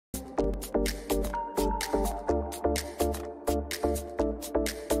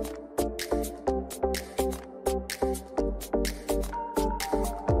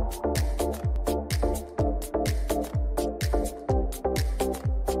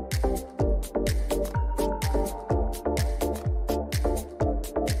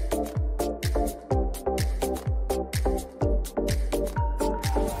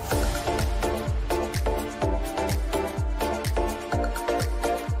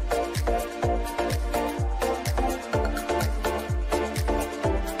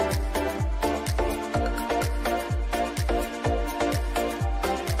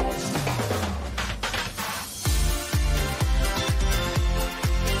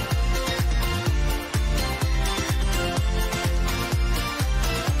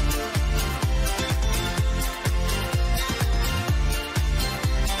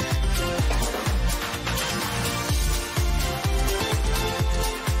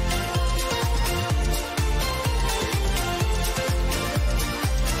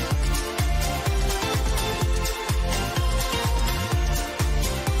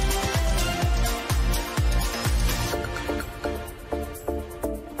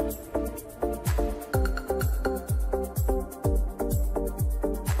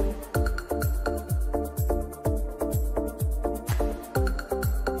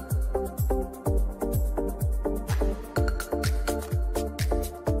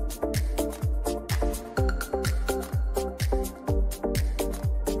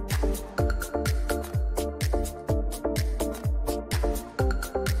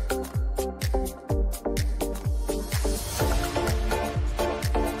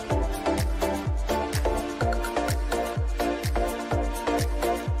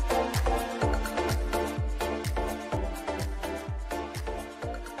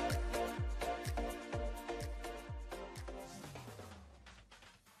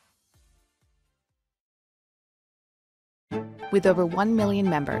With over 1 million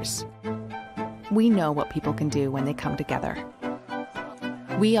members, we know what people can do when they come together.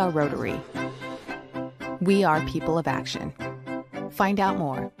 We are Rotary. We are people of action. Find out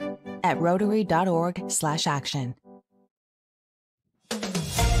more at rotary.org/action.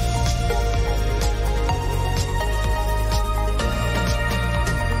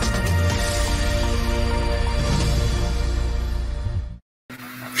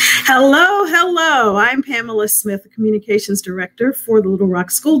 Hello, hello. I'm Pamela Smith, the Communications Director for the Little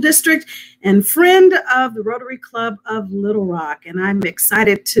Rock School District and friend of the Rotary Club of Little Rock. And I'm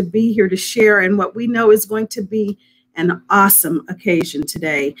excited to be here to share in what we know is going to be an awesome occasion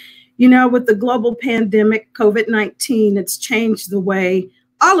today. You know, with the global pandemic, COVID-19, it's changed the way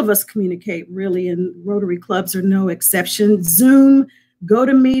all of us communicate, really, and Rotary clubs are no exception. Zoom,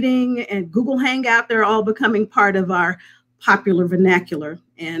 GoToMeeting, and Google Hangout, they're all becoming part of our popular vernacular.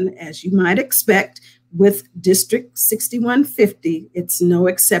 And as you might expect, with District 6150, it's no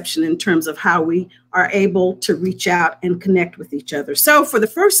exception in terms of how we are able to reach out and connect with each other. So for the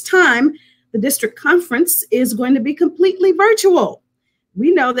first time, the district conference is going to be completely virtual.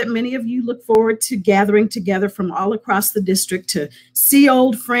 We know that many of you look forward to gathering together from all across the district to see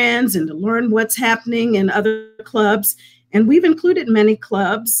old friends and to learn what's happening in other clubs. And we've included many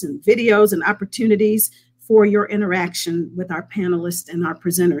clubs and videos and opportunities for your interaction with our panelists and our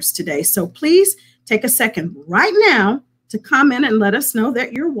presenters today. So please take a second right now to comment and let us know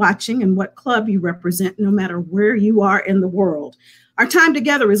that you're watching and what club you represent, no matter where you are in the world. Our time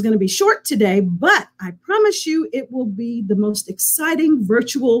together is going to be short today, but I promise you it will be the most exciting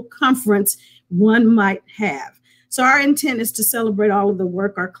virtual conference one might have. So our intent is to celebrate all of the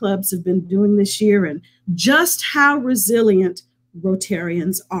work our clubs have been doing this year and just how resilient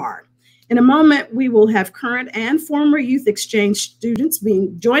Rotarians are. In a moment, we will have current and former Youth Exchange students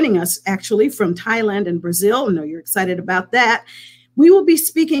joining us actually from Thailand and Brazil. I know you're excited about that. We will be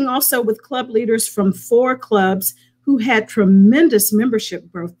speaking also with club leaders from 4 clubs who had tremendous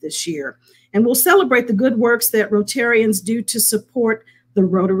membership growth this year. And we'll celebrate the good works that Rotarians do to support the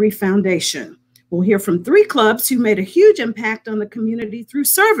Rotary Foundation. We'll hear from 3 clubs who made a huge impact on the community through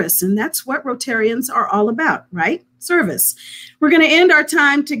service. And that's what Rotarians are all about, right? Service. We're going to end our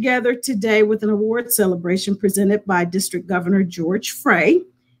time together today with an award celebration presented by District Governor George Fray.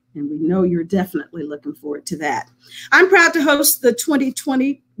 And we know you're definitely looking forward to that. I'm proud to host the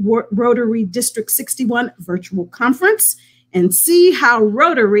 2020 Rotary District 61 virtual conference and see how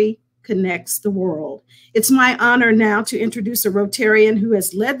Rotary connects the world. It's my honor now to introduce a Rotarian who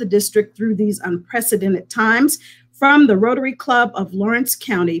has led the district through these unprecedented times. From the Rotary Club of Lawrence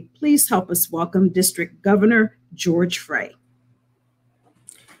County, please help us welcome District Governor George Fray.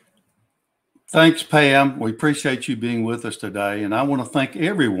 Thanks, Pam. We appreciate you being with us today, and I want to thank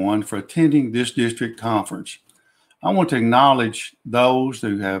everyone for attending this district conference. I want to acknowledge those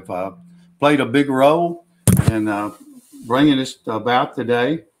who have played a big role in bringing this about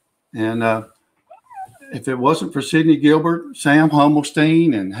today. And if it wasn't for Sidney Gilbert, Sam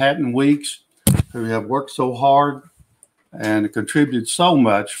Hummelstein, and Hatton Weeks, who have worked so hard and contributed so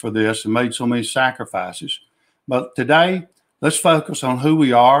much for this and made so many sacrifices. But today, let's focus on who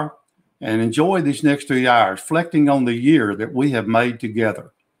we are and enjoy these next 3 hours, reflecting on the year that we have made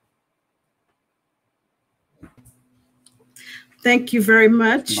together. Thank you very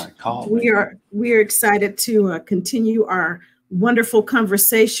much. We are excited to continue our wonderful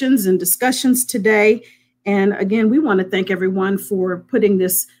conversations and discussions today. And again, we want to thank everyone for putting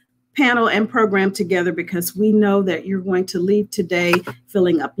this panel and program together, because we know that you're going to leave today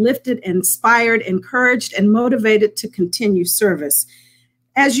feeling uplifted, inspired, encouraged, and motivated to continue service.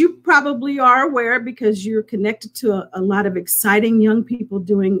 As you probably are aware, because you're connected to a lot of exciting young people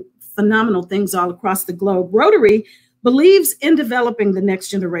doing phenomenal things all across the globe, Rotary believes in developing the next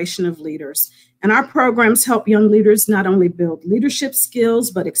generation of leaders. And our programs help young leaders not only build leadership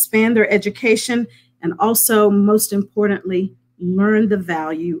skills, but expand their education and also, most importantly, learn the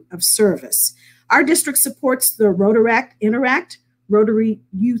value of service. Our district supports the Rotaract Interact, Rotary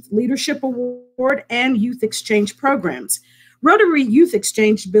Youth Leadership Award, and Youth Exchange programs. Rotary Youth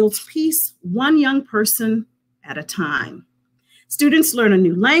Exchange builds peace one young person at a time. Students learn a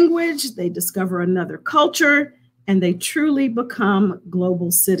new language, they discover another culture, and they truly become global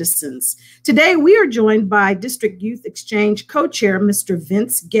citizens. Today, we are joined by District Youth Exchange co-chair, Mr.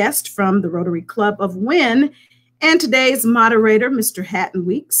 Vince Guest from the Rotary Club of Wynn, and today's moderator, Mr. Hatton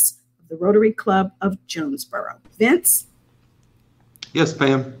Weeks of the Rotary Club of Jonesboro. Vince? Yes,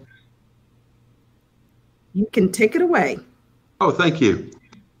 Pam. You can take it away. Oh, thank you.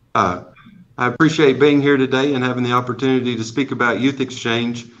 I appreciate being here today and having the opportunity to speak about Youth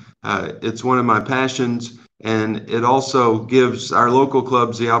Exchange. It's one of my passions, and it also gives our local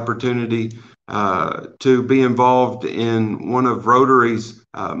clubs the opportunity to be involved in one of Rotary's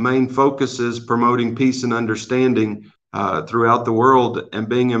main focuses, promoting peace and understanding throughout the world, and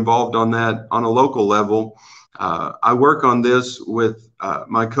being involved on that on a local level. I work on this with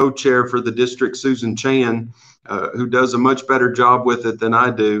my co-chair for the district, Susan Chan, who does a much better job with it than I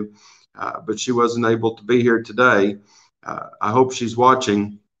do, but she wasn't able to be here today. I hope she's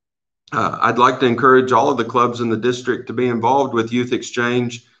watching. I'd like to encourage all of the clubs in the district to be involved with Youth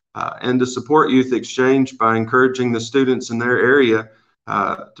Exchange and to support Youth Exchange by encouraging the students in their area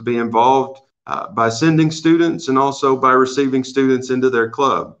to be involved by sending students and also by receiving students into their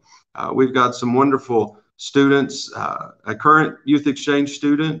club. We've got some wonderful students, a current Youth Exchange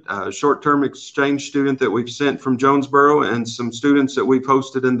student, a short-term exchange student that we've sent from Jonesboro, and some students that we've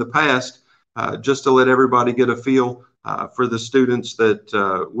hosted in the past, just to let everybody get a feel for the students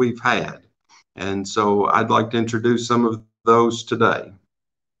that we've had. And so I'd like to introduce some of those today.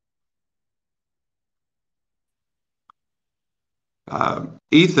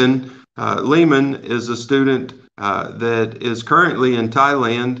 Ethan Lehman is a student that is currently in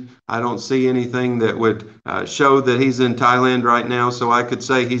Thailand. I don't see anything that would show that he's in Thailand right now, so I could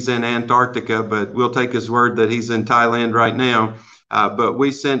say he's in Antarctica, but we'll take his word that he's in Thailand right now. But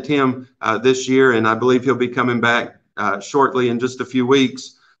we sent him this year, and I believe he'll be coming back shortly in just a few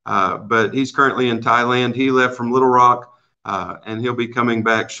weeks. But he's currently in Thailand. He left from Little Rock, and he'll be coming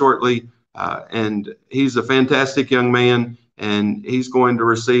back shortly. And he's a fantastic young man, and he's going to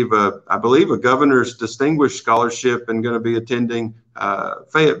receive, I believe, a governor's distinguished scholarship, and going to be attending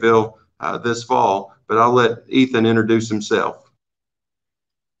Fayetteville this fall. But I'll let Ethan introduce himself.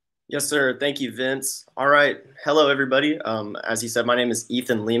 Yes, sir. Thank you, Vince. All right. Hello, everybody. As you said, my name is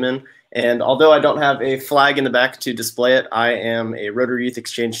Ethan Lehman. And although I don't have a flag in the back to display it, I am a Rotary Youth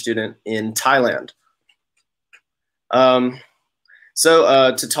Exchange student in Thailand.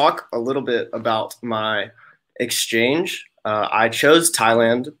 So to talk a little bit about my exchange, I chose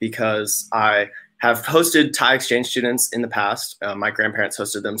Thailand because I have hosted Thai exchange students in the past. My grandparents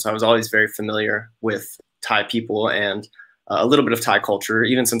hosted them, so I was always very familiar with Thai people and a little bit of Thai culture,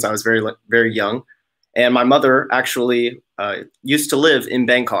 even since I was very, very young. And my mother actually used to live in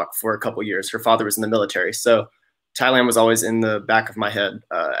Bangkok for a couple years. Her father was in the military. So Thailand was always in the back of my head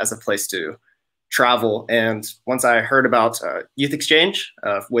as a place to travel. And once I heard about Youth Exchange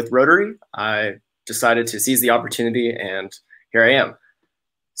with Rotary, I decided to seize the opportunity, and here I am.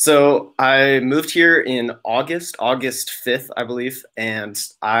 So I moved here in August 5th, I believe, and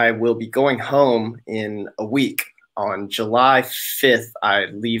I will be going home in a week. On July 5th, I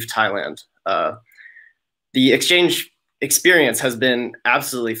leave Thailand. The exchange experience has been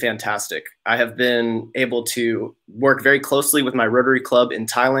absolutely fantastic. I have been able to work very closely with my Rotary Club in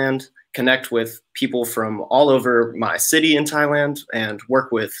Thailand, connect with people from all over my city in Thailand, and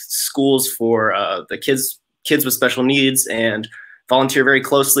work with schools for the kids with special needs, and volunteer very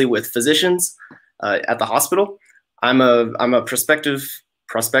closely with physicians at the hospital. I'm a prospective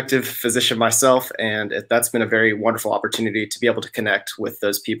physician myself, and that's been a very wonderful opportunity to be able to connect with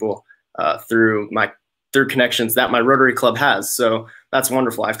those people through connections that my Rotary Club has. So that's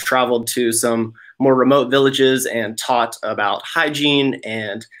wonderful. I've traveled to some more remote villages and taught about hygiene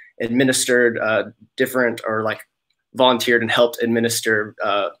and administered volunteered and helped administer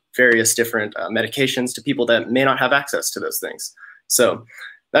various different medications to people that may not have access to those things. So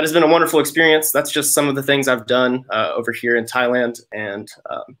that has been a wonderful experience. That's just some of the things I've done over here in Thailand, and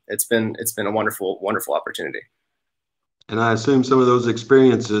it's been a wonderful, wonderful opportunity. And I assume some of those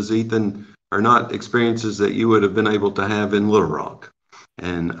experiences, Ethan, are not experiences that you would have been able to have in Little Rock.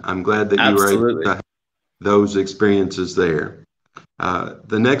 And I'm glad that you were able to have those experiences there.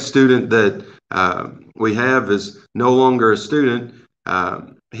 The next student that we have is no longer a student.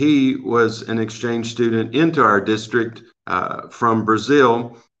 He was an exchange student into our district from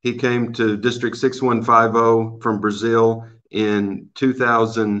Brazil. He came to District 6150 from Brazil in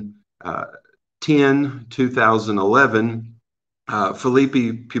 2010, 2011.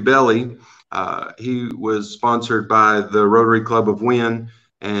 Felipe Pubelli, he was sponsored by the Rotary Club of Wynn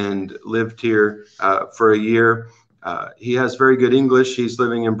and lived here for a year. He has very good English. He's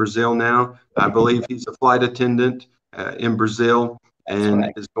living in Brazil now. I believe he's a flight attendant in Brazil,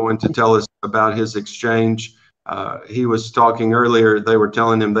 and is going to tell us about his exchange. He was talking earlier, they were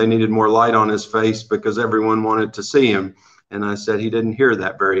telling him they needed more light on his face because everyone wanted to see him. And I said he didn't hear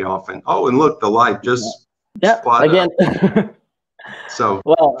that very often. Oh, and look, the light just again. So,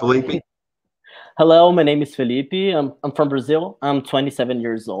 well, Felipe. Hello, my name is Felipe. I'm from Brazil. I'm 27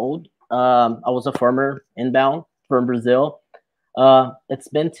 years old. I was a former inbound from Brazil. It's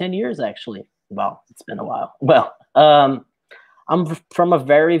been 10 years, actually. Well, it's been a while. Well, I'm from a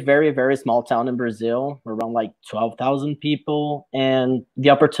very, very, very small town in Brazil, around like 12,000 people. And the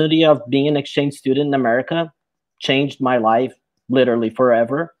opportunity of being an exchange student in America changed my life literally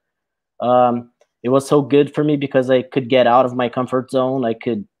forever. It was so good for me because I could get out of my comfort zone. I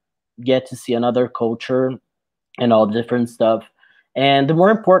could get to see another culture and all different stuff. And the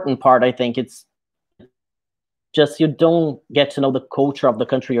more important part, I think, it's just you don't get to know the culture of the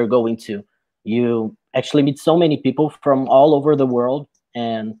country you're going to. You actually meet so many people from all over the world,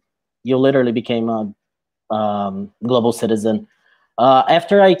 and you literally became a global citizen.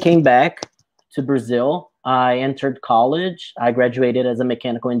 After I came back to Brazil, I entered college. I graduated as a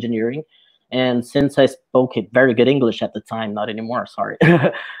mechanical engineering. And since I spoke very good English at the time, not anymore, sorry,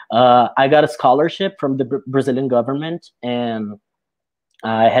 I got a scholarship from the Brazilian government, and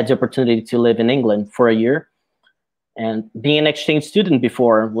I had the opportunity to live in England for a year. And being an exchange student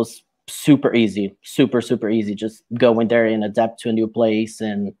before was super easy, super, super easy. Just go in there and adapt to a new place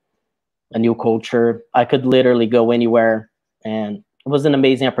and a new culture. I could literally go anywhere, and it was an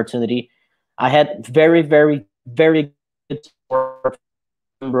amazing opportunity. I had very, very, very good support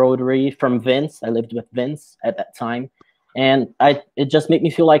from Rotary, from Vince. I lived with Vince at that time, and it just made me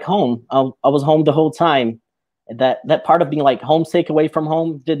feel like home. I was home the whole time. That part of being like homesick away from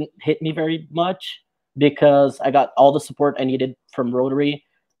home didn't hit me very much because I got all the support I needed from Rotary,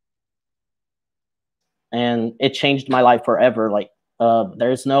 and it changed my life forever. Like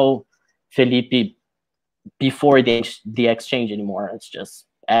there's no Felipe before the exchange anymore. It's just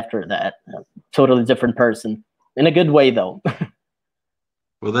after that, a totally different person in a good way, though.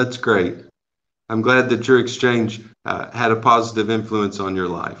 Well, that's great. I'm glad that your exchange had a positive influence on your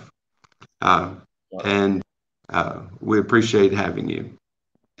life. And we appreciate having you.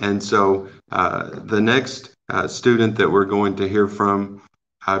 And so the next student that we're going to hear from,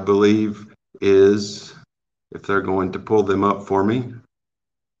 I believe, is, if they're going to pull them up for me,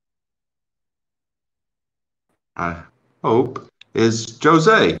 I hope, is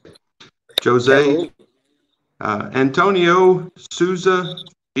Jose. Jose Antonio Souza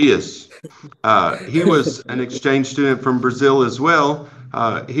Diaz. He was an exchange student from Brazil as well.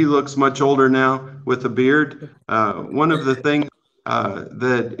 He looks much older now with a beard. One of the things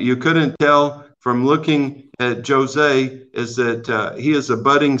that you couldn't tell from looking at Jose is that he is a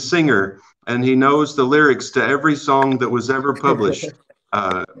budding singer, and he knows the lyrics to every song that was ever published.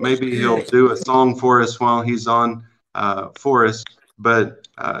 Maybe he'll do a song for us while he's on for us. But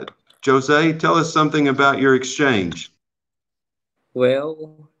Jose, tell us something about your exchange.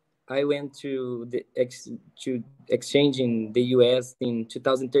 Well, I went to the exchange in the US in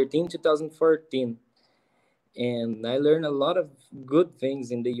 2013, 2014. And I learned a lot of good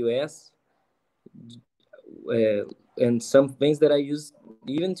things in the US, and some things that I use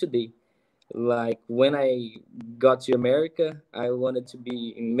even today. Like when I got to America, I wanted to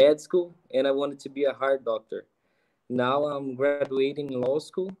be in med school and I wanted to be a heart doctor. Now I'm graduating law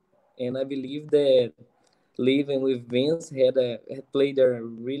school, and I believe that living with Vince had played a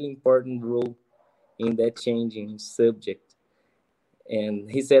really important role in that changing subject.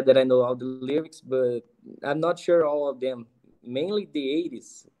 And he said that I know all the lyrics, but I'm not sure all of them, mainly the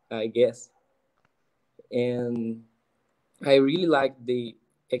 80s, I guess. And I really like the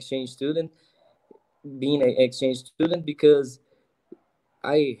exchange student, being an exchange student, because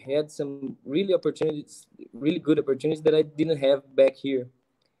I had some really good opportunities that I didn't have back here.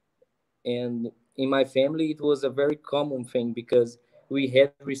 And in my family, it was a very common thing because we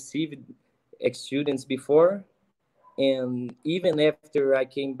had received ex-students before. And even after I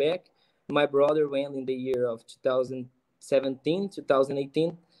came back, my brother went in the year of 2017,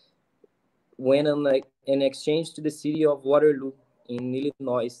 2018, went on an exchange to the city of Waterloo in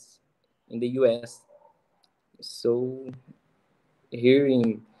Illinois, in the US. So here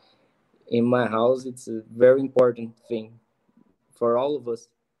in my house, it's a very important thing for all of us,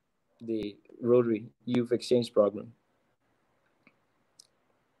 the Rotary Youth Exchange program.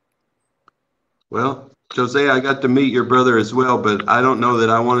 Well, Jose, I got to meet your brother as well, but I don't know that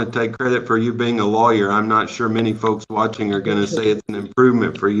I want to take credit for you being a lawyer. I'm not sure many folks watching are going to say it's an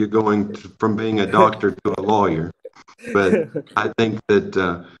improvement for you going from being a doctor to a lawyer. But I think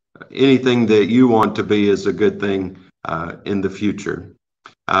that anything that you want to be is a good thing in the future.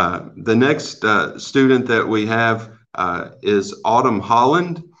 The next student that we have is Autumn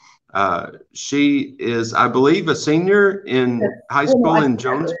Holland. She is, I believe, a senior in high school in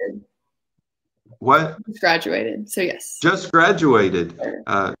Jonesboro. What? Just graduated, so yes. Just graduated.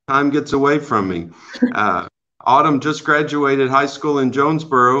 Time gets away from me. Autumn just graduated high school in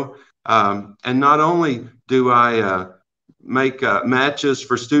Jonesboro. And not only do I make matches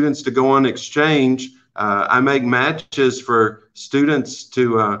for students to go on exchange. I make matches for students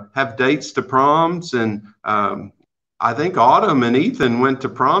to have dates to proms, and I think Autumn and Ethan went to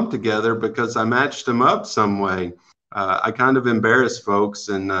prom together because I matched them up some way. I kind of embarrass folks,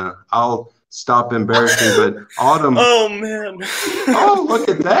 and I'll stop embarrassing, but Autumn. Oh, man. Oh, look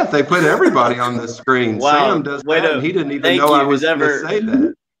at that. They put everybody on the screen. Wow. Sam does that, and he didn't even know I was going to say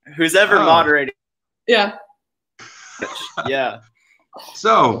that. Who's ever moderating. Yeah. Yeah.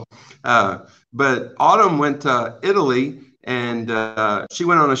 So, but Autumn went to Italy, and she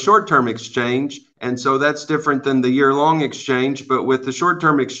went on a short-term exchange. And so that's different than the year-long exchange. But with the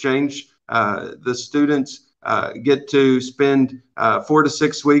short-term exchange, the students get to spend 4 to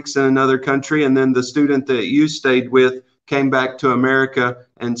 6 weeks in another country. And then the student that you stayed with came back to America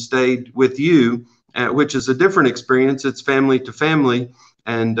and stayed with you, which is a different experience. It's family to family.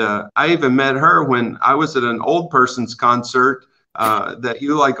 And I even met her when I was at an old person's concert that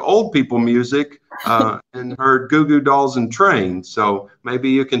you like old people music and heard Goo Goo Dolls and Train. So maybe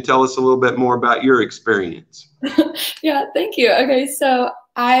you can tell us a little bit more about your experience. Yeah, thank you. Okay, so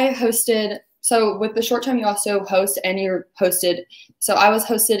I hosted, so with the short term, you also host and you're hosted. So I was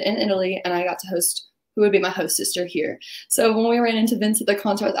hosted in Italy, and I got to host who would be my host sister here. So when we ran into Vince at the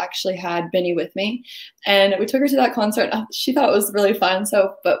concert, I actually had Benny with me, and we took her to that concert. She thought it was really fun.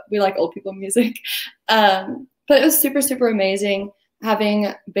 So, but we like old people music. But it was super, super amazing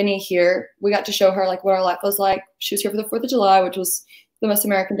having Benny here. We got to show her like what our life was like. She was here for the 4th of July, which was the most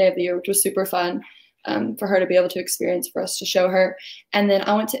American day of the year, which was super fun for her to be able to experience, for us to show her. And then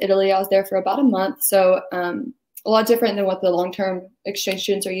I went to Italy. I was there for about a month. So a lot different than what the long-term exchange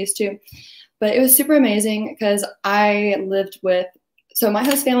students are used to. But it was super amazing because I lived with, so my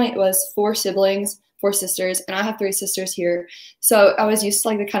host family was 4 siblings, 4 sisters, and I have 3 sisters here. So I was used to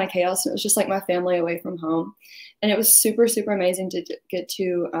like the kind of chaos, and it was just like my family away from home. And it was super, super amazing to get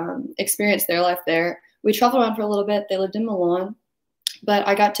to experience their life there. We traveled around for a little bit. They lived in Milan, but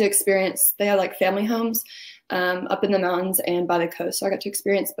I got to experience, they had like family homes up in the mountains and by the coast. So I got to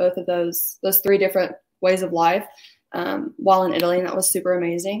experience both of those 3 different ways of life while in Italy, and that was super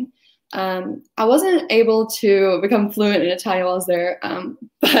amazing. I wasn't able to become fluent in Italian while I was there,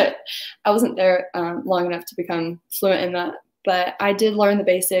 but I wasn't there long enough to become fluent in that. But I did learn the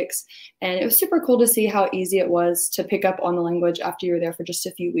basics, and it was super cool to see how easy it was to pick up on the language after you were there for just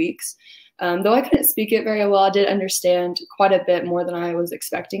a few weeks. Though I couldn't speak it very well, I did understand quite a bit more than I was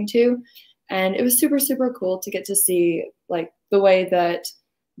expecting to. And it was super, super cool to get to see like the way that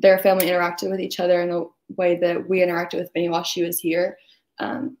their family interacted with each other and the way that we interacted with Benny while she was here.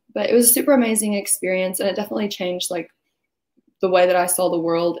 But it was a super amazing experience, and it definitely changed like the way that I saw the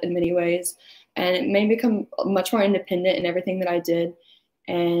world in many ways. And it made me become much more independent in everything that I did.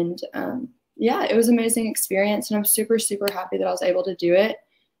 And yeah, it was an amazing experience, and I'm super, super happy that I was able to do it.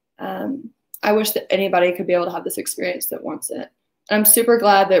 I wish that anybody could be able to have this experience that wants it. And I'm super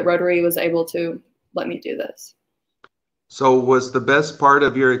glad that Rotary was able to let me do this. So was the best part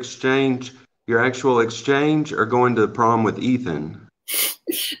of your exchange, your actual exchange, or going to prom with Ethan?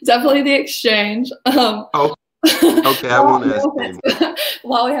 Definitely the exchange. Oh, okay, I won't ask anymore.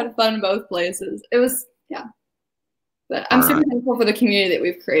 While we had fun in both places. It was, yeah. But I'm super thankful for the community that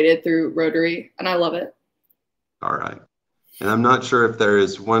we've created through Rotary, and I love it. All right. And I'm not sure if there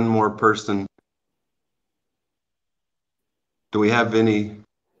is one more person. Do we have any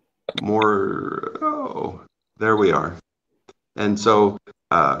more? Oh, there we are. And so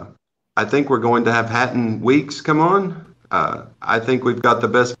I think we're going to have Hatton Weeks come on. I think we've got the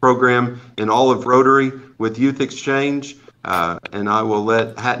best program in all of Rotary with Youth Exchange, and I will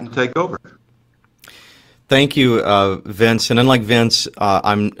let Hatton take over. Thank you, Vince. And unlike Vince,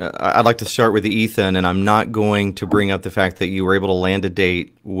 I'd like to start with Ethan, and I'm not going to bring up the fact that you were able to land a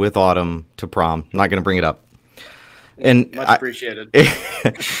date with Autumn to prom. I'm not going to bring it up. And much appreciated.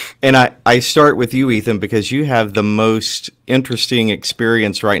 And I start with you, Ethan, because you have the most interesting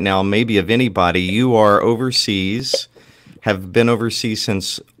experience right now, maybe of anybody. You are overseas, have been overseas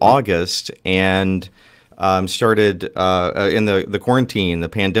since August, and started in the quarantine. The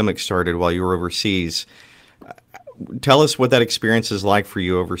pandemic started while you were overseas. Tell us what that experience is like for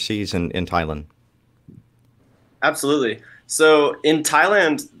you overseas in Thailand. Absolutely. So in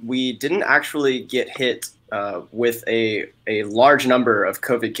Thailand, we didn't actually get hit with a large number of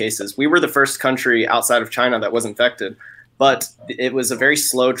COVID cases. We were the first country outside of China that was infected, but it was a very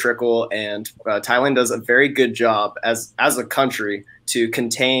slow trickle, and Thailand does a very good job as a country to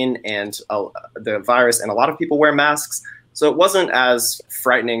contain the virus, and a lot of people wear masks, so it wasn't as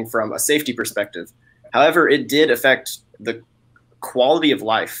frightening from a safety perspective. However, it did affect the quality of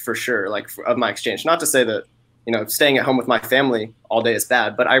life for sure, like of my exchange. Not to say that you know, staying at home with my family all day is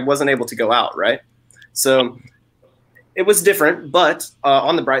bad, but I wasn't able to go out, right? So it was different, but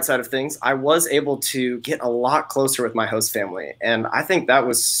on the bright side of things, I was able to get a lot closer with my host family. And I think that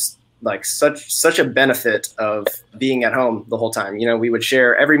was like such a benefit of being at home the whole time. You know, we would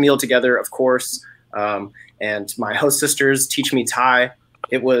share every meal together, of course. And my host sisters teach me Thai.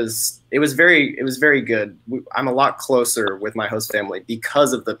 It was very good. I'm a lot closer with my host family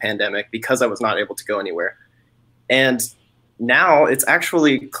because of the pandemic, because I was not able to go anywhere. And now it's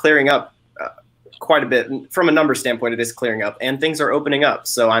actually clearing up quite a bit. From a number standpoint, it is clearing up and things are opening up.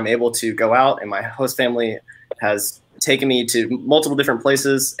 So I'm able to go out, and my host family has taken me to multiple different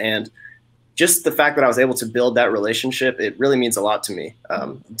places. And just the fact that I was able to build that relationship, it really means a lot to me.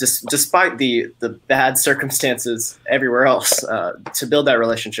 Despite the bad circumstances everywhere else, to build that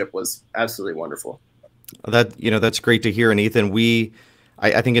relationship was absolutely wonderful. That's great to hear. And Ethan,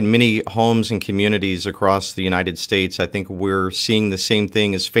 I think in many homes and communities across the United States, I think we're seeing the same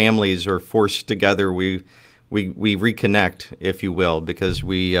thing as families are forced together. We reconnect, if you will, because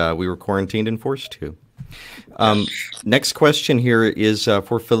we were quarantined and forced to. Next question here is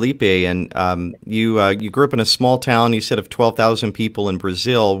for Felipe, and you grew up in a small town, you said, of 12,000 people in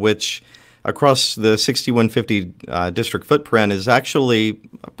Brazil, which across the 6150 district footprint is actually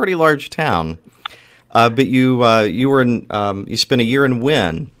a pretty large town. But you spent a year in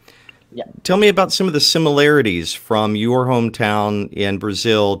Wynn. Yeah. Tell me about some of the similarities from your hometown in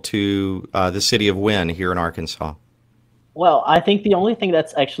Brazil to the city of Wynn here in Arkansas. Well, I think the only thing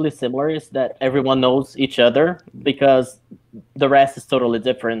that's actually similar is that everyone knows each other, because the rest is totally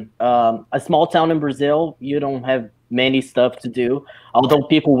different. A small town in Brazil, you don't have many stuff to do. Although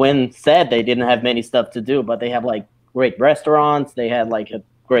people Wynn said they didn't have many stuff to do, but they have like great restaurants. They had like a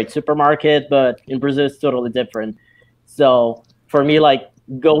great supermarket, but in Brazil it's totally different. So for me, like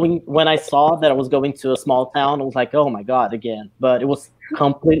when I saw that I was going to a small town, I was like, oh my God, again. But it was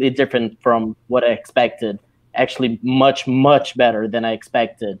completely different from what I expected. Actually much, much better than I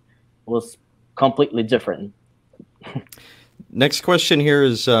expected. It was completely different. Next question here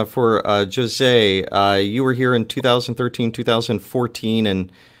is for Jose. You were here in 2013, 2014,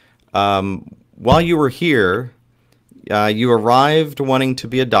 and while you were here, you arrived wanting to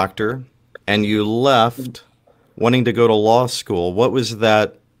be a doctor, and you left wanting to go to law school. What was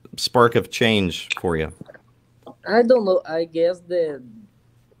that spark of change for you? I don't know. I guess that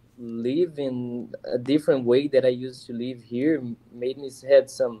live in a different way that I used to live here made me had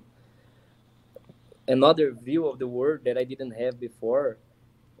another view of the world that I didn't have before,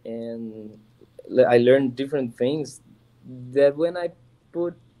 and I learned different things that when I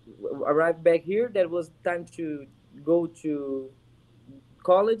arrived back here, that was time to go to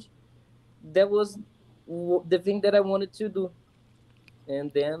college. That was the thing that I wanted to do,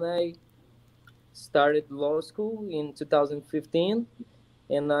 and then I started law school in 2015,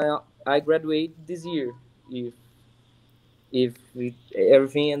 and I graduate this year if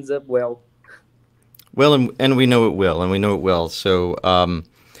everything ends up well. Well, and we know it will, So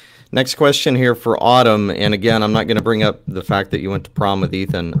next question here for Autumn. And again, I'm not going to bring up the fact that you went to prom with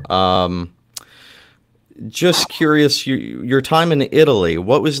Ethan. Just curious, your time in Italy,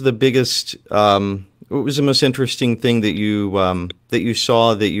 what was the biggest, what was the most interesting thing that you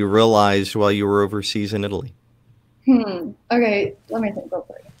saw, that you realized while you were overseas in Italy? Okay, let me think real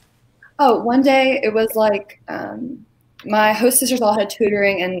quick. Oh, one day it was like my host sisters all had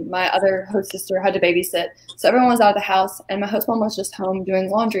tutoring, and my other host sister had to babysit. So everyone was out of the house, and my host mom was just home doing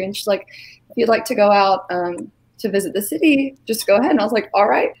laundry. And she's like, if you'd like to go out to visit the city, just go ahead. And I was like, all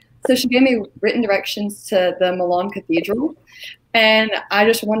right. So she gave me written directions to the Milan Cathedral. And I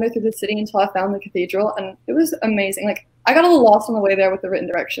just wandered through the city until I found the cathedral. And it was amazing. Like, I got a little lost on the way there with the written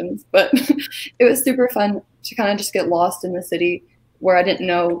directions, but it was super fun to kind of just get lost in the city where I didn't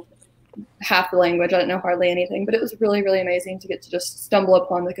know half the language. I didn't know hardly anything, but it was really, really amazing to get to just stumble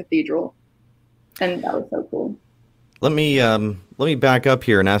upon the cathedral. And that was so cool. Let me back up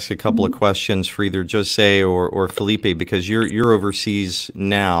here and ask a couple of questions for either Jose or Felipe, because you're overseas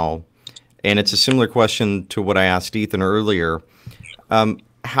now, and it's a similar question to what I asked Ethan earlier.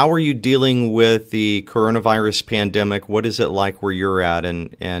 How are you dealing with the coronavirus pandemic? What is it like where you're at?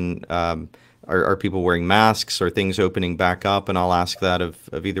 And are people wearing masks? Are things opening back up? And I'll ask that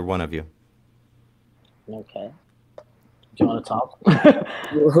of either one of you. Okay. Do you want to talk?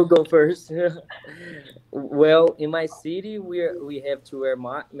 We'll go first. Well, in my city, we have to wear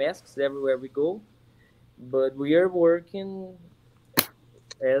masks everywhere we go, but we are working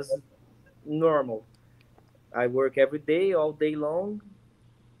as normal. I work every day, all day long,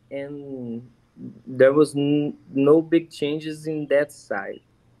 and there was no big changes in that side.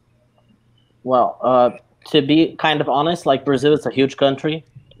 Well, to be kind of honest, like Brazil is a huge country,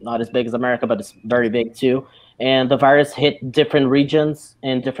 not as big as America, but it's very big too. And the virus hit different regions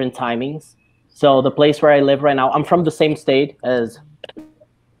and different timings. So the place where I live right now, I'm from the same state as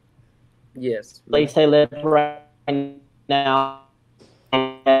Yes. place I live right now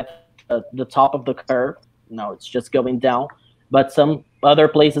at the top of the curve. No, it's just going down. But some other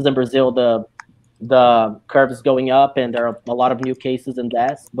places in Brazil, the curve is going up, and there are a lot of new cases and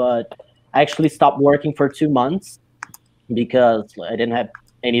deaths. But I actually stopped working for 2 months because I didn't have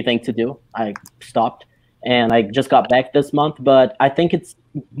anything to do. I stopped, and I just got back this month. But I think it's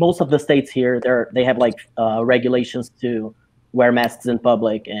most of the states here, they have like regulations to wear masks in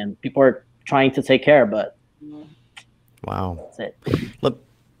public, and people are trying to take care. But wow, that's it.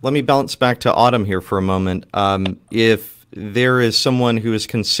 Let me bounce back to Autumn here for a moment. If there is someone who is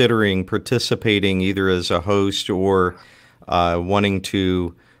considering participating either as a host or wanting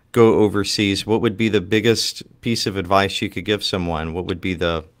to go overseas, what would be the biggest piece of advice you could give someone? What would be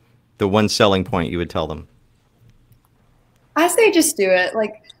the one selling point you would tell them? I say just do it.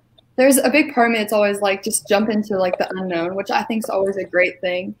 Like, there's a big part of me that's always like, just jump into like the unknown, which I think is always a great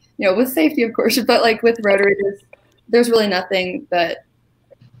thing, you know, with safety, of course, but like with Rotary, there's really nothing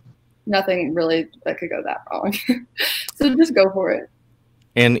really that could go that wrong. So just go for it.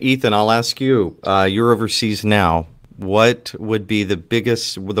 And Ethan, I'll ask you, you're overseas now. What would be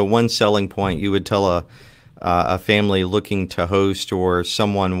the one selling point you would tell a family looking to host or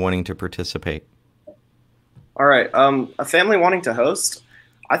someone wanting to participate? All right, a family wanting to host,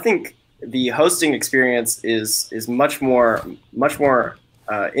 I think the hosting experience is much more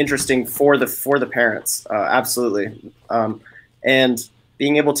interesting for the parents. Absolutely, and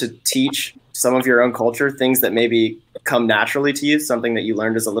being able to teach some of your own culture, things that maybe come naturally to you, something that you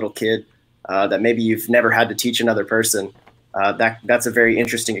learned as a little kid that maybe you've never had to teach another person. That's a very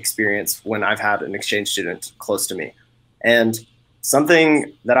interesting experience when I've had an exchange student close to me. And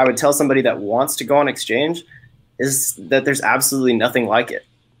something that I would tell somebody that wants to go on exchange is that there's absolutely nothing like it.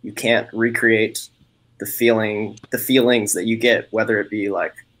 You can't recreate the feelings that you get, whether it be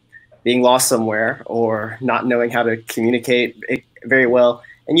like being lost somewhere or not knowing how to communicate very well.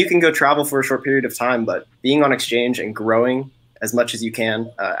 And you can go travel for a short period of time, but being on exchange and growing as much as you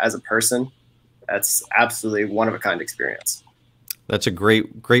can as a person, that's absolutely one-of-a-kind experience. That's a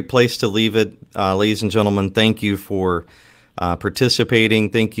great place to leave it. Ladies and gentlemen, thank you for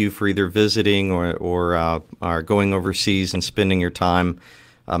participating. Thank you for either visiting or going overseas and spending your time.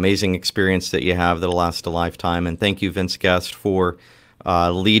 Amazing experience that you have that'll last a lifetime. And thank you, Vince Guest, for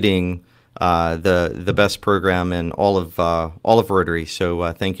leading the best program in all of Rotary.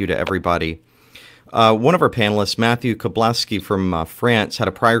 So thank you to everybody. One of our panelists, Matthew Koblaski from France, had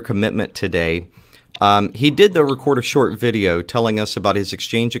a prior commitment today. He did, though, record a short video telling us about his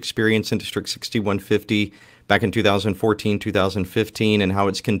exchange experience in District 6150 back in 2014, 2015, and how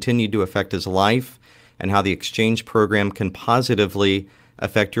it's continued to affect his life and how the exchange program can positively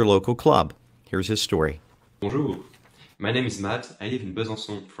affect your local club. Here's his story. Bonjour. My name is Matt. I live in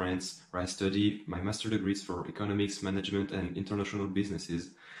Besançon, France, where I study my master degrees for economics, management, and international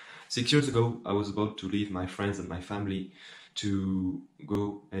businesses. 6 years ago, I was about to leave my friends and my family to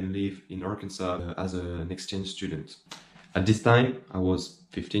go and live in Arkansas as an exchange student. At this time, I was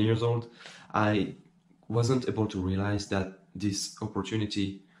 15 years old. I wasn't able to realize that this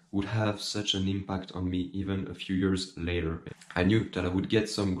opportunity would have such an impact on me even a few years later. I knew that I would get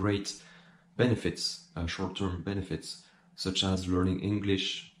some great benefits, short-term benefits, such as learning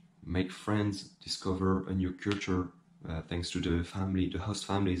English, make friends, discover a new culture, thanks to the host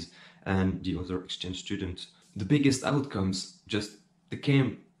families and the other exchange students. The biggest outcomes they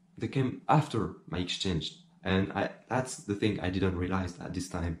came after my exchange, and that's the thing I didn't realize at this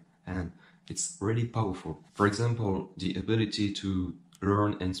time, and it's really powerful. For example, the ability to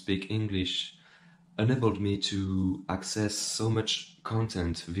learn and speak English enabled me to access so much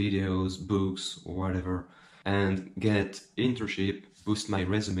content, videos, books, or whatever, and get internship, boost my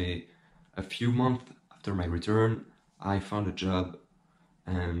resume. A few months after my return, I found a job,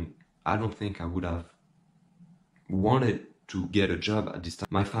 and I don't think I would have wanted to get a job at this time.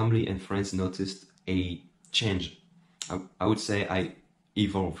 My family and friends noticed a change. I would say I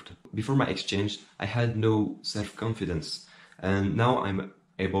evolved. Before my exchange, I had no self-confidence, and now I'm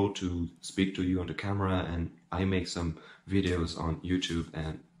able to speak to you on the camera, and I make some videos on YouTube,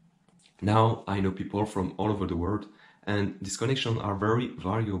 and now I know people from all over the world, and these connections are very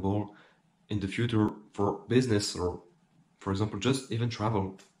valuable in the future for business or, for example, just even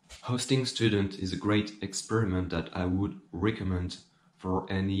travel. Hosting student is a great experiment that I would recommend for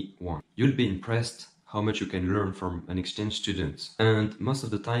anyone. You'll be impressed how much you can learn from an exchange student. And most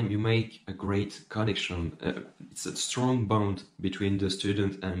of the time you make a great connection. It's a strong bond between the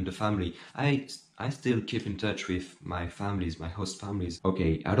student and the family. I still keep in touch with my families, my host families.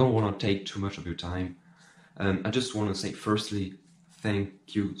 Okay, I don't want to take too much of your time. I just want to say, firstly, thank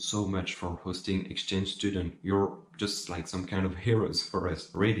you so much for hosting exchange student. You're just like some kind of heroes for us,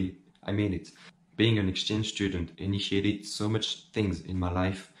 really. I mean it. Being an exchange student initiated so much things in my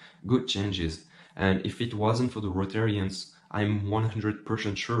life, good changes. And if it wasn't for the Rotarians, I'm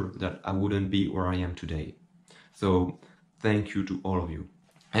 100% sure that I wouldn't be where I am today. So thank you to all of you.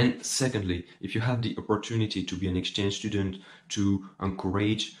 And secondly, if you have the opportunity to be an exchange student, to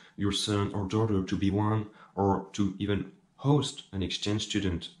encourage your son or daughter to be one, or to even host an exchange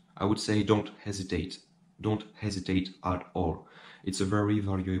student, I would say don't hesitate. Don't hesitate at all. It's a very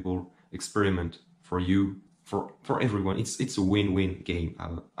valuable experiment for you, for everyone. It's a win-win game,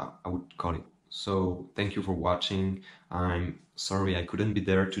 I would call it. So thank you for watching. I'm sorry I couldn't be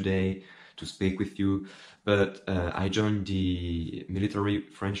there today to speak with you, but I joined the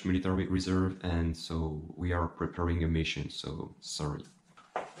French military reserve, and so we are preparing a mission, so sorry.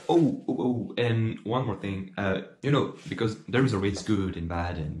 Oh, and one more thing, you know, because there is always good and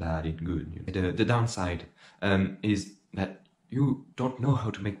bad and bad and good. You know. The downside is that you don't know how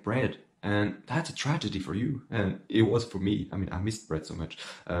to make bread, and that's a tragedy for you, and it was for me. I mean, I missed bread so much,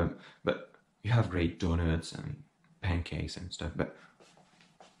 but you have great donuts and pancakes and stuff, but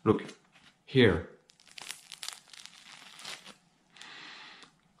look, here.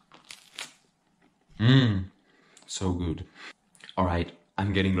 So good. All right,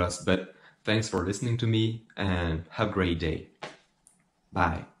 I'm getting lost, but thanks for listening to me and have a great day.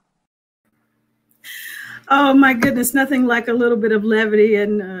 Bye. Oh my goodness, nothing like a little bit of levity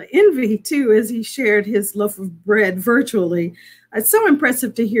and envy too, as he shared his loaf of bread virtually. It's so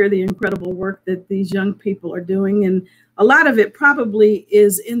impressive to hear the incredible work that these young people are doing, and a lot of it probably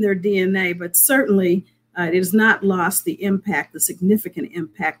is in their DNA, but certainly it has not lost the impact, the significant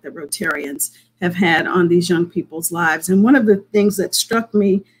impact that Rotarians have had on these young people's lives. And one of the things that struck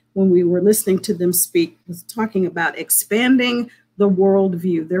me when we were listening to them speak was talking about expanding the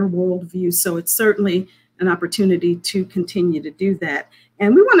worldview, their worldview. So it's certainly an opportunity to continue to do that.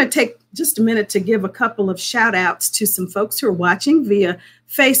 And we want to take just a minute to give a couple of shout outs to some folks who are watching via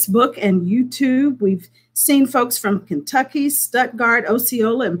Facebook and YouTube. We've seen folks from Kentucky, Stuttgart,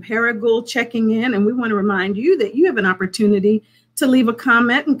 Osceola, and Paragould checking in. And we want to remind you that you have an opportunity to leave a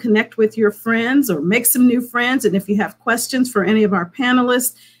comment and connect with your friends or make some new friends. And if you have questions for any of our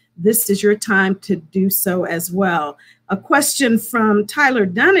panelists, this is your time to do so as well. A question from Tyler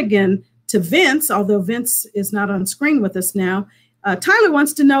Dunnigan to Vince, although Vince is not on screen with us now. Tyler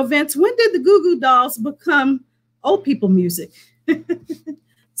wants to know, Vince, when did the Goo Goo Dolls become old people music?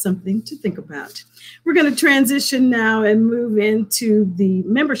 Something to think about. We're going to transition now and move into the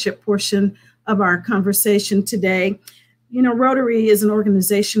membership portion of our conversation today. You know, Rotary is an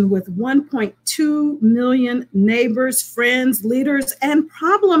organization with 1.2 million neighbors, friends, leaders, and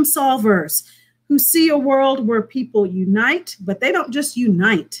problem solvers who see a world where people unite, but they don't just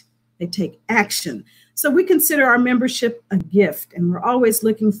unite, they take action. So we consider our membership a gift, and we're always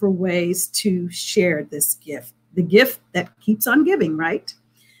looking for ways to share this gift, the gift that keeps on giving, right?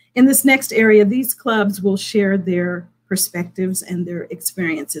 In this next area, these clubs will share their perspectives and their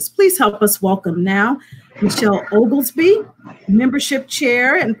experiences. Please help us welcome now Michelle Oglesby, membership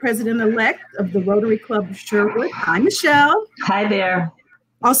chair and president-elect of the Rotary Club of Sherwood. Hi, Michelle. Hi there.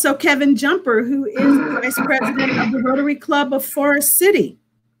 Also, Kevin Jumper, who is the vice president of the Rotary Club of Forest City.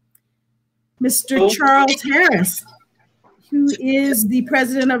 Mr. Charles Harris, who is the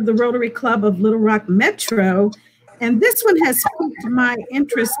president of the Rotary Club of Little Rock Metro. And this one has piqued my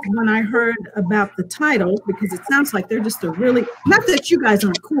interest when I heard about the title, because it sounds like they're just a really, not that you guys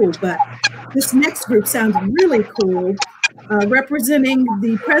aren't cool, but this next group sounds really cool, representing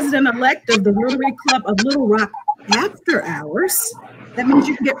the president-elect of the Rotary Club of Little Rock After Hours. That means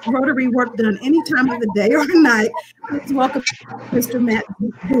you can get Rotary work done any time of the day or night. Please welcome Mr. Matt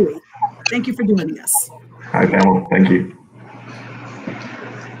Bowie. Thank you for joining us. Hi, Pamela. Thank you.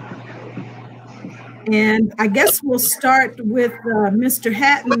 And I guess we'll start with Mr.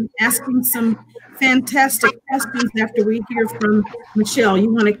 Hatton asking some fantastic questions after we hear from Michelle.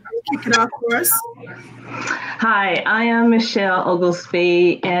 You want to kick it off for us? Hi, I am Michelle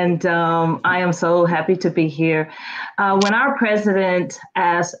Oglesby, and I am so happy to be here. When our president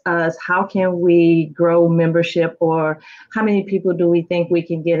asked us, how can we grow membership, or how many people do we think we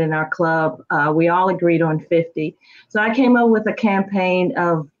can get in our club, we all agreed on 50. So I came up with a campaign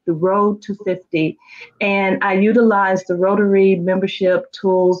of the Road to 50, and I utilized the Rotary membership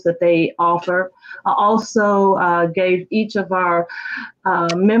tools that they offer. I also gave each of our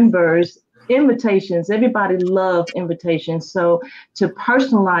members invitations. Everybody loves invitations. So to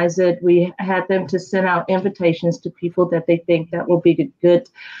personalize it, we had them to send out invitations to people that they think that will be good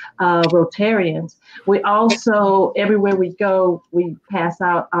Rotarians. We also, everywhere we go, we pass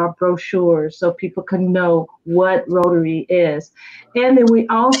out our brochures so people can know what Rotary is. And then we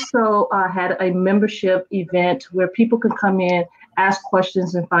also had a membership event where people could come in, ask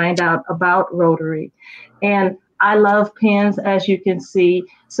questions, and find out about Rotary. And I love pens, as you can see.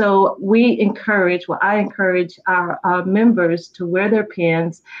 So I encourage our members to wear their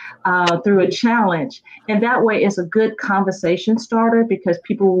pens through a challenge. And that way it's a good conversation starter, because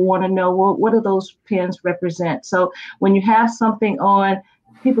people will want to know, well, what do those pens represent? So when you have something on,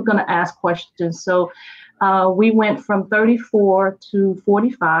 people are going to ask questions. So we went from 34 to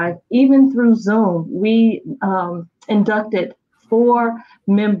 45, even through Zoom. We inducted 4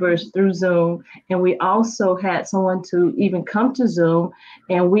 members through Zoom, and we also had someone to even come to Zoom,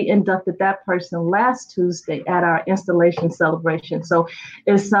 and we inducted that person last Tuesday at our installation celebration. So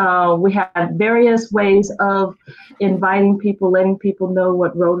it's we have various ways of inviting people, letting people know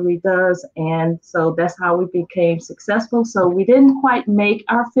what Rotary does, and so that's how we became successful. So we didn't quite make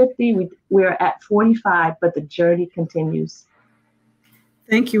our 50, we're at 45, but the journey continues.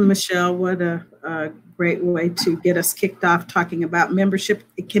 Thank you, Michelle. What a great way to get us kicked off talking about membership.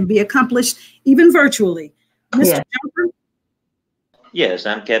 It can be accomplished even virtually. Mr. Jumper? Yes,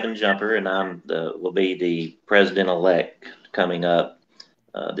 I'm Kevin Jumper, and will be the president-elect coming up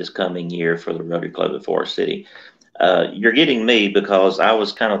this coming year for the Rotary Club of Forest City. You're getting me because I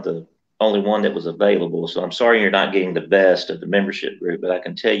was kind of the only one that was available, so I'm sorry you're not getting the best of the membership group, but I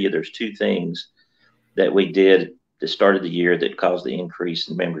can tell you there's 2 things that we did the start of the year that caused the increase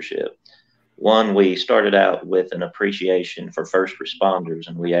in membership. One, we started out with an appreciation for first responders,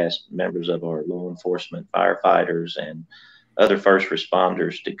 and we asked members of our law enforcement, firefighters, and other first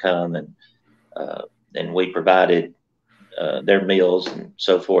responders to come, and we provided their meals and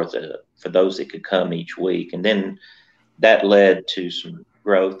so forth for those that could come each week. And then that led to some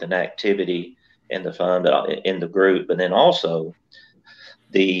growth and activity in the fund, in the group. But then also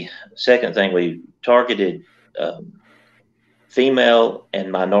the second thing, we targeted female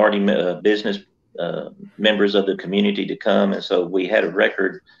and minority business members of the community to come. And so we had a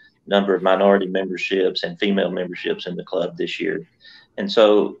record number of minority memberships and female memberships in the club this year. And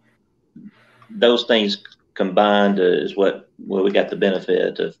so those things combined is what we got the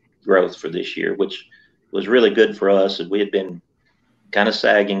benefit of growth for this year, which was really good for us. We had been kind of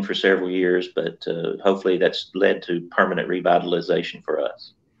sagging for several years, but hopefully that's led to permanent revitalization for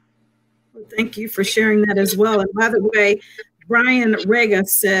us. Well, thank you for sharing that as well. And by the way, Brian Rega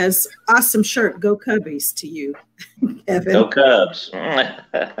says, awesome shirt, go Cubbies to you, Kevin. Go Cubs.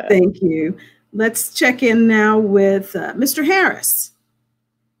 Thank you. Let's check in now with Mr. Harris.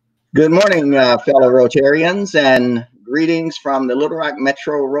 Good morning, fellow Rotarians, and greetings from the Little Rock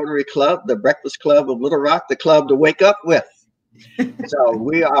Metro Rotary Club, the Breakfast Club of Little Rock, the club to wake up with. So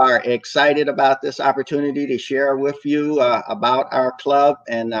we are excited about this opportunity to share with you about our club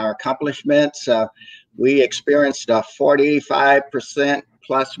and our accomplishments. We experienced a 45%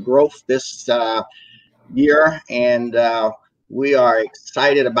 plus growth this year, and we are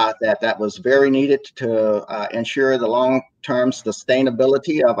excited about that. That was very needed to ensure the long-term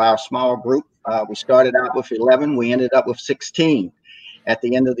sustainability of our small group. We started out with 11. We ended up with 16 at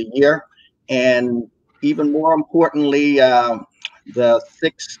the end of the year. And even more importantly, the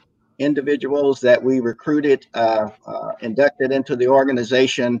 6 individuals that we recruited, inducted into the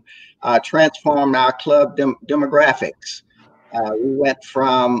organization, transformed our club demographics. We went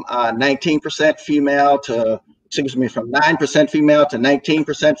from 19% female to, from 9% female to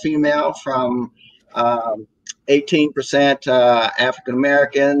 19% female, from 18% African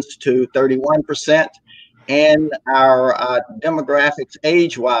Americans to 31%. And our demographics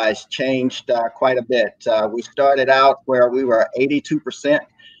age-wise changed quite a bit. We started out where we were 82%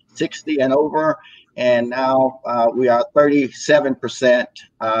 60 and over, and now we are 37%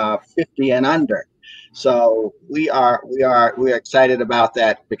 50 and under. So we're excited about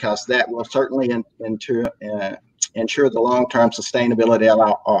that, because that will certainly ensure the long-term sustainability of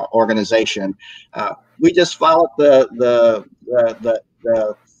our organization. We just followed the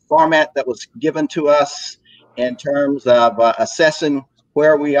format that was given to us in terms of assessing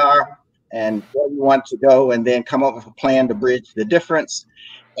where we are and where we want to go, and then come up with a plan to bridge the difference.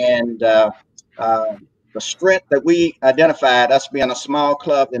 And the strength that we identified, us being a small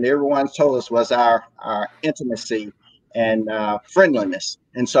club, and everyone told us, was our intimacy and friendliness.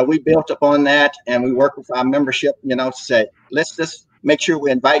 And so we built upon that, and we work with our membership, to say, let's just make sure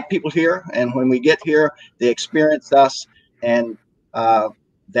we invite people here, and when we get here, they experience us. And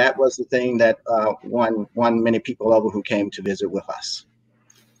that was the thing that won many people over who came to visit with us.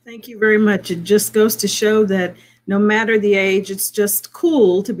 Thank you very much. It just goes to show that no matter the age, it's just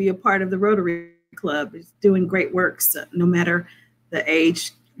cool to be a part of the Rotary Club. It's doing great work, so no matter the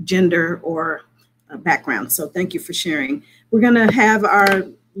age, gender, or background. So thank you for sharing. We're going to have our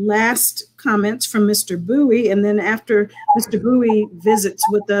last comments from Mr. Bowie, and then after Mr. Bowie visits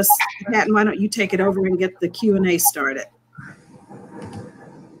with us, Hatton, why don't you take it over and get the Q&A started?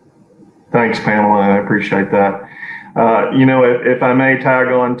 Thanks, Pamela. I appreciate that. If I may tag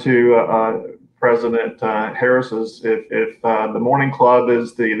on to President Harris's, if the morning club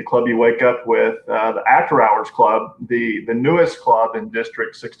is the club you wake up with, the after hours club, the newest club in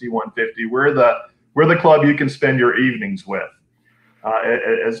District 6150, we're the club you can spend your evenings with.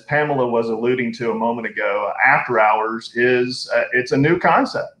 As Pamela was alluding to a moment ago, after hours it's a new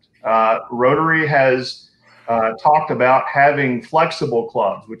concept. Rotary has talked about having flexible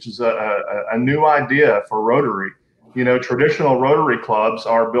clubs, which is a new idea for Rotary. Traditional Rotary clubs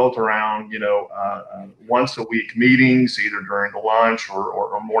are built around, once a week meetings, either during the lunch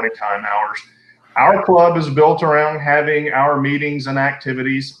or morning time hours. Our club is built around having our meetings and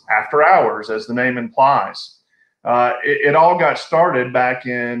activities after hours, as the name implies. It all got started back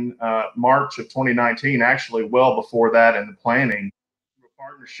in March of 2019, actually well before that in the planning. A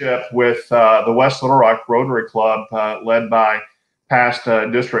partnership with the West Little Rock Rotary Club, led by past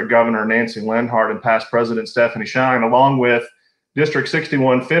District Governor Nancy Lenhart and past President Stephanie Shine, along with District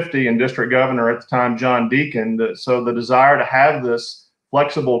 6150 and District Governor at the time, John Deacon. So the desire to have this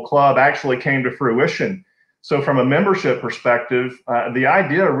flexible club actually came to fruition. So from a membership perspective, the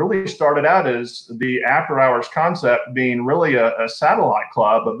idea really started out as the after hours concept being really a satellite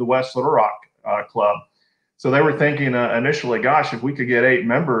club of the West Little Rock Club. So they were thinking initially, gosh, if we could get 8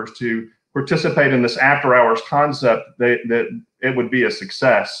 members to participate in this after hours concept, that it would be a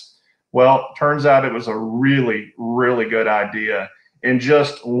success. Well, turns out it was a really, really good idea. In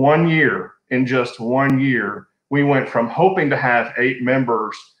just 1 year, we went from hoping to have 8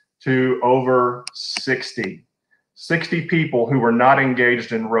 members to over 60 people who were not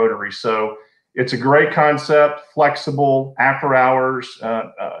engaged in Rotary. So it's a great concept, flexible, after hours,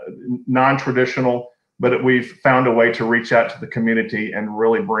 non-traditional, but we've found a way to reach out to the community and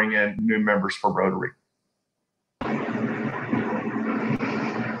really bring in new members for Rotary.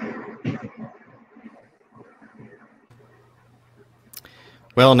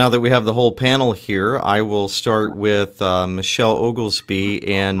 Well, now that we have the whole panel here, I will start with Michelle Oglesby.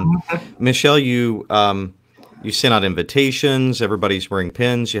 And Michelle, you sent out invitations. Everybody's wearing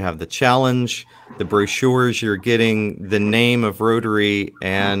pins. You have the challenge, the brochures. You're getting the name of Rotary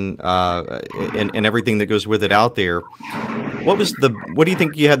and everything that goes with it out there. What do you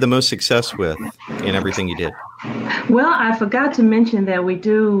think you had the most success with in everything you did? Well, I forgot to mention that we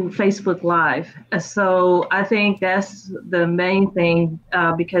do Facebook Live. So I think that's the main thing,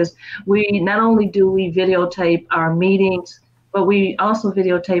 because we not only do we videotape our meetings, but we also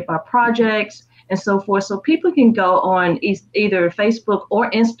videotape our projects and so forth. So people can go on either Facebook or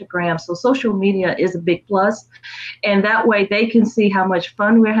Instagram. So social media is a big plus. And that way they can see how much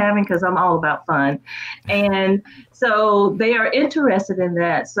fun we're having, because I'm all about fun. And so they are interested in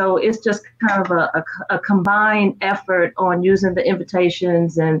that. So it's just kind of a combined effort on using the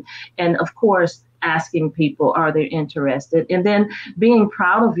invitations and of course, asking people, are they interested? And then being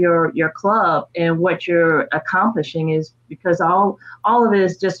proud of your club and what you're accomplishing, is because all of it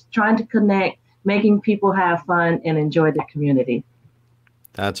is just trying to connect, making people have fun and enjoy the community.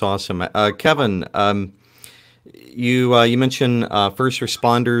 That's awesome. Kevin, you mentioned first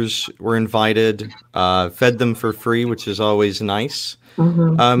responders were invited, fed them for free, which is always nice.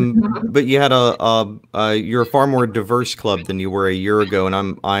 But you had you're a far more diverse club than you were a year ago,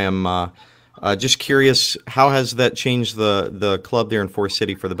 and I am just curious, how has that changed the club there in Forest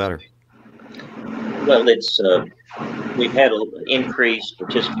City for the better? Well, we've had an increased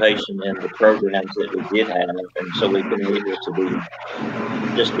participation in the programs that we did have, and so we've been able to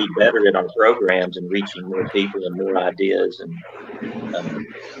be better at our programs and reaching more people and more ideas,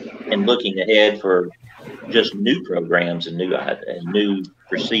 and looking ahead for just new programs and new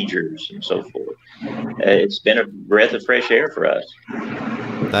procedures and so forth. It's been a breath of fresh air for us.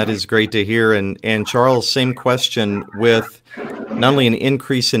 That is great to hear. And Charles, same question with not only an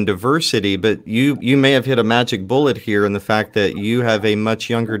increase in diversity, but you may have hit a magic bullet here in the fact that you have a much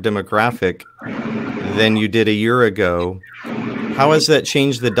younger demographic than you did a year ago. How has that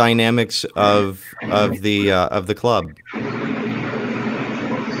changed the dynamics of the club?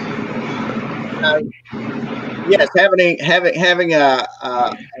 Yes, having a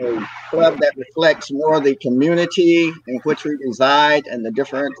club that reflects more the community in which we reside and the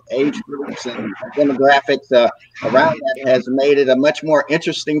different age groups and demographics around that has made it a much more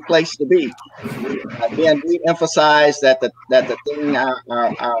interesting place to be. Again, we emphasize that the thing,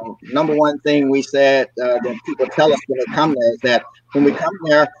 our number one thing we said that people tell us when they come there is that when we come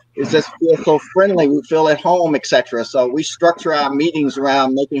there, it just feels so friendly. We feel at home, etc. So we structure our meetings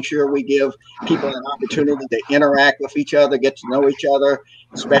around making sure we give people an opportunity to interact with each other, get to know each other,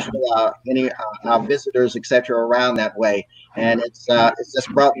 especially our visitors, etc. around that way. And it's just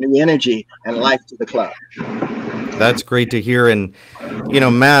brought new energy and life to the club. That's great to hear. And,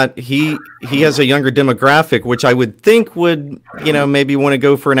 Matt, he has a younger demographic, which I would think would, maybe want to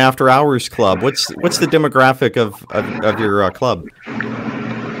go for an after hours club. What's the demographic of your club?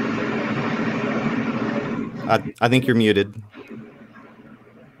 I think you're muted.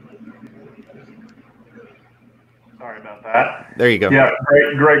 Sorry about that. There you go. Yeah,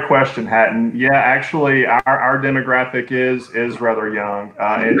 great question, Hatton. Yeah, actually, our demographic is rather young.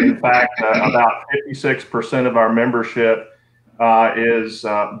 In fact, about 56% of our membership is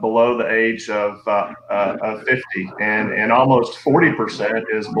below the age of 50, and almost 40%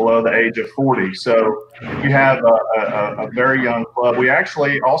 is below the age of 40. So we have a very young club. We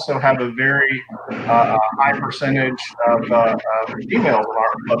actually also have a very high percentage of females in our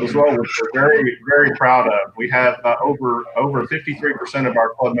club as well, which we're very, very proud of. We have over 53% of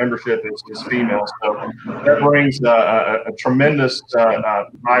our club membership is female. So that brings a tremendous,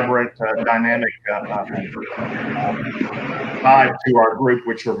 vibrant, dynamic vibe to our group,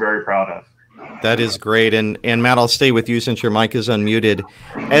 which we're very proud of. That is great. And Matt, I'll stay with you since your mic is unmuted.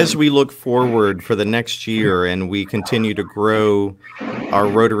 As we look forward for the next year and we continue to grow our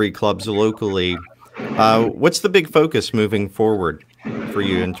Rotary clubs locally, what's the big focus moving forward for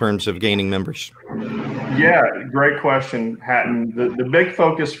you in terms of gaining members? Yeah, great question, Hatton. The big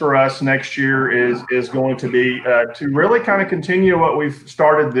focus for us next year is going to be to really kind of continue what we've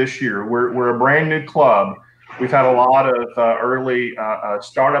started this year. We're a brand new club. We've had a lot of early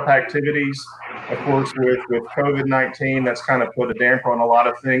startup activities. Of course, with COVID-19, that's kind of put a damper on a lot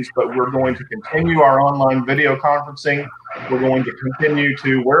of things, but we're going to continue our online video conferencing. We're going to continue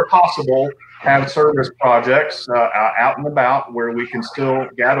to, where possible, have service projects out and about where we can still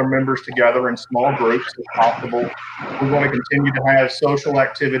gather members together in small groups if possible. We're going to continue to have social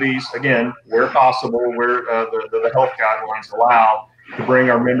activities, again, where possible, where the health guidelines allow, to bring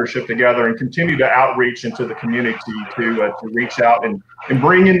our membership together and continue to outreach into the community to reach out and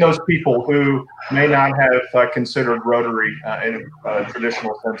bring in those people who may not have considered Rotary in a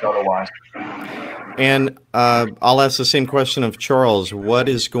traditional sense otherwise. And I'll ask the same question of Charles. What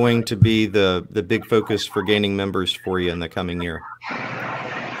is going to be the big focus for gaining members for you in the coming year?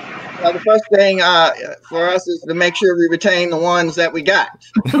 The first thing for us is to make sure we retain the ones that we got,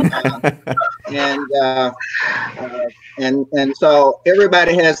 and so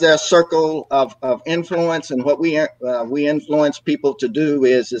everybody has their circle of influence. And what we influence people to do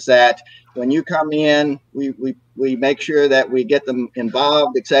is that when you come in, we make sure that we get them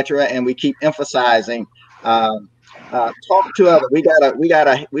involved, etc., and we keep emphasizing. Talk to others. We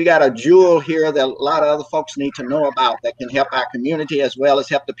got a jewel here that a lot of other folks need to know about that can help our community as well as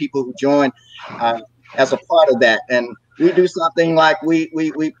help the people who join as a part of that. And we do something like we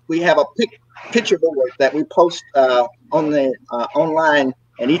have a picture board that we post on the online.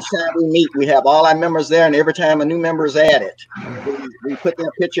 And each time we meet, we have all our members there, and every time a new member is added, we put their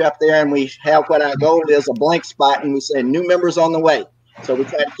picture up there, and we have what our goal is, a blank spot, and we say new members on the way. So we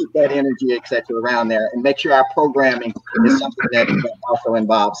try to keep that energy, etc., around there, and make sure our programming is something that also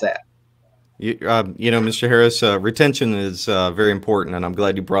involves that. Mr. Harris, retention is very important, and I'm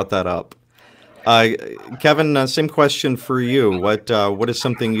glad you brought that up. Kevin, same question for you. What is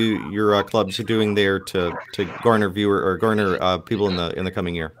something your clubs are doing there to garner people in the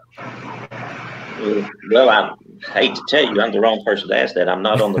coming year? Well, I hate to tell you, I'm the wrong person to ask that. I'm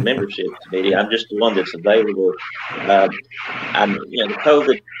not on the membership committee. I'm just the one that's available. The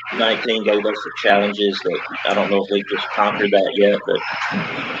COVID-19 gave us the challenges that I don't know if we've just conquered that yet,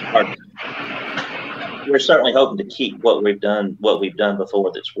 but we're certainly hoping to keep what we've done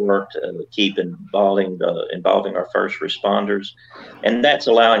before that's worked, keep involving our first responders, and that's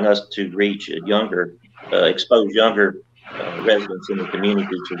allowing us to reach expose younger residents in the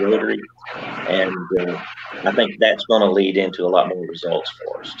community to Rotary. And I think that's going to lead into a lot more results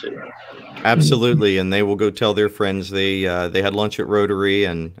for us too. Absolutely, and they will go tell their friends they had lunch at Rotary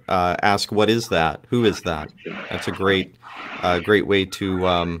and ask, "What is that? Who is that?" That's a great way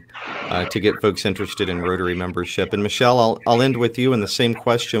to get folks interested in Rotary membership. And Michelle, I'll end with you in the same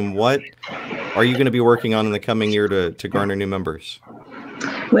question. What are you going to be working on in the coming year to garner new members?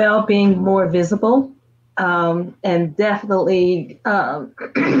 Well, being more visible and definitely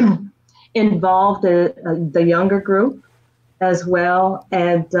involve the younger group as well,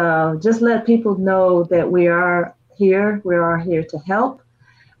 and just let people know that we are here. We are here to help,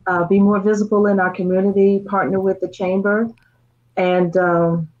 be more visible in our community, partner with the chamber, and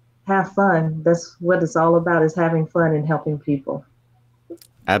have fun. That's what it's all about, is having fun and helping people.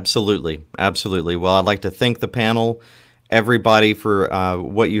 Absolutely. Absolutely. Well, I'd like to thank the panel, everybody, for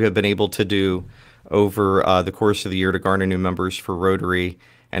what you have been able to do over the course of the year to garner new members for Rotary,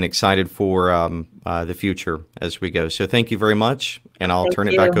 and excited for the future as we go. So thank you very much, and I'll turn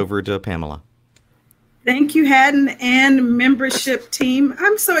it back over to Pamela. Thank you, Hatton and membership team.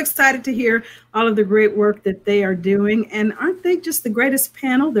 I'm so excited to hear all of the great work that they are doing. And aren't they just the greatest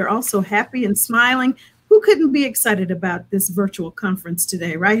panel? They're also happy and smiling. Who couldn't be excited about this virtual conference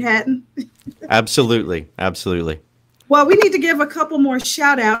today, right, Hatton? Absolutely. Absolutely. Well, we need to give a couple more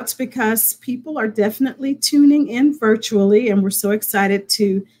shout outs because people are definitely tuning in virtually, and we're so excited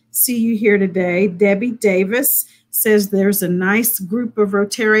to see you here today. Debbie Davis says there's a nice group of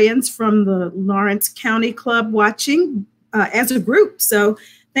Rotarians from the Lawrence County Club watching as a group. So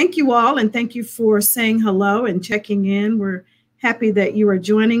thank you all, and thank you for saying hello and checking in. We're happy that you are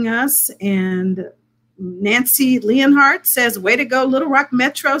joining us. And Nancy Leonhardt says, way to go, Little Rock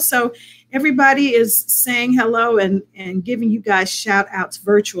Metro. So everybody is saying hello and giving you guys shout outs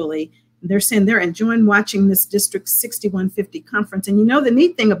virtually. They're saying they're enjoying watching this District 6150 conference. And you know, the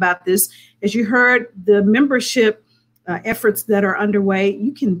neat thing about this, as you heard the membership efforts that are underway,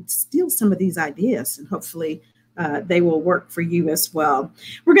 you can steal some of these ideas, and hopefully they will work for you as well.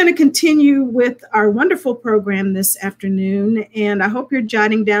 We're going to continue with our wonderful program this afternoon, and I hope you're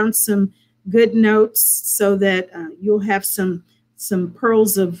jotting down some good notes so that you'll have some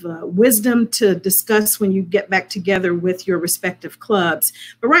pearls of wisdom to discuss when you get back together with your respective clubs.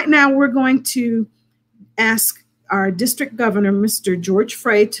 But right now, we're going to ask our district governor, Mr. George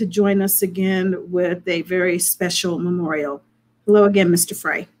Fray, to join us again with a very special memorial. Hello again, Mr.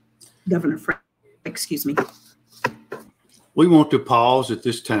 Fray. Governor Fray, excuse me. We want to pause at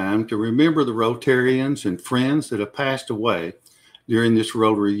this time to remember the Rotarians and friends that have passed away during this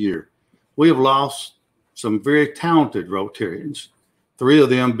Rotary year. We have lost some very talented Rotarians, 3 of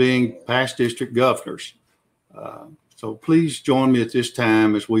them being past district governors. So please join me at this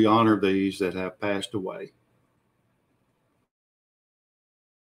time as we honor these that have passed away.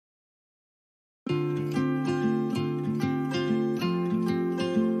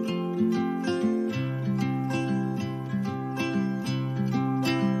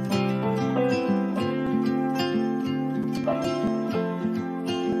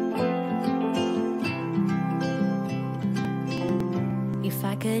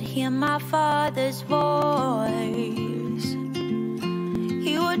 Could hear my father's voice,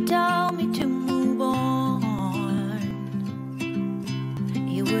 he would tell me to move on.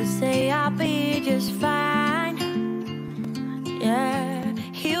 He would say I'll be just fine. Yeah,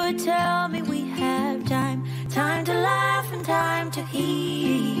 he would tell me we have time, time to laugh and time to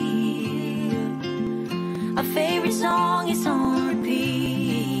heal. Our favorite song is on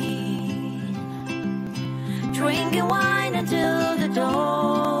repeat, drinking wine until the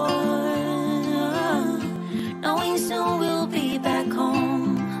dawn, knowing soon we'll be back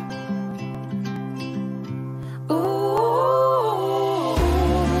home. Ooh,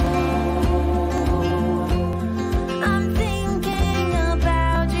 I'm thinking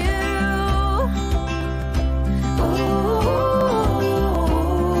about you. Ooh,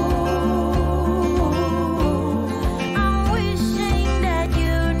 I'm wishing that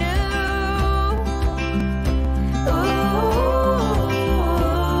you knew. Ooh,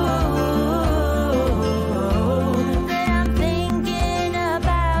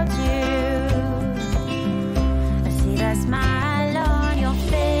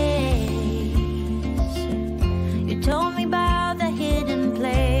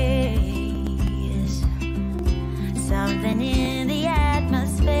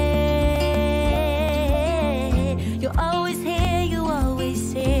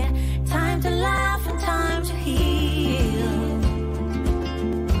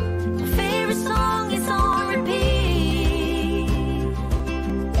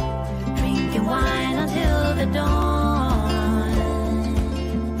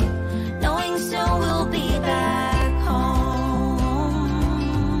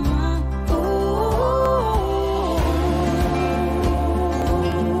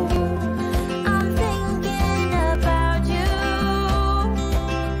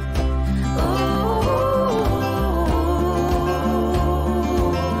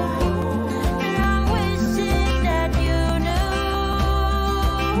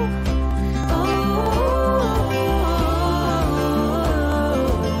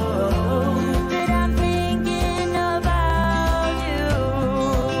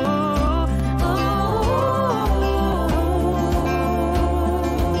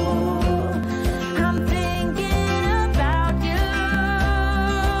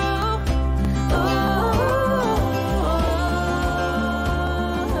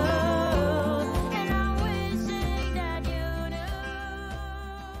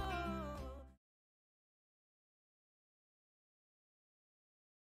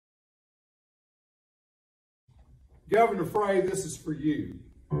 Governor Fray, this is for you.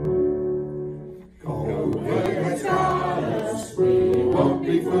 COVID has got us, we won't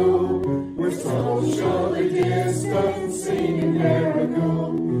be fooled. We're socially distancing in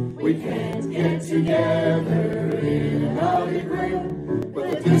miracle. We can't get together in a big room,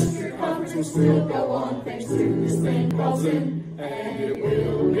 but the district conference will still go on thanks to this thing called Zoom. And it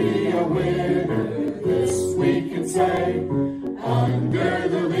will be a winner, this we can say, under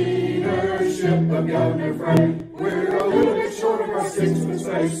the leadership of Governor Fray. We're a little bit short of our 6 foot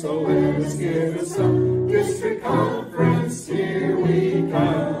space, so let us give us some district conference. Here we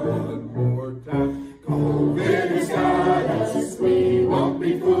come one more time. COVID has got us, we won't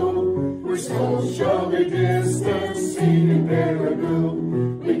be fooled. We're socially distancing in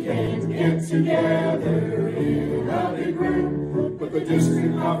Paragould. We can't get together in a big room, but the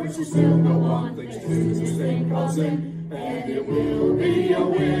district conference will still go on thanks to this thing called Zoom. And it will be a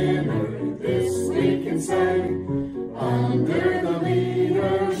winner, this we can say, under the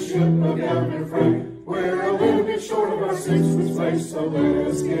leadership of Governor Fray. We're a little bit short of our 6 foot space, so let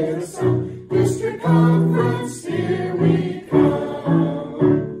us get us some district conference. Here we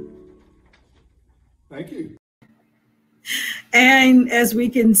come. Thank you. And as we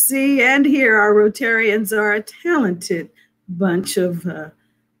can see and hear, our Rotarians are a talented bunch of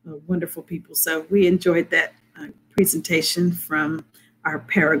wonderful people. So we enjoyed that presentation from our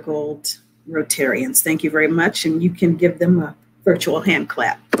Paragould Rotarians. Thank you very much, and you can give them a virtual hand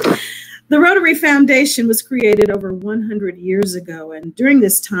clap. The Rotary Foundation was created over 100 years ago, and during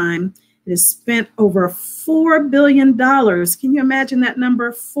this time, it has spent over $4 billion. Can you imagine that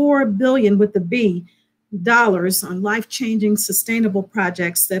number? $4 billion with the B dollars on life-changing sustainable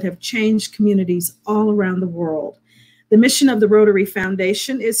projects that have changed communities all around the world. The mission of the Rotary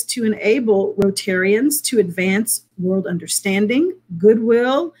Foundation is to enable Rotarians to advance world understanding,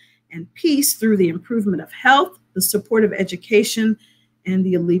 goodwill, and peace through the improvement of health, the support of education, and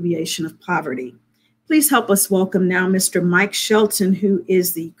the alleviation of poverty. Please help us welcome now Mr. Mike Shelton, who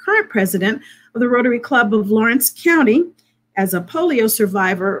is the current president of the Rotary Club of Lawrence County. As a polio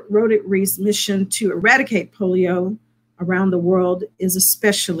survivor, Rotary's mission to eradicate polio around the world is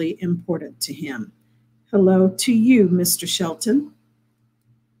especially important to him. Hello to you, Mr. Shelton.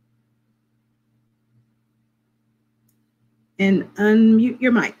 And unmute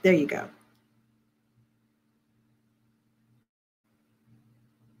your mic. There you go.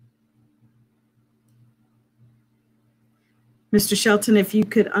 Mr. Shelton, if you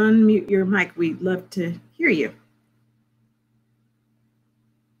could unmute your mic, we'd love to hear you.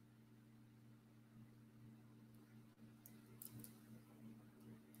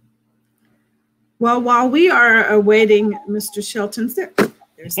 Well, while we are awaiting Mr. Shelton's,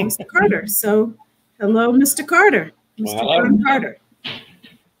 there's Mr. Carter. So, hello, Mr. Carter. Mr. John Carter.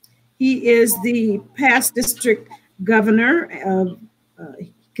 He is the past district governor.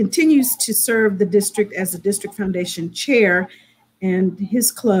 He continues to serve the district as the district foundation chair and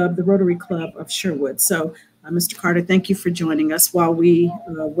his club, the Rotary Club of Sherwood. So, Mr. Carter, thank you for joining us while we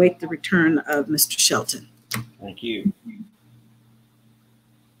wait the return of Mr. Shelton. Thank you.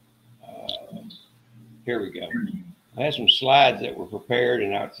 Here we go. I have some slides that were prepared,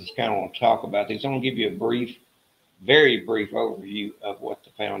 and I just kind of want to talk about these. I'm going to give you a brief, very brief overview of what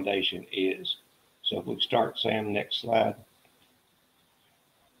the foundation is. So if we start, Sam, next slide.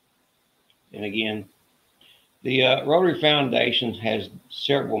 And again, the Rotary Foundation has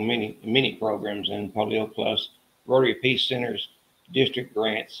several many programs, and Polio Plus, Rotary Peace Centers, district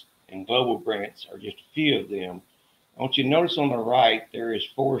grants, and global grants are just a few of them. I want you to notice on the right, there is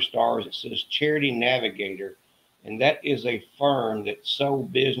 4 stars. It says Charity Navigator, and that is a firm that sole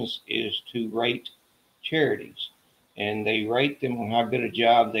business is to rate charities, and they rate them on how good a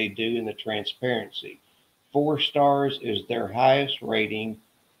job they do and the transparency. 4 stars is their highest rating,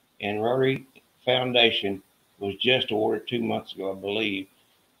 and Rotary Foundation was just awarded 2 months ago, I believe,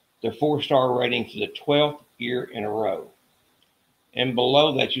 their 4-star rating for the 12th year in a row. And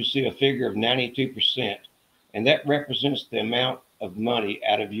below that, you see a figure of 92%. And that represents the amount of money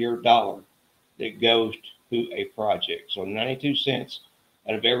out of your dollar that goes to a project. So 92 cents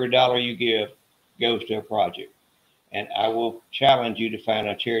out of every dollar you give goes to a project. And I will challenge you to find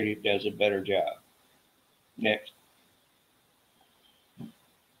a charity that does a better job. Next.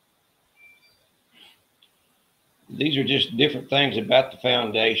 These are just different things about the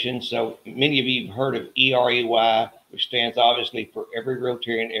foundation. So many of you have heard of EREY, which stands obviously for every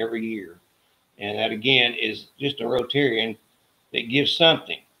Rotarian every year. And that, again, is just a Rotarian that gives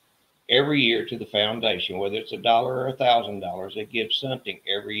something every year to the foundation, whether it's $1 or $1,000, they give something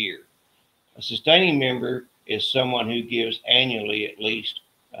every year. A sustaining member is someone who gives annually at least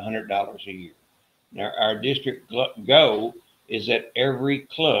 $100 a year. Now, our district goal is that every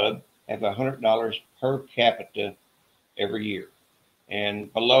club have $100 per capita every year.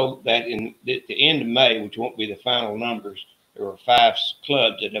 And below that, at the end of May, which won't be the final numbers, there are 5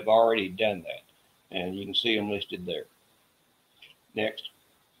 clubs that have already done that. And you can see them listed there. Next.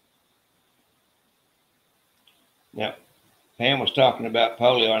 Now, Pam was talking about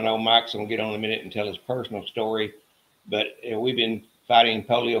polio. I know Mike's going to get on in a minute and tell his personal story, but we've been fighting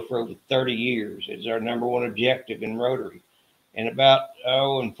polio for over 30 years. It's our #1 objective in Rotary. And about,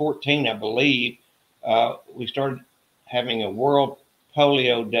 in 14, I believe, we started having a World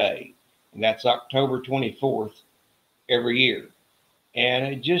Polio Day, and that's October 24th every year. And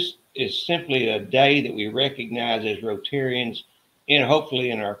it just is simply a day that we recognize as Rotarians, and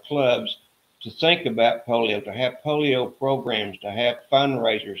hopefully in our clubs, to think about polio, to have polio programs, to have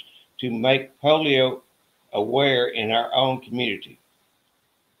fundraisers, to make polio aware in our own community.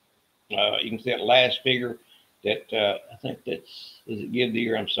 You can see that last figure that I think that's, does it give the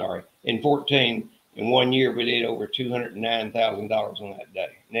year? I'm sorry. In 14, in 1 year, we did over $209,000 on that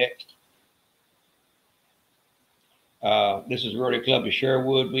day. Next. This is Rotary Club of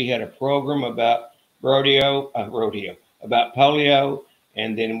Sherwood. We had a program about about polio,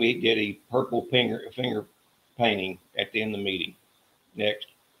 and then we did a purple finger painting at the end of the meeting. Next.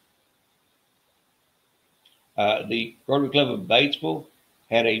 The Rotary Club of Batesville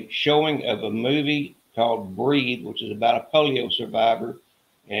had a showing of a movie called Breathe, which is about a polio survivor,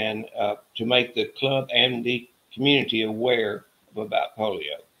 and to make the club and the community aware about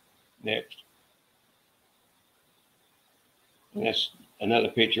polio. Next. And that's another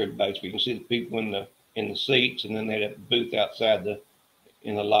picture of the Batesville. You can see the people in the seats, and then they had a booth outside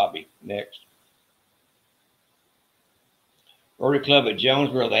in the lobby. Next. Rotary Club at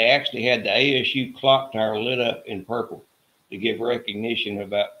Jonesboro, they actually had the ASU clock tower lit up in purple to give recognition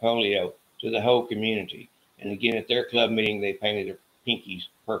about polio to the whole community. And again, at their club meeting, they painted their pinkies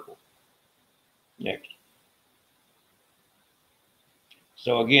purple. Next.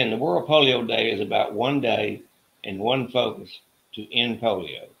 So again, the World Polio Day is about one day and one focus to end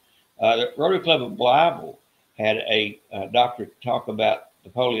polio. The Rotary Club of Blytheville had a doctor talk about the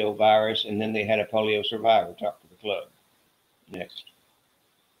polio virus, and then they had a polio survivor talk to the club. Next.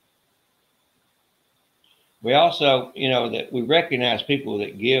 We also, that we recognize people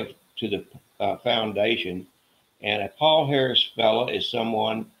that give to the foundation, and a Paul Harris fellow is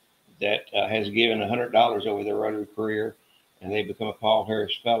someone that has given $100 over their Rotary career, and they become a Paul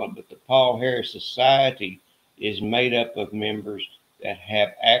Harris fellow. But the Paul Harris Society is made up of members that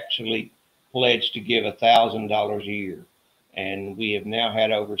have actually pledged to give $1,000 a year. And we have now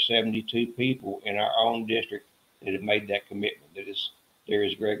had over 72 people in our own district that have made that commitment. There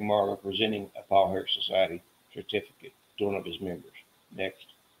is Greg Marlowe presenting a Paul Harris Society certificate to one of his members. Next.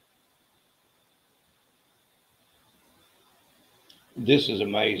 This is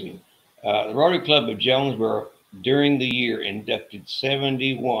amazing. The Rotary Club of Jonesboro during the year inducted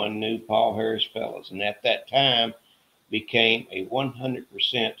 71 new Paul Harris Fellows, and at that time became a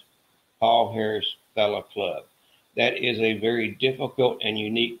 100% Paul Harris Fellow Club. That is a very difficult and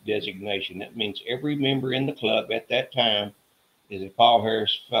unique designation. That means every member in the club at that time is a Paul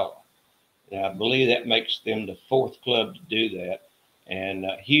Harris Fellow. And I believe that makes them the 4th club to do that. And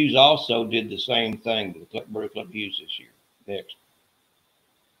Hughes also did the same thing to the Rotary Club Hughes this year. Next.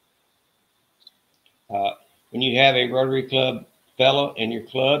 When you have a Rotary Club fellow in your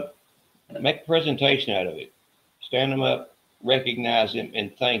club, make a presentation out of it. Stand them up, recognize them,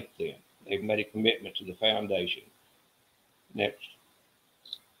 and thank them. They've made a commitment to the foundation. Next.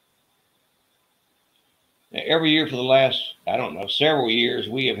 Now, every year for the last, several years,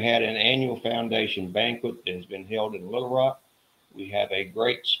 we have had an annual foundation banquet that has been held in Little Rock. We have a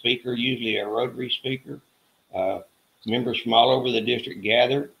great speaker, usually a Rotary speaker. Members from all over the district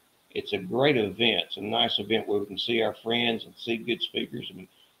gather. It's a great event. It's a nice event where we can see our friends and see good speakers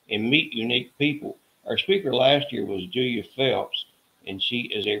and meet unique people. Our speaker last year was Julia Phelps, and she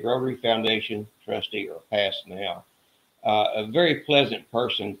is a Rotary Foundation trustee, or past now. A very pleasant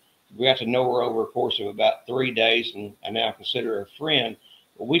person. We got to know her over a course of about 3 days, and I now consider her a friend.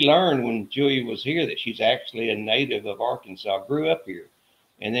 But we learned when Julia was here that she's actually a native of Arkansas, grew up here,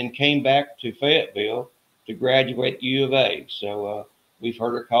 and then came back to Fayetteville to graduate at U of A. So we've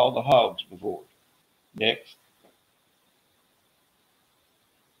heard her called the Hogs before. Next.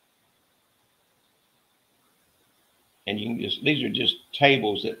 And you can these are just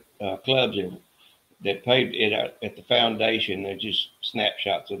tables that clubs that paid it at the foundation. They're just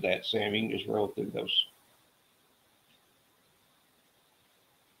snapshots of that, Sam. You can just roll through those.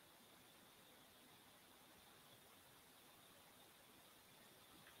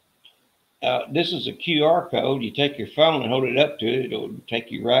 This is a QR code. You take your phone and hold it up to it. It'll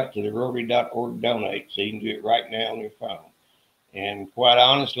take you right to the Rotary.org donate. So you can do it right now on your phone. And quite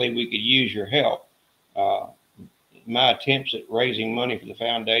honestly, we could use your help. My attempts at raising money for the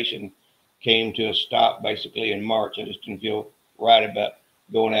foundation came to a stop basically in March. I just didn't feel right about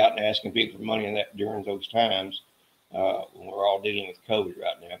going out and asking people for money in that during those times when we're all dealing with COVID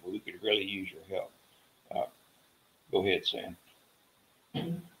right now. But we could really use your help. Go ahead, Sam.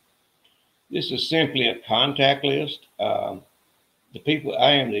 This is simply a contact list. The people,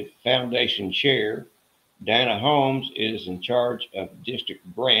 I am the foundation chair. Dana Holmes is in charge of district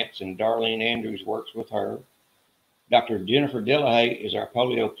grants, and Darlene Andrews works with her. Dr. Jennifer Delahaye is our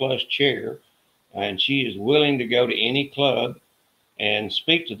Polio Plus chair, and she is willing to go to any club and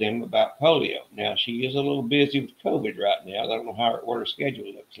speak to them about polio. Now, she is a little busy with COVID right now. I don't know what her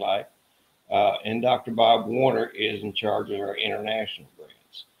schedule looks like. And Dr. Bob Warner is in charge of our international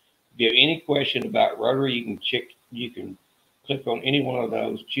grants. If you have any question about Rotary, you can click on any one of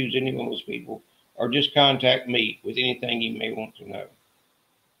those, choose any one of those people, or just contact me with anything you may want to know.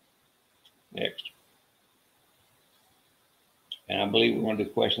 Next. And I believe we're going to do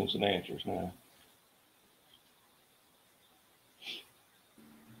questions and answers now.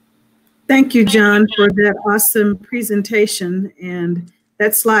 Thank you, John, for that awesome presentation. And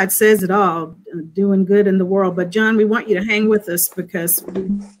that slide says it all, doing good in the world. But John, we want you to hang with us because we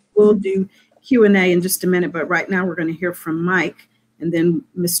will do Q&A in just a minute. But right now we're going to hear from Mike, and then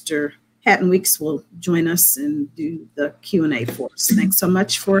Mr. Hatton Weeks will join us and do the Q&A for us. Thanks so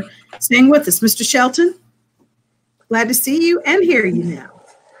much for staying with us. Mr. Shelton, glad to see you and hear you now.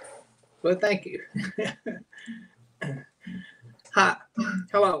 Well, thank you. Hi,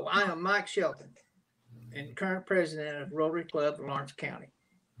 hello, I am Mike Shelton and current president of Rotary Club of Lawrence County.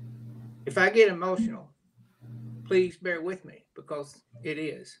 If I get emotional, please bear with me because it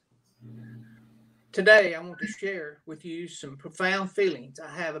is. Today, I want to share with you some profound feelings I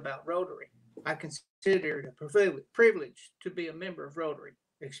have about Rotary. I consider it a privilege to be a member of Rotary,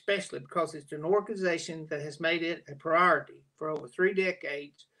 especially because it's an organization that has made it a priority for over 3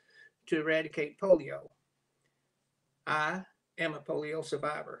 decades to eradicate polio. I am a polio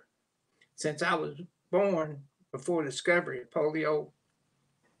survivor. Since I was born before the discovery of polio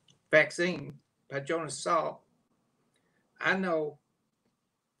vaccine by Jonas Salk, I know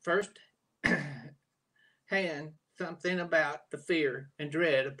first hand something about the fear and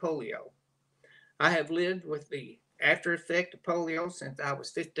dread of polio. I have lived with the after effect of polio since I was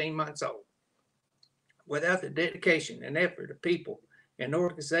 15 months old. Without the dedication and effort of people and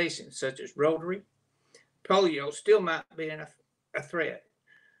organizations such as Rotary, polio still might be a threat.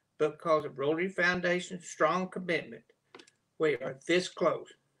 But because of Rotary Foundation's strong commitment, we are this close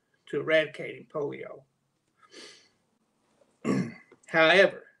to eradicating polio.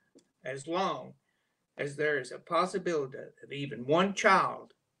 However, as long as there is a possibility of even one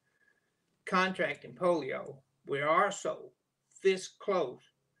child contracting polio, we are also this close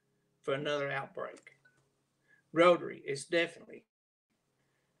for another outbreak. Rotary is definitely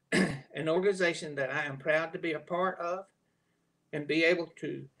an organization that I am proud to be a part of and be able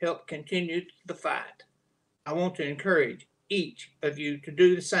to help continue the fight. I want to encourage each of you to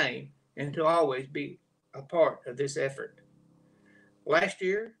do the same and to always be a part of this effort. Last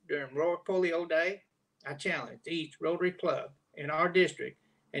year, during World Polio Day, I challenged each Rotary Club in our district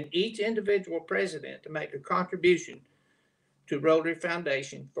and each individual president to make a contribution to Rotary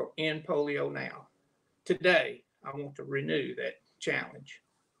Foundation for End Polio Now. Today, I want to renew that challenge.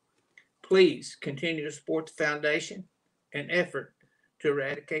 Please continue to support the foundation and effort to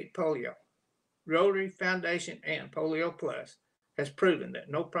eradicate polio. Rotary Foundation and Polio Plus has proven that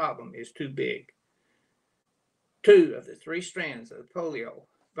no problem is too big. 2 of the 3 strands of the polio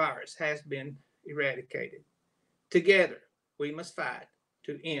virus has been eradicated. Together, we must fight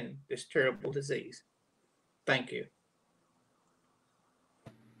to end this terrible disease. Thank you.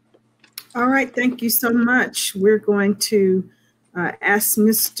 All right, thank you so much. We're going to ask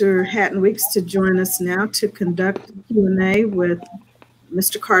Mr. Hatton Weeks to join us now to conduct Q&A with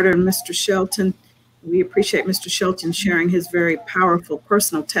Mr. Carter and Mr. Shelton. We appreciate Mr. Shelton sharing his very powerful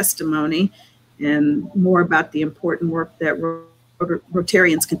personal testimony and more about the important work that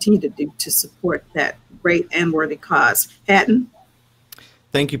Rotarians continue to do to support that great and worthy cause. Hatton?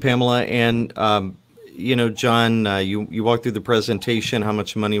 Thank you, Pamela. And, you know, John, you walked through the presentation, how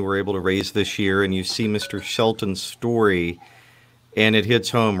much money we're able to raise this year, and you see Mr. Shelton's story, and it hits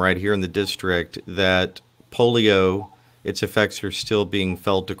home right here in the district that polio, its effects are still being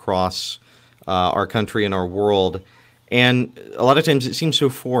felt across our country and our world. And a lot of times it seems so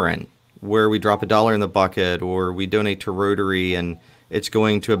foreign, where we drop $1 in the bucket or we donate to Rotary and it's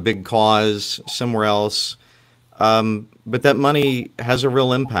going to a big cause somewhere else. But that money has a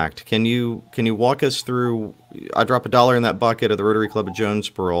real impact. Can you walk us through? I drop $1 in that bucket of the Rotary Club of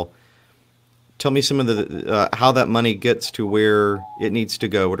Jonesboro. Tell me some of the how that money gets to where it needs to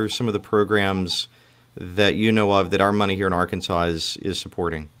go. What are some of the programs that you know of that our money here in Arkansas is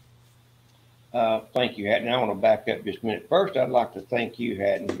supporting? Thank you, Hatton. I want to back up just a minute. First, I'd like to thank you,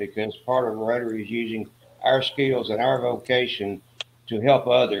 Hatton, because part of Rotary is using our skills and our vocation to help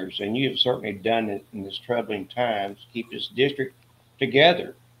others, and you have certainly done it in this troubling times to keep this district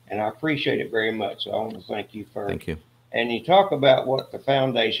together, and I appreciate it very much. So I want to thank you first. Thank you. And you talk about what the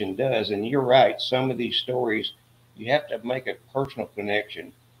foundation does, and you're right. Some of these stories, you have to make a personal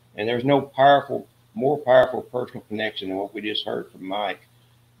connection, and there's no more powerful personal connection than what we just heard from Mike.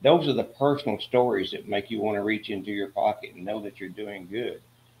 Those are the personal stories that make you want to reach into your pocket and know that you're doing good.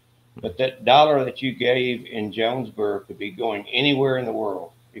 But that $1 that you gave in Jonesboro could be going anywhere in the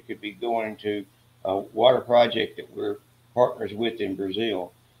world. It could be going to a water project that we're partners with in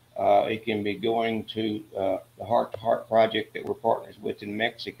Brazil. It can be going to the Heart to Heart project that we're partners with in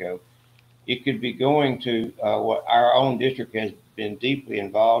Mexico. It could be going to what our own district has been deeply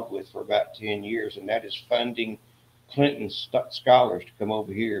involved with for about 10 years, and that is funding Clinton scholars to come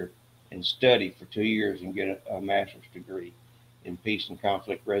over here and study for 2 years and get a master's degree in peace and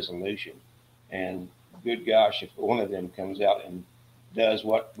conflict resolution. And good gosh, if one of them comes out and does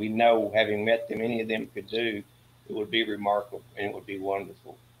what we know, having met them, any of them could do, it would be remarkable and it would be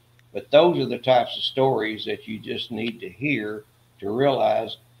wonderful. But those are the types of stories that you just need to hear to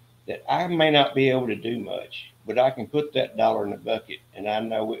realize that I may not be able to do much, but I can put that $1 in the bucket and I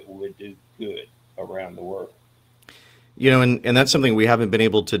know it would do good around the world. You know, and that's something we haven't been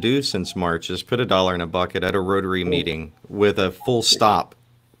able to do since March, is put $1 in a bucket at a Rotary meeting with a full stop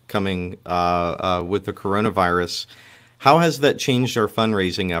coming with the coronavirus. How has that changed our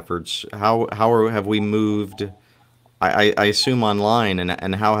fundraising efforts? How have we moved, I assume, online,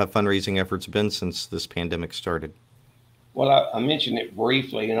 and how have fundraising efforts been since this pandemic started? Well, I mentioned it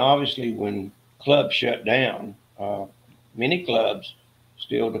briefly, and obviously when clubs shut down, many clubs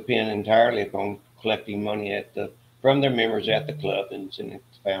still depend entirely upon collecting money from their members at the club and sending it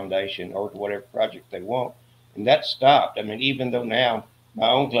to the foundation or to whatever project they want. And that stopped. I mean, even though now my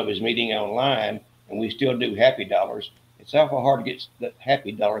own club is meeting online and we still do happy dollars, it's awful hard to get that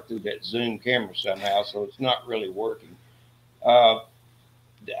happy dollar through that Zoom camera somehow, so it's not really working. I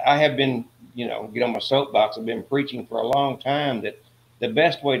have been, get on my soapbox, I've been preaching for a long time that the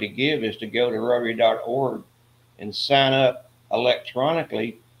best way to give is to go to Rotary.org and sign up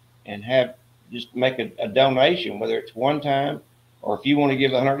electronically and just make a donation, whether it's one time or if you want to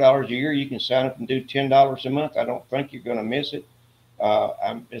give $100 a year, you can sign up and do $10 a month. I don't think you're going to miss it.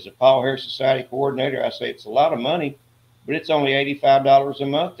 As a Paul Harris Society coordinator, I say it's a lot of money, but it's only $85 a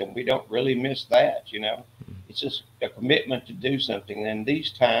month, and we don't really miss that. It's just a commitment to do something. And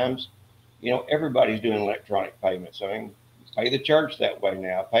these times, everybody's doing electronic payments. I mean, pay the church that way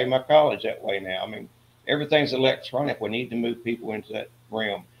now, pay my college that way now. I mean, everything's electronic. We need to move people into that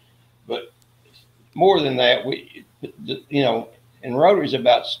realm. But more than that, and Rotary is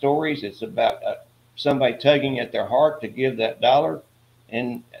about stories. It's about somebody tugging at their heart to give that $1,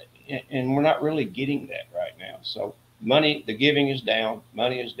 and we're not really getting that right now. So the giving is down,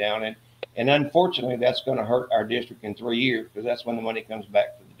 money is down, and unfortunately, that's going to hurt our district in 3 years because that's when the money comes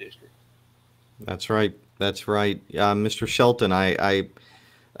back to the district. That's right. That's right. Mr. Shelton, I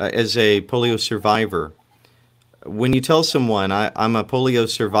as a polio survivor, when you tell someone I'm a polio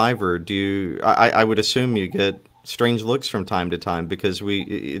survivor, I would assume you get strange looks from time to time because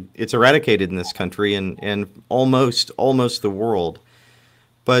it's eradicated in this country and almost the world.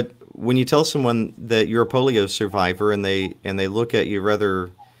 But when you tell someone that you're a polio survivor and they look at you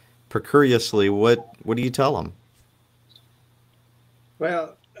rather precuriously, what do you tell them?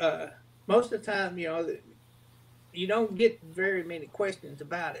 Well, most of the time, you don't get very many questions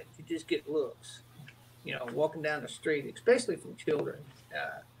about it. You just get looks. Walking down the street, especially from children.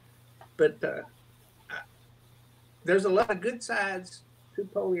 But there's a lot of good sides to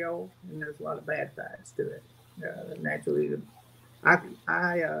polio, and there's a lot of bad sides to it. Naturally, I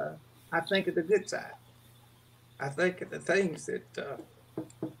think of the good side. I think of the things that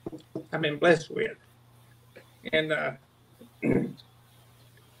I've been blessed with. And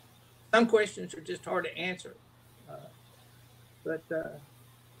some questions are just hard to answer. About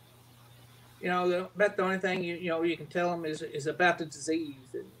the only thing you can tell them is about the disease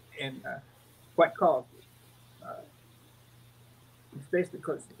and what caused it. Especially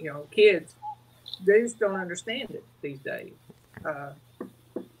because kids, they just don't understand it these days.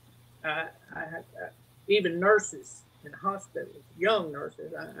 Even nurses in the hospitals, young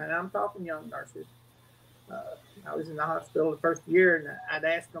nurses, and I'm talking young nurses. I was in the hospital the first year, and I'd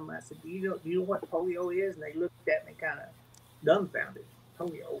ask them, I said, do you know what polio is? And they looked at me kind of dumbfounded.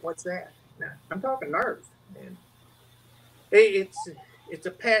 Polio, what's that? Now, I'm talking nerves. And it's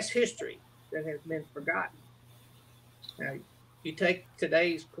a past history that has been forgotten. Now, you take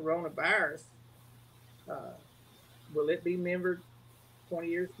today's coronavirus, will it be remembered 20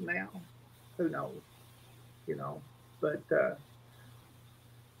 years from now? Who knows? You know, but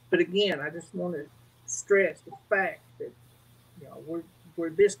again, I just want to stress the fact that, you know, we're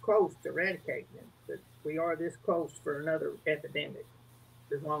this close to eradicating it, that we are this close for another epidemic,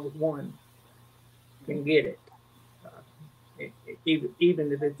 as long as one can get it,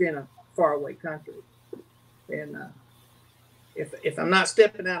 even if it's in a faraway country. And if I'm not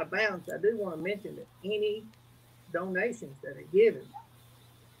stepping out of bounds, I do want to mention that any donations that are given,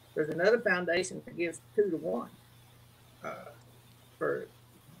 there's another foundation that gives 2 to 1 for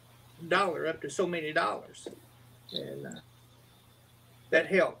 $1 up to so many dollars, and that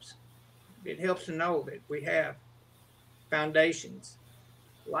helps. It helps to know that we have foundations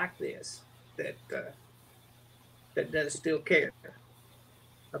like this that does still care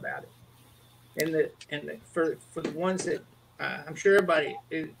about it, and for the ones that I'm sure everybody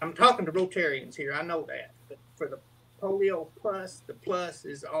I'm talking to Rotarians here. I know that, but for the polio plus, the plus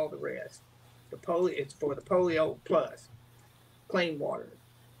is all the rest. It's for the polio plus, clean water,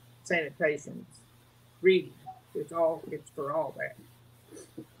 sanitation, reading. It's for all that.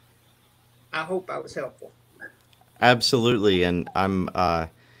 I hope I was helpful. Absolutely, and I'm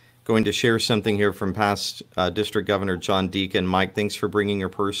going to share something here from past District Governor John Deacon. Mike, thanks for bringing your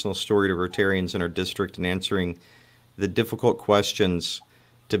personal story to Rotarians in our district and answering the difficult questions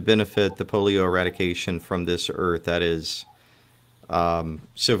to benefit the polio eradication from this earth. That is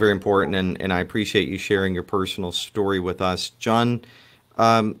so very important, and I appreciate you sharing your personal story with us. John,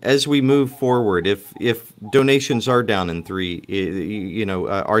 as we move forward, if donations are down in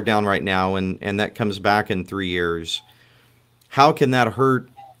are down right now, and that comes back in 3 years, how can that hurt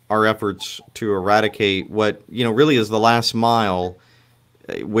our efforts to eradicate what really is the last mile,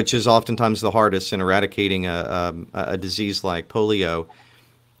 which is oftentimes the hardest in eradicating a disease like polio?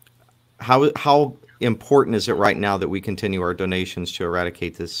 How important is it right now that we continue our donations to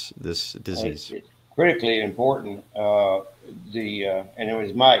eradicate this disease? It's critically important. And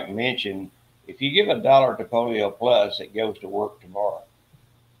as Mike mentioned, if you give $1 to Polio Plus, it goes to work tomorrow.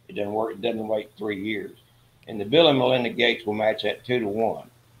 It doesn't work. It doesn't wait 3 years. And the Bill and Melinda Gates will match that 2 to 1.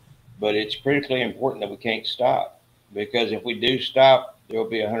 But it's critically important that we can't stop, because if we do stop, there will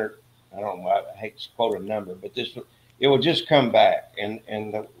be 100. I don't know. I hate to quote a number, but it will just come back, and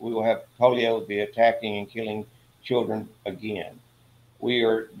we will have polio be attacking and killing children again. We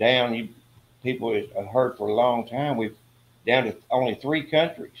are down. People have heard for a long time. We've down to only 3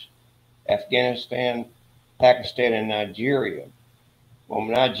 countries: Afghanistan, Pakistan, and Nigeria. Well,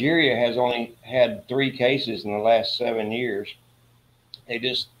 Nigeria has only had 3 cases in the last 7 years.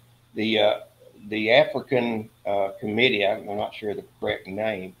 The African Committee, I'm not sure the correct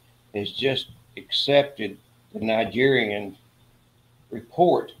name, has just accepted the Nigerian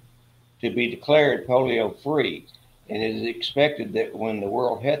report to be declared polio free. And it is expected that when the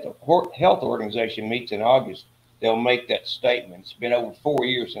World Health Organization meets in August, they'll make that statement. It's been over 4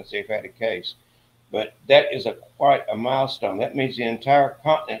 years since they've had a case, but that is quite a milestone. That means the entire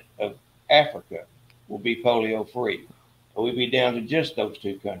continent of Africa will be polio free. We'll be down to just those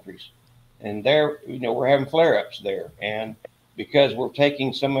 2 countries. And there, we're having flare-ups there. And because we're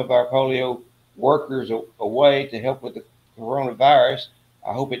taking some of our polio workers away to help with the coronavirus,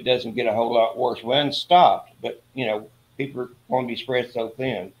 I hope it doesn't get a whole lot worse. We haven't stopped, but people are going to be spread so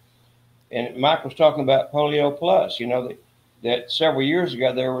thin. And Mike was talking about Polio Plus. That several years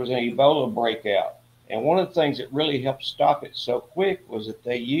ago there was an Ebola breakout, and one of the things that really helped stop it so quick was that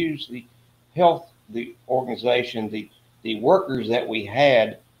they used the organization, the workers that we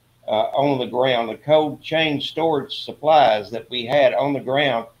had on the ground, the cold chain storage supplies that we had on the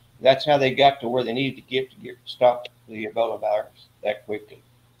ground. That's how they got to where they needed to get to stop the Ebola virus that quickly.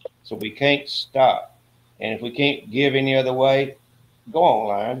 So we can't stop. And if we can't give any other way, go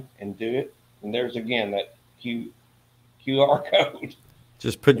online and do it. And there's, again, that QR code.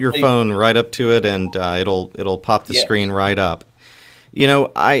 Just put your phone right up to it, and it'll pop the screen right up.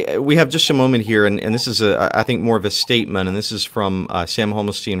 We have just a moment here, and this is, I think, more of a statement, and this is from Sam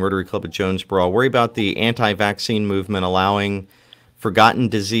Holmestein, Rotary Club of Jonesboro. I worry about the anti-vaccine movement allowing forgotten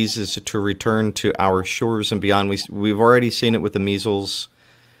diseases to return to our shores and beyond. We've already seen it with the measles.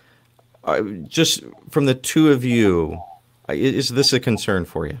 Just from the 2 of you, is this a concern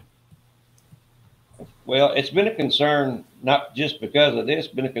for you? Well, it's been a concern, not just because of this,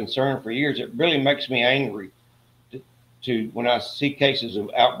 been a concern for years. It really makes me angry to when I see cases of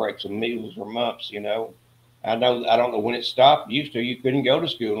outbreaks of measles or mumps, you know. I don't know when it stopped. Used to, you couldn't go to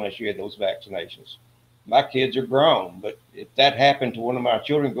school unless you had those vaccinations. My kids are grown, but if that happened to one of my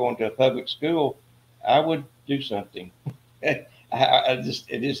children going to a public school, I would do something. It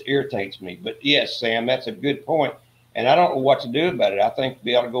just irritates me. But yes, Sam, that's a good point. And I don't know what to do about it. I think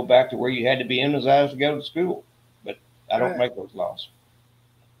we ought to go back to where you had to be immunized to go to school. But I don't make those laws.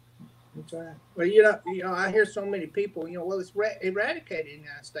 That's right. Well, you know, I hear so many people, you know, well, it's eradicated in the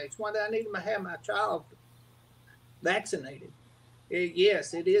United States. Why do I need to have my child vaccinated?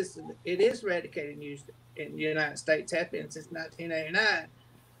 Yes, it is eradicated in the United States. Has been since 1989.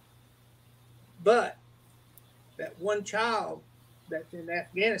 But that one child that's in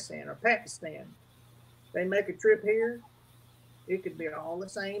Afghanistan or Pakistan, they make a trip here, it could be all the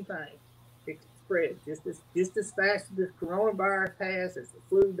same thing. It can spread just as fast as this coronavirus has, as the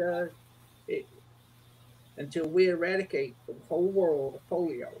flu does. Until we eradicate the whole world of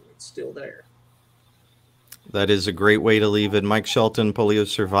polio, it's still there. That is a great way to leave it. Mike Shelton, polio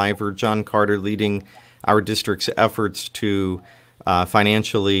survivor, John Carter leading our district's efforts to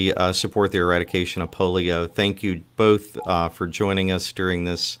financially support the eradication of polio. Thank you both for joining us during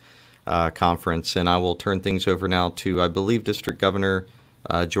this conference. And I will turn things over now to, I believe, District Governor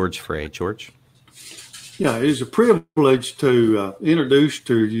George Fray. George? Yeah, it is a privilege to introduce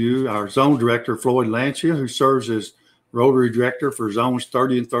to you our Zone Director, Floyd Lancia, who serves as Rotary Director for Zones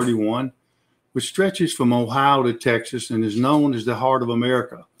 30 and 31, which stretches from Ohio to Texas and is known as the heart of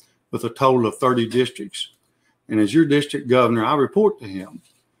America, with a total of 30 districts. And as your district governor, I report to him.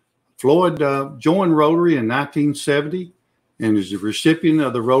 Floyd joined Rotary in 1970 and is the recipient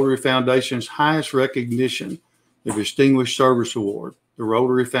of the Rotary Foundation's highest recognition, the Distinguished Service Award, the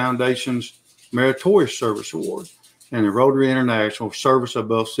Rotary Foundation's Meritorious Service Award, and the Rotary International Service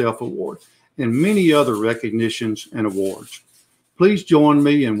Above Self Award, and many other recognitions and awards. Please join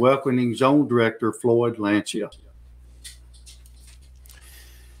me in welcoming Zone Director Floyd Lancia.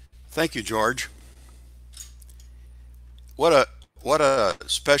 Thank you, George. What a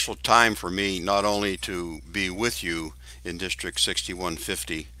special time for me, not only to be with you in District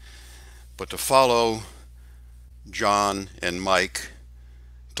 6150, but to follow John and Mike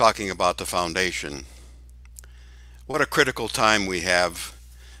talking about the foundation. What a critical time we have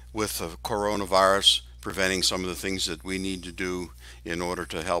with the coronavirus, preventing some of the things that we need to do in order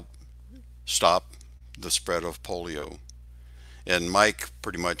to help stop the spread of polio. And Mike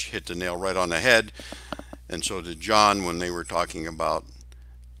pretty much hit the nail right on the head, and so did John when they were talking about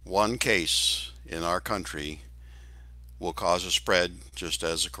one case in our country will cause a spread just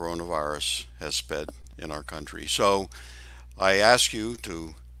as the coronavirus has spread in our country. So I ask you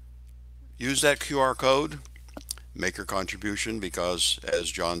to use that QR code, make your contribution, because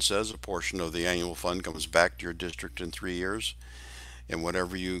as John says, a portion of the annual fund comes back to your district in 3 years, and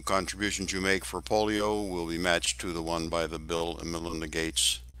whatever contributions you make for polio will be matched to the one by the Bill and Melinda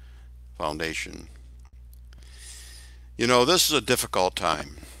Gates Foundation. You know, this is a difficult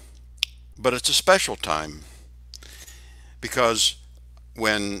time, but it's a special time, because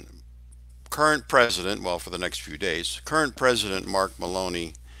when current president, well, for the next few days, current President Mark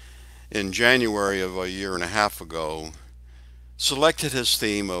Maloney in January of a year and a half ago selected his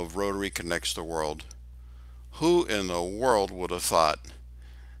theme of Rotary Connects the World, who in the world would have thought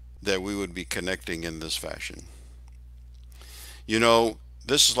that we would be connecting in this fashion? You know,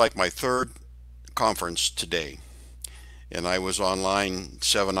 this is like my third conference today, and I was online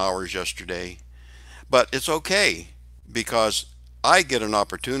 7 hours yesterday, but it's okay because I get an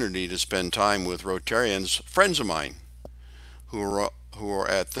opportunity to spend time with Rotarians, friends of mine, who are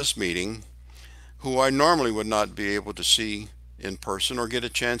at this meeting, who I normally would not be able to see in person or get a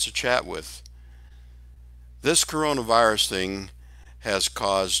chance to chat with. This coronavirus thing has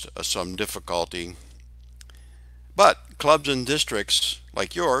caused some difficulty, but clubs and districts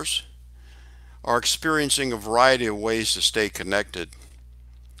like yours are experiencing a variety of ways to stay connected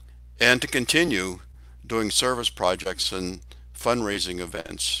and to continue doing service projects and fundraising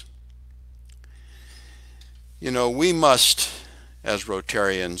events. You know, we must, as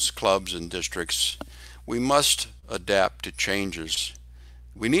Rotarians, clubs and districts, we must adapt to changes.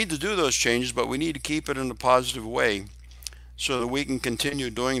 We need to do those changes, but we need to keep it in a positive way so that we can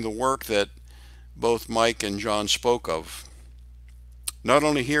continue doing the work that both Mike and John spoke of, not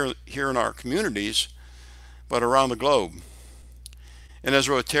only here in our communities, but around the globe. And as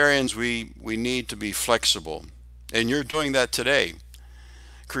Rotarians, we need to be flexible. And you're doing that today,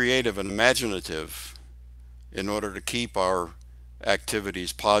 creative and imaginative, in order to keep our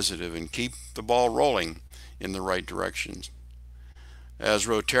activities positive and keep the ball rolling in the right direction. As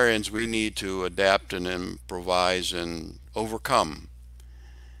Rotarians, we need to adapt and improvise and overcome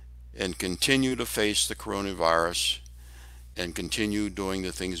and continue to face the coronavirus and continue doing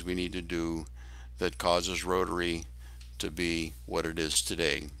the things we need to do that causes Rotary to be what it is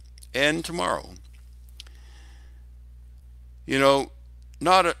today and tomorrow. You know,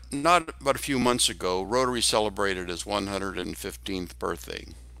 not but a few months ago, Rotary celebrated its 115th birthday.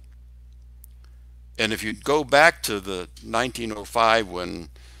 And if you go back to the 1905 when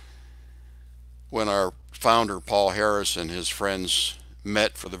our founder Paul Harris and his friends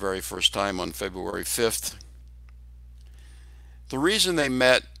met for the very first time on February 5th, the reason they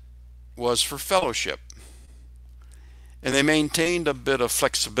met was for fellowship. And they maintained a bit of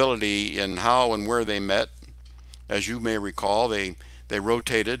flexibility in how and where they met. As you may recall, they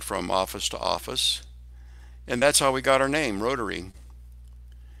rotated from office to office. And that's how we got our name, Rotary.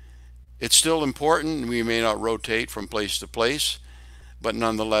 It's still important. We may not rotate from place to place, but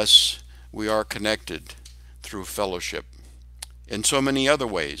nonetheless, we are connected through fellowship in so many other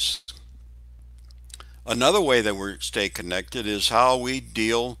ways. Another way that we stay connected is how we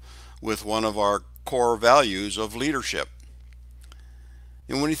deal with one of our core values of leadership.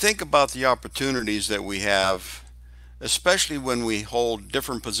 And when you think about the opportunities that we have, especially when we hold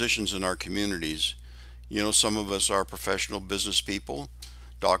different positions in our communities, you know, some of us are professional business people,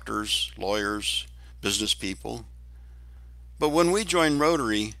 doctors, lawyers, business people. But when we join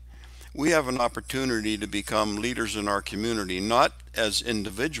Rotary, we have an opportunity to become leaders in our community, not as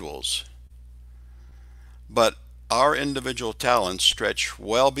individuals, but our individual talents stretch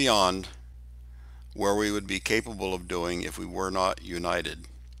well beyond where we would be capable of doing if we were not united.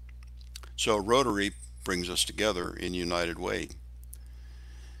 So Rotary brings us together in a united way.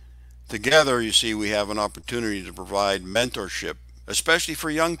 Together, you see, we have an opportunity to provide mentorship, especially for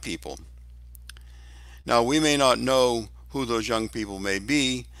young people. Now, we may not know who those young people may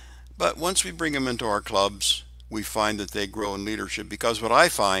be, but once we bring them into our clubs, we find that they grow in leadership, because what I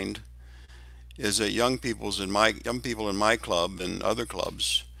find is that young people in my club and other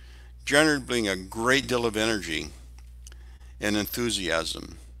clubs generally bring a great deal of energy and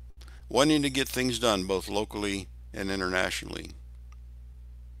enthusiasm, wanting to get things done both locally and internationally.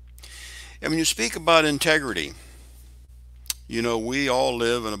 And when you speak about integrity, you know, we all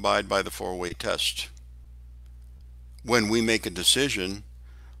live and abide by the four-way test. When we make a decision,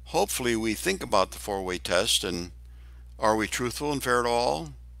 hopefully we think about the four-way test and are we truthful and fair to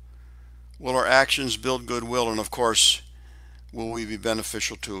all? Will our actions build goodwill? And of course, will we be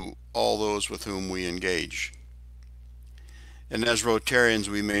beneficial to all those with whom we engage? And as Rotarians,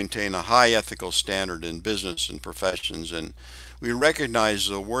 we maintain a high ethical standard in business and professions, and we recognize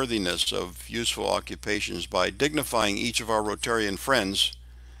the worthiness of useful occupations by dignifying each of our Rotarian friends,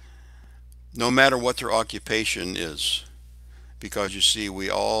 no matter what their occupation is, because you see, we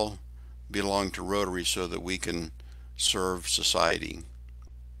all belong to Rotary so that we can serve society.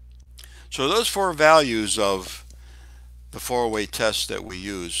 So those four values of the four-way test that we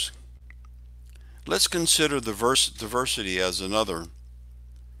use, let's consider diversity as another.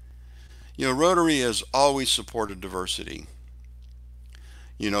 You know, Rotary has always supported diversity.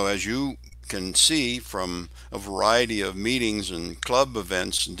 You know, as you can see from a variety of meetings and club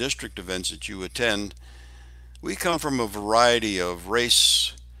events and district events that you attend, we come from a variety of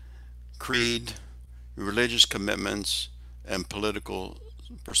race, creed, religious commitments, and political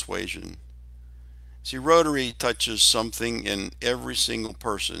persuasion. See, Rotary touches something in every single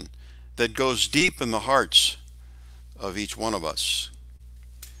person that goes deep in the hearts of each one of us.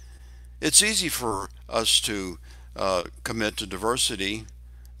 It's easy for us to commit to diversity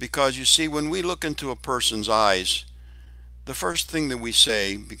because, you see, when we look into a person's eyes, the first thing that we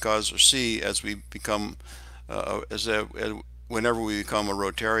say, because or see as we become, whenever we become a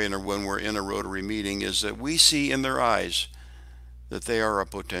Rotarian or when we're in a Rotary meeting, is that we see in their eyes that they are a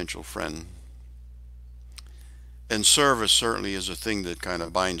potential friend. And service certainly is a thing that kind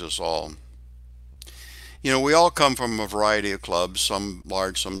of binds us all. You know, we all come from a variety of clubs, some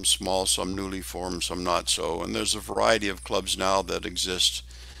large, some small, some newly formed, some not so. And there's a variety of clubs now that exist,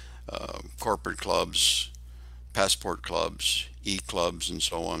 corporate clubs, passport clubs, e-clubs, and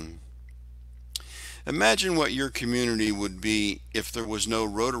so on. Imagine what your community would be if there was no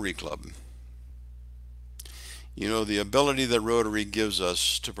Rotary Club. You know, the ability that Rotary gives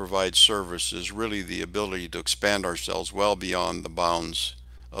us to provide service is really the ability to expand ourselves well beyond the bounds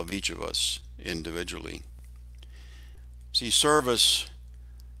of each of us individually. See, service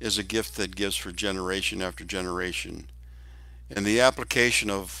is a gift that gives for generation after generation, and the application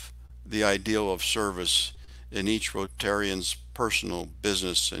of the ideal of service in each Rotarian's personal,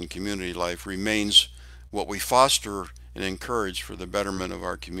 business, and community life remains what we foster and encourage for the betterment of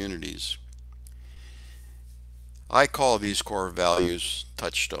our communities. I call these core values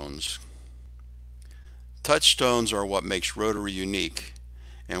touchstones. Touchstones are what makes Rotary unique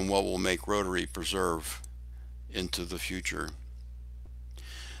and what will make Rotary preserve into the future.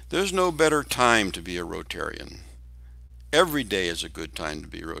 There's no better time to be a Rotarian. Every day is a good time to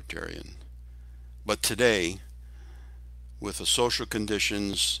be a Rotarian. But today, with the social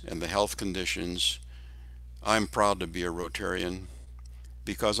conditions and the health conditions, I'm proud to be a Rotarian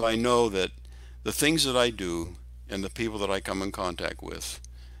because I know that the things that I do and the people that I come in contact with,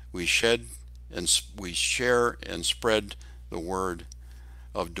 we share and spread the word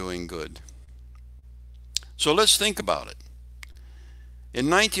of doing good. So let's think about it. In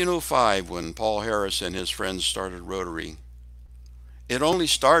 1905, when Paul Harris and his friends started Rotary, it only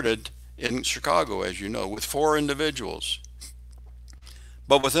started in Chicago, as you know, with 4 individuals.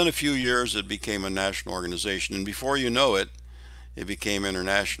 But within a few years, it became a national organization, and before you know it, it became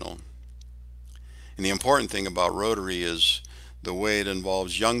international. And the important thing about Rotary is the way it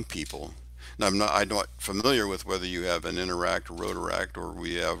involves young people. Now, I'm not familiar with whether you have an Interact or Rotaract, or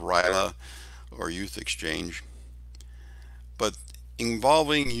we have RILA or Youth Exchange, but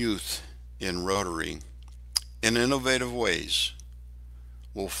involving youth in Rotary in innovative ways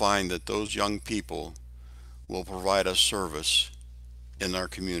will find that those young people will provide us service in our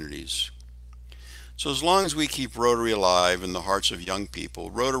communities. So as long as we keep Rotary alive in the hearts of young people,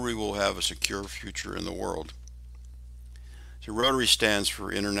 Rotary will have a secure future in the world. So Rotary stands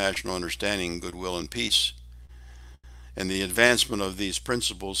for international understanding, goodwill, and peace. And the advancement of these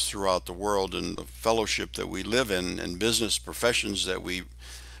principles throughout the world and the fellowship that we live in and business professions that we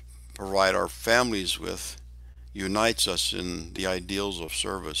provide our families with unites us in the ideals of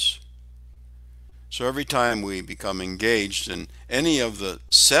service. So every time we become engaged in any of the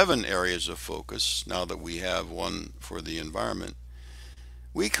 7 areas of focus, now that we have one for the environment,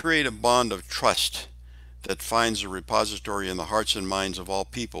 we create a bond of trust that finds a repository in the hearts and minds of all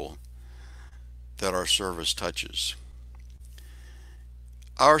people that our service touches.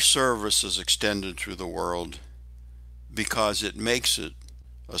 Our service is extended through the world because it makes it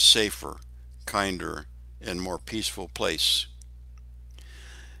a safer, kinder, and more peaceful place.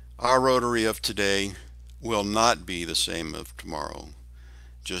 Our Rotary of today will not be the same of tomorrow.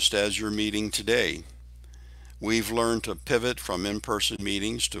 Just as you're meeting today, we've learned to pivot from in-person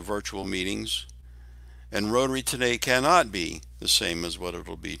meetings to virtual meetings, and Rotary today cannot be the same as what it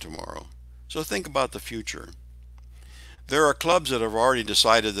will be tomorrow. So think about the future. There are clubs that have already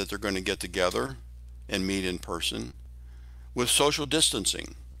decided that they're going to get together and meet in person with social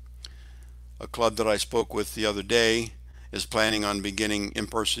distancing. A club that I spoke with the other day is planning on beginning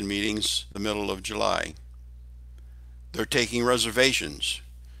in-person meetings the middle of July. They're taking reservations,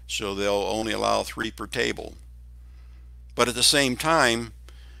 so they'll only allow 3 per table. But at the same time,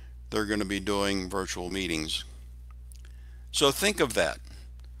 they're going to be doing virtual meetings. So think of that.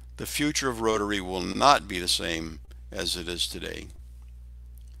 The future of Rotary will not be the same as it is today.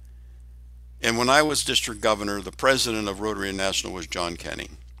 And when I was district governor, the president of Rotary International was John Kenny.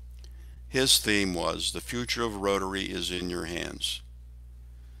 His theme was, "The future of Rotary is in your hands."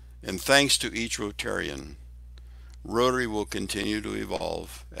 And thanks to each Rotarian, Rotary will continue to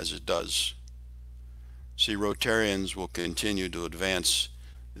evolve as it does. See, Rotarians will continue to advance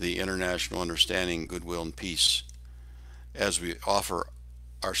the international understanding, goodwill, and peace as we offer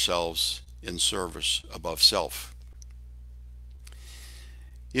ourselves in service above self.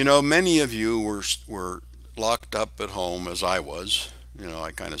 You know, many of you were locked up at home, as I was. You know,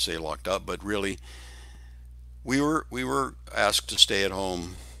 I kind of say locked up, but really we were asked to stay at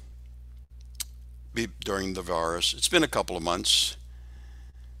home during the virus. It's been a couple of months.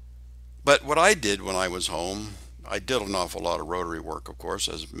 But what I did when I was home, I did an awful lot of Rotary work, of course,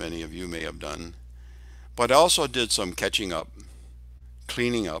 as many of you may have done. But I also did some catching up,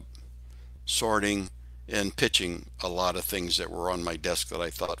 cleaning up, sorting, and pitching a lot of things that were on my desk that I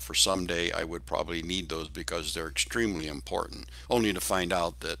thought for someday I would probably need those because they're extremely important, only to find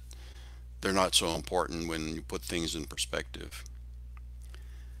out that they're not so important when you put things in perspective.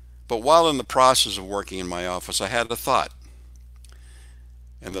 But while in the process of working in my office, I had a thought.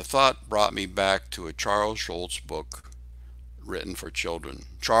 And the thought brought me back to a Charles Schulz book written for children.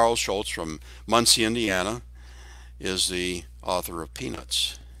 Charles Schulz from Muncie, Indiana, is the author of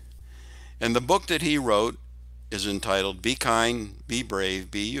Peanuts. And the book that he wrote is entitled Be Kind, Be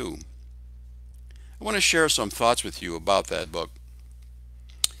Brave, Be You. I want to share some thoughts with you about that book.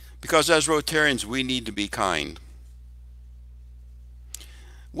 Because as Rotarians, we need to be kind.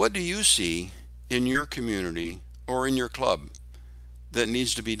 What do you see in your community or in your club that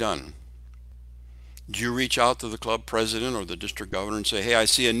needs to be done? Do you reach out to the club president or the district governor and say, hey, I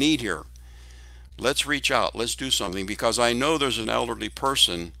see a need here. Let's reach out. Let's do something, because I know there's an elderly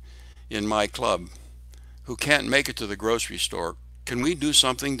person in my club who can't make it to the grocery store. Can we do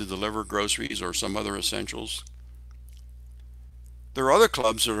something to deliver groceries or some other essentials? There are other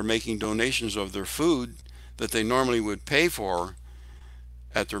clubs that are making donations of their food that they normally would pay for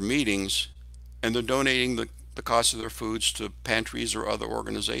at their meetings, and they're donating the cost of their foods to pantries or other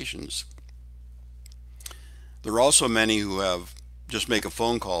organizations. There are also many who have just make a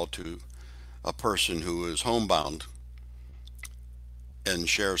phone call to a person who is homebound and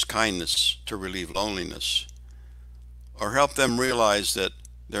shares kindness to relieve loneliness, or help them realize that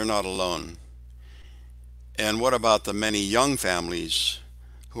they're not alone. And what about the many young families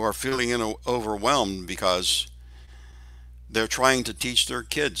who are feeling overwhelmed because they're trying to teach their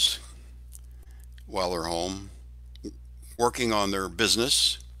kids while they're home, working on their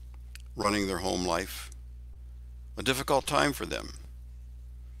business, running their home life? A difficult time for them.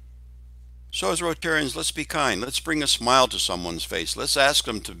 So as Rotarians, let's be kind. Let's bring a smile to someone's face. Let's ask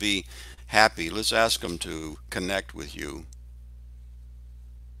them to be happy. Let's ask them to connect with you.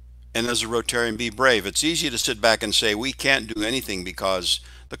 And as a Rotarian, be brave. It's easy to sit back and say we can't do anything because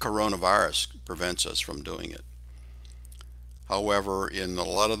the coronavirus prevents us from doing it. However, in a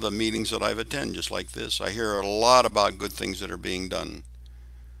lot of the meetings that I've attended, just like this, I hear a lot about good things that are being done.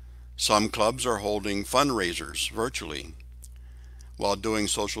 Some clubs are holding fundraisers virtually while doing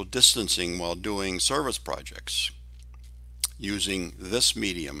social distancing, while doing service projects, using this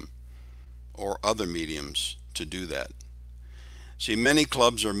medium or other mediums to do that. See, many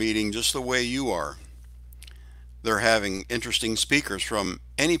clubs are meeting just the way you are. They're having interesting speakers from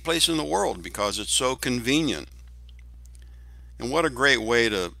any place in the world because it's so convenient. And what a great way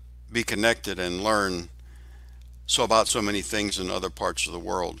to be connected and learn about so many things in other parts of the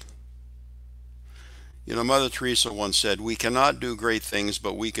world. You know, Mother Teresa once said, we cannot do great things,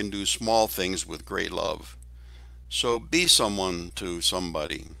 but we can do small things with great love. So be someone to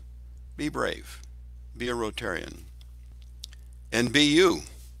somebody. Be brave. Be a Rotarian. And be you.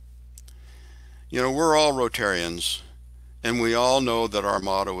 You know, we're all Rotarians, and we all know that our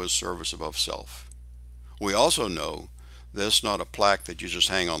motto is service above self. We also know that it's not a plaque that you just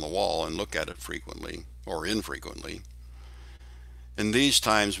hang on the wall and look at it frequently or infrequently. In these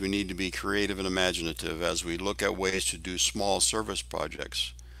times, we need to be creative and imaginative as we look at ways to do small service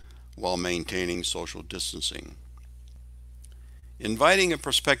projects while maintaining social distancing. Inviting a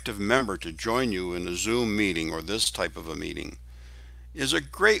prospective member to join you in a Zoom meeting or this type of a meeting is a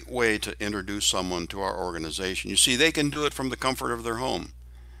great way to introduce someone to our organization. You see, they can do it from the comfort of their home,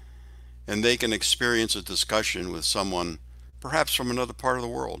 and they can experience a discussion with someone perhaps from another part of the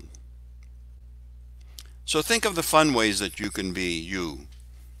world. So think of the fun ways that you can be you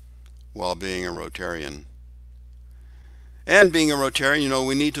while being a Rotarian. And being a Rotarian, you know,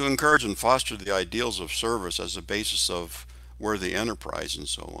 we need to encourage and foster the ideals of service as a basis of worthy enterprise and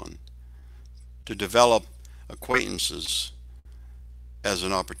so on. To develop acquaintances as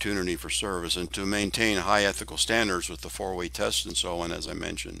an opportunity for service, and to maintain high ethical standards with the four-way test and so on, as I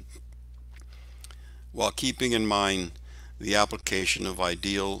mentioned, while keeping in mind the application of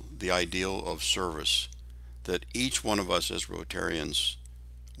the ideal of service that each one of us as Rotarians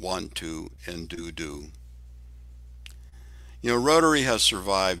want to and do. You know, Rotary has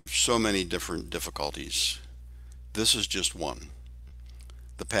survived so many different difficulties. This is just one,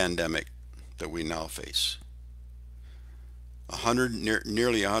 the pandemic that we now face.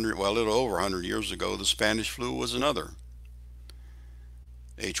 Nearly 100, well, a little over 100 years ago, the Spanish flu was another.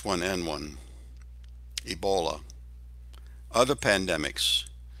 H1N1, Ebola, other pandemics,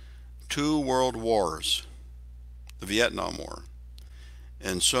 2 world wars, the Vietnam War,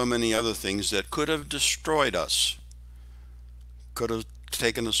 and so many other things that could have destroyed us, could have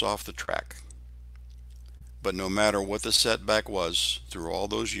taken us off the track. But no matter what the setback was through all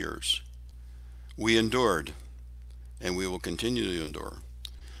those years, we endured, and we will continue to endure,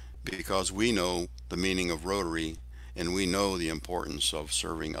 because we know the meaning of Rotary, and we know the importance of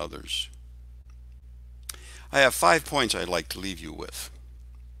serving others. I have 5 points I'd like to leave you with.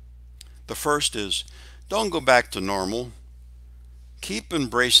 The first is, don't go back to normal. Keep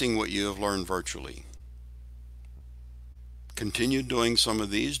embracing what you have learned virtually. Continue doing some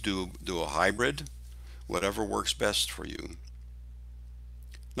of these. Do a hybrid, whatever works best for you.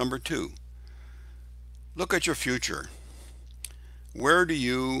 Number 2, look at your future. Where do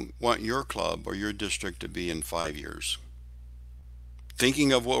you want your club or your district to be in 5 years?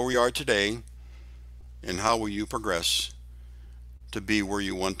 Thinking of where we are today, and how will you progress to be where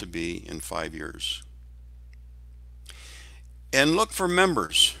you want to be in 5 years? And look for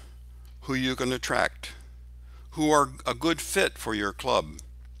members who you can attract, who are a good fit for your club,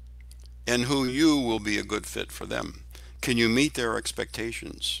 and who you will be a good fit for them. Can you meet their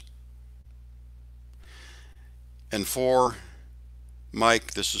expectations? And 4,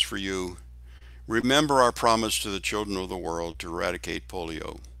 Mike, this is for you. Remember our promise to the children of the world to eradicate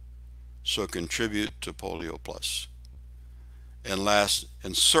polio. So contribute to Polio Plus. And last,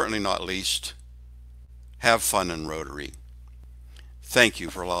 and certainly not least, have fun in Rotary. Thank you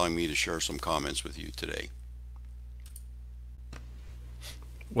for allowing me to share some comments with you today.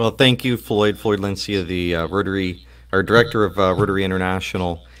 Well, thank you, Floyd Lancia, the Director of Rotary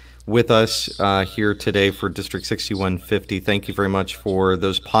International, with us here today for District 6150. Thank you very much for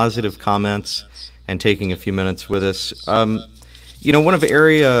those positive comments and taking a few minutes with us. You know, one of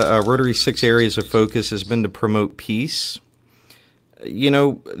Rotary's 6 areas of focus has been to promote peace. You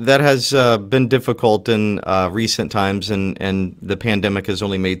know, that has been difficult in recent times, and the pandemic has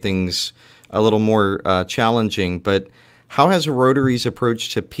only made things a little more challenging. But how has Rotary's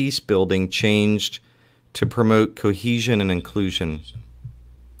approach to peace building changed to promote cohesion and inclusion?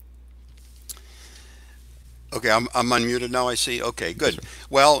 Okay, I'm unmuted now, I see. Okay, good.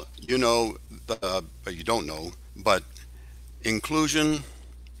 Well, you know, you don't know, but inclusion,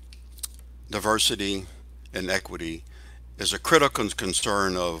 diversity, and equity is a critical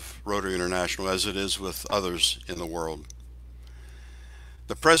concern of Rotary International, as it is with others in the world.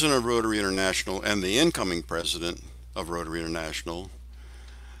 The president of Rotary International and the incoming president of Rotary International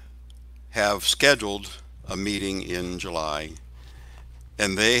have scheduled a meeting in July,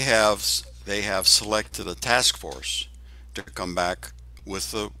 and they have selected a task force to come back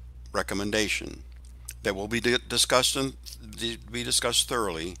with a recommendation that will be discussed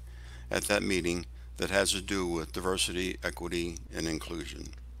thoroughly at that meeting, that has to do with diversity, equity, and inclusion.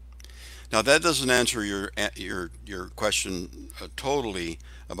 Now, that doesn't answer your question totally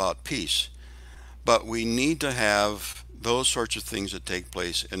about peace, but we need to have those sorts of things that take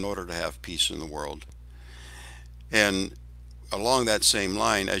place in order to have peace in the world. And along that same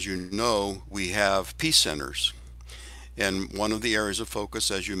line, as you know, we have peace centers. And one of the areas of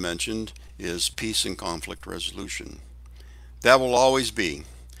focus, as you mentioned, is peace and conflict resolution. That will always be.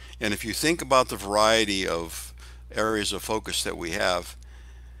 And if you think about the variety of areas of focus that we have,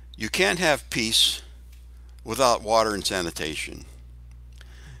 you can't have peace without water and sanitation. I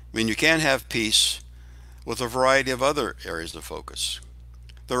mean, you can't have peace with a variety of other areas of focus.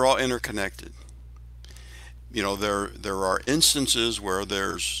 They're all interconnected. You know, there are instances where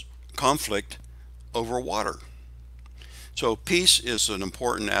there's conflict over water. So peace is an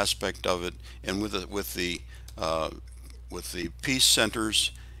important aspect of it, and with the peace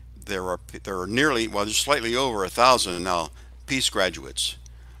centers, there are nearly, well, there's slightly over 1,000 now peace graduates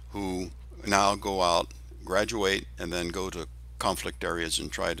who now go out, graduate, and then go to conflict areas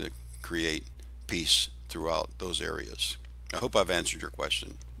and try to create peace throughout those areas. I hope I've answered your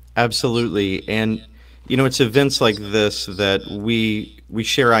question. Absolutely. And you know, it's events like this that we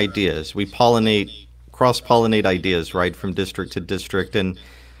share ideas. We cross-pollinate ideas, right, from district to district. And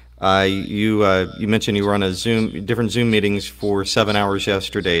you mentioned you were on different Zoom meetings for 7 hours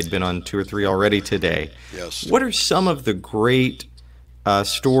yesterday. You'd been on 2 or 3 already today. Yes. What are some of the great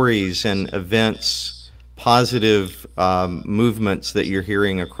stories and events, positive movements that you're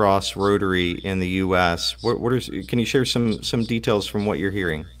hearing across Rotary in the U.S.? Can you share some details from what you're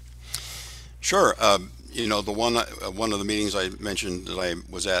hearing? Sure. You know, one of the meetings I mentioned that I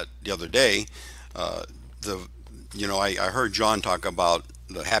was at the other day, I heard John talk about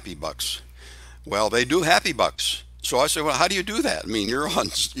the Happy Bucks. Well, they do Happy Bucks. So I said, well, how do you do that? I mean, you're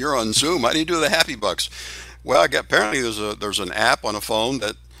on Zoom. How do you do the Happy Bucks? Well, apparently there's an app on a phone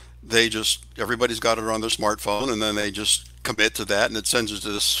that everybody's got it on their smartphone, and then they just commit to that, and it sends it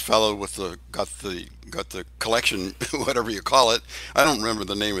to this fellow with got the collection, whatever you call it. I don't remember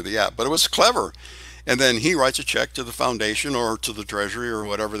the name of the app, but it was clever. And then he writes a check to the foundation or to the treasury or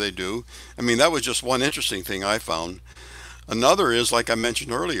whatever they do. I mean, that was just one interesting thing I found. Another is, like I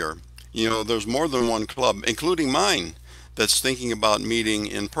mentioned earlier, you know, there's more than one club, including mine, that's thinking about meeting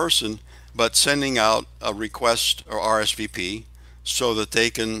in person, but sending out a request or RSVP so that they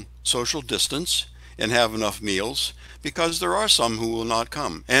can social distance and have enough meals, because there are some who will not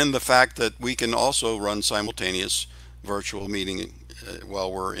come. And the fact that we can also run simultaneous virtual meeting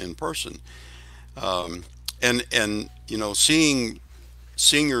while we're in person. And you know, seeing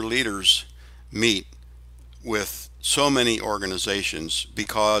senior leaders meet with so many organizations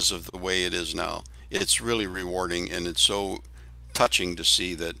because of the way it is now, it's really rewarding, and it's so touching to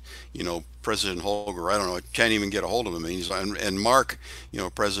see that, President Holger, I don't know, can't even get a hold of him. And Mark,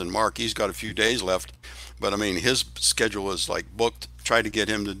 President Mark, he's got a few days left, but I mean, his schedule is like booked. Tried to get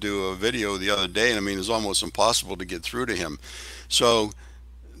him to do a video the other day, and I mean, it's almost impossible to get through to him. So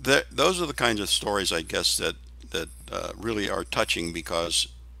those are the kinds of stories, I guess, that really are touching, because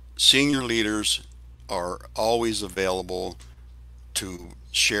senior leaders are always available to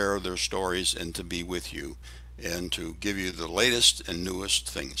share their stories and to be with you and to give you the latest and newest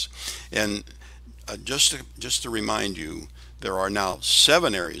things. And just to remind you, there are now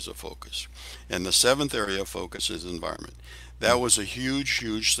 7 areas of focus, and the 7th area of focus is environment. That was a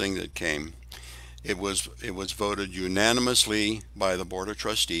huge thing that came. It was voted unanimously by the Board of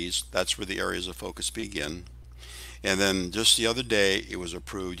Trustees. That's where the areas of focus begin. And then just the other day, it was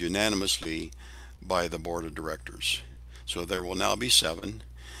approved unanimously by the Board of Directors. So there will now be 7.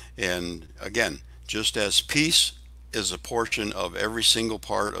 And again, just as peace is a portion of every single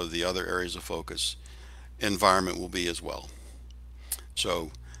part of the other areas of focus, environment will be as well. So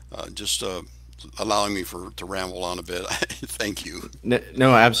just allowing me to ramble on a bit. Thank you.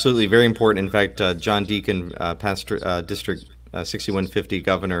 No, absolutely. Very important. In fact, John Deacon, District 6150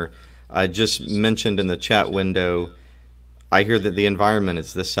 Governor, just mentioned in the chat window, I hear that the environment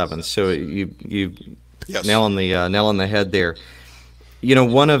is the 7th. So you yes. nail on the head there.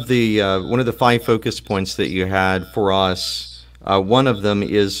 One of the 5 focus points that you had for us, one of them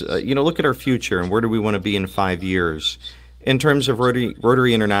is, look at our future and where do we want to be in 5 years? In terms of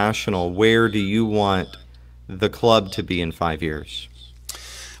Rotary International, where do you want the club to be in 5 years?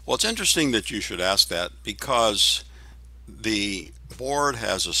 Well, it's interesting that you should ask that, because the board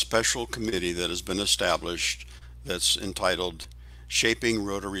has a special committee that has been established that's entitled Shaping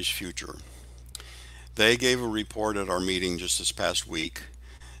Rotary's Future. They gave a report at our meeting just this past week.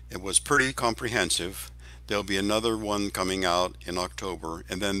 It was pretty comprehensive. There'll be another one coming out in October,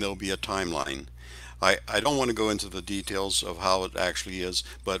 and then there'll be a timeline. I don't want to go into the details of how it actually is,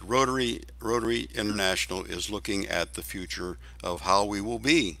 but Rotary International is looking at the future of how we will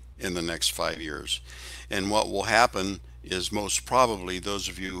be in the next 5 years. And what will happen is, most probably, those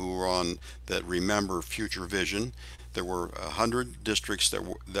of you who are on that remember Future Vision, there were 100 districts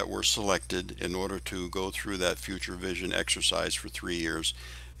that were selected in order to go through that Future Vision exercise for 3 years.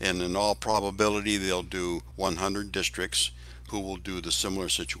 And in all probability, they'll do 100 districts who will do the similar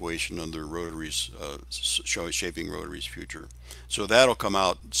situation under Rotary's, Shaping Rotary's Future. So that'll come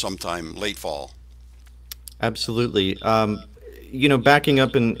out sometime late fall. Absolutely. Backing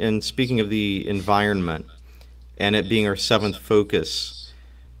up and speaking of the environment and it being our 7th focus,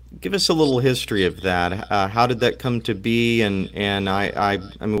 give us a little history of that. How did that come to be? And I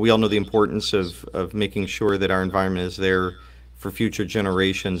mean, we all know the importance of making sure that our environment is there for future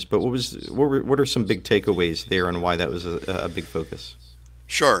generations, but what are some big takeaways there on why that was a big focus?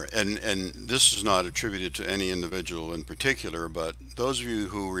 Sure, and this is not attributed to any individual in particular, but those of you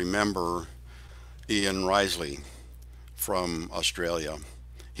who remember Ian Risley from Australia,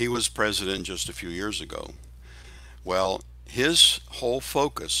 he was president just a few years ago. Well, his whole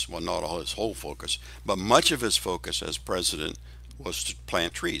focus, well, not all his whole focus, but much of his focus as president was to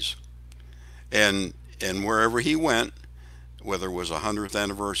plant trees. And wherever he went, whether it was a 100th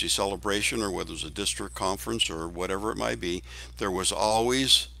anniversary celebration or whether it was a district conference or whatever it might be, there was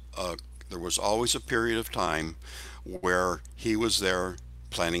always a period of time where he was there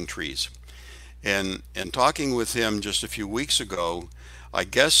planting trees. And talking with him just a few weeks ago, I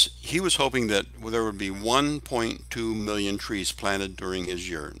guess he was hoping that there would be 1.2 million trees planted during his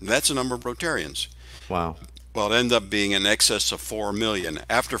year. And that's a number of Rotarians. Wow. Well, it ended up being in excess of 4 million.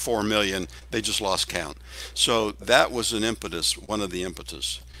 After 4 million, they just lost count. So that was an impetus, one of the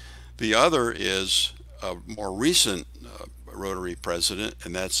impetus. The other is a more recent Rotary president,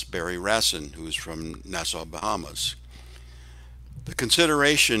 and that's Barry Rassin, who's from Nassau, Bahamas. The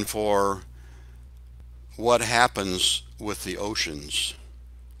consideration for what happens with the oceans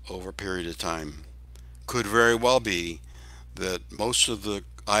over a period of time could very well be that most of the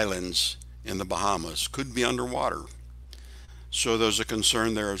islands in the Bahamas could be underwater. So there's a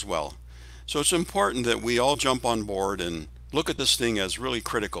concern there as well. So it's important that we all jump on board and look at this thing as really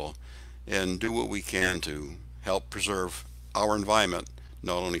critical and do what we can to help preserve our environment,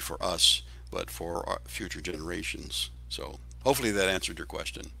 not only for us, but for our future generations. So hopefully that answered your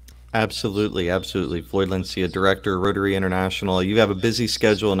question. Absolutely, absolutely. Floyd Lancia, Director, Rotary International. You have a busy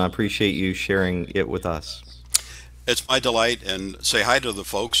schedule, and I appreciate you sharing it with us. It's my delight, and say hi to the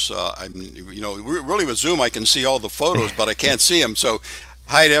folks. Really with Zoom I can see all the photos, but I can't see them. So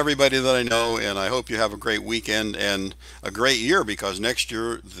hi to everybody that I know, and I hope you have a great weekend and a great year, because next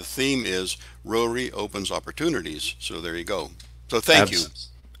year the theme is Rotary Opens Opportunities. So there you go. So thank you.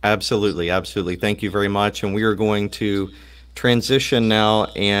 Absolutely, absolutely. Thank you very much. And we are going to transition now,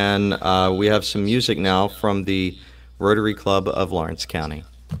 and we have some music now from the Rotary Club of Lawrence County.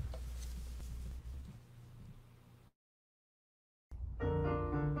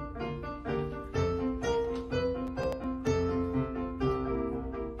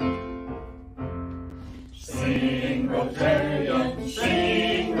 Sing, Rotarians,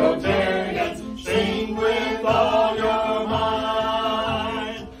 sing, Rotarians, sing with all your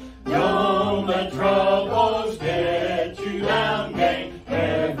might. Don't let troubles get you down, gang,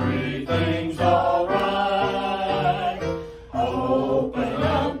 everything's alright. Open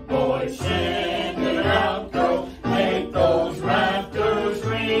up, boys, send it out, girl, make those rafters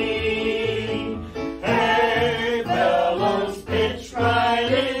ring. Hey, fellows, pitch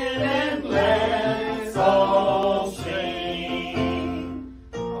right in and let's all sing.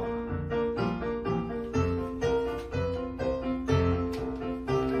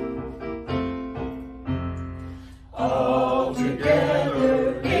 All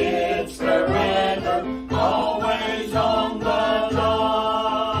together, it's their weather, always on the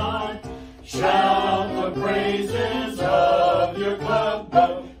dot. Shout the praises of your club,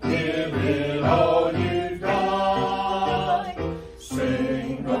 but give it all you've got.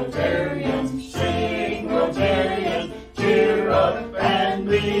 Sing, Rotarians, cheer up and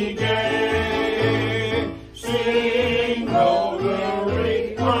be gay. Sing,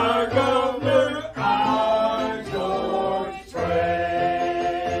 Rotary, our governor, our George Fray.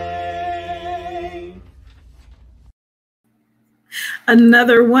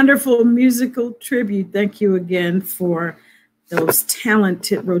 Another wonderful musical tribute. Thank you again for those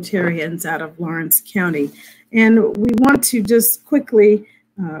talented Rotarians out of Lawrence County. And we want to just quickly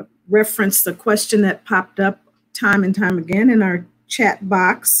reference the question that popped up time and time again in our chat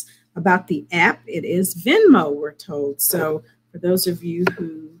box about the app. It is Venmo, we're told. So for those of you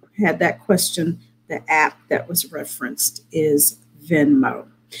who had that question, the app that was referenced is Venmo.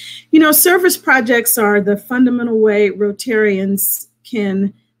 You know, service projects are the fundamental way Rotarians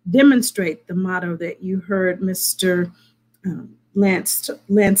can demonstrate the motto that you heard Mr.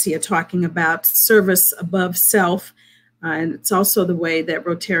 Lancia talking about, service above self. And it's also the way that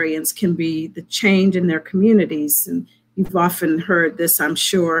Rotarians can be the change in their communities. And you've often heard this, I'm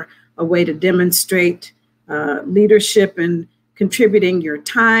sure, a way to demonstrate leadership and contributing your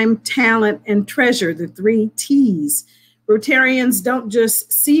time, talent, and treasure, the 3 T's. Rotarians don't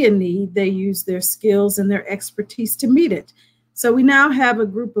just see a need, they use their skills and their expertise to meet it. So we now have a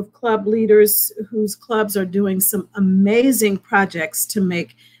group of club leaders whose clubs are doing some amazing projects to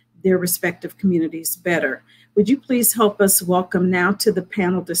make their respective communities better. Would you please help us welcome now to the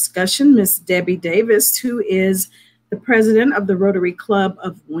panel discussion Ms. Debbie Davis, who is the president of the Rotary Club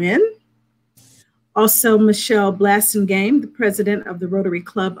of Wynn. Also, Michelle Blassingame, the president of the Rotary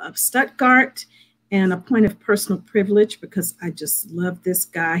Club of Stuttgart. And a point of personal privilege, because I just love this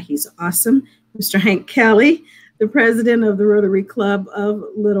guy, he's awesome, Mr. Hank Kelly, the president of the Rotary Club of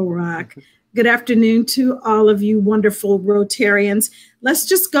Little Rock. Good afternoon to all of you wonderful Rotarians. Let's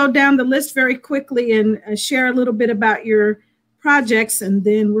just go down the list very quickly and share a little bit about your projects, and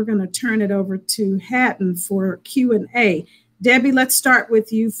then we're going to turn it over to Hatton for Q&A. Debbie, let's start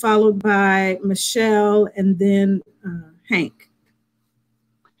with you, followed by Michelle, and then Hank.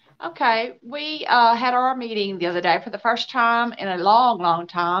 Okay, we had our meeting the other day for the first time in a long, long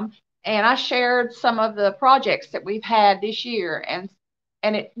time, and I shared some of the projects that we've had this year, and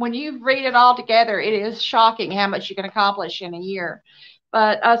when you read it all together, it is shocking how much you can accomplish in a year.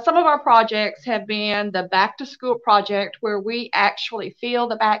 But some of our projects have been the back to school project, where we actually fill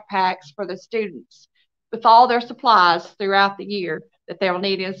the backpacks for the students with all their supplies throughout the year that they'll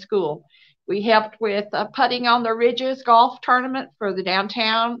need in school. We helped with putting on the Ridges golf tournament for the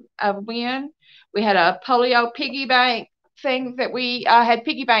downtown of Wynn. We had a polio piggy bank thing that we had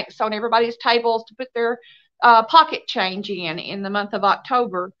piggy banks on everybody's tables to put their pocket change in the month of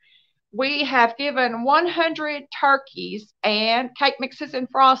October. We have given 100 turkeys and cake mixes and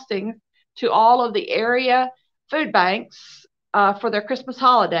frosting to all of the area food banks for their Christmas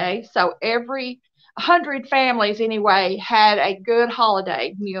holiday. So every 100 families anyway had a good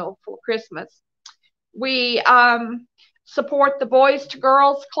holiday meal for Christmas. We support the Boys to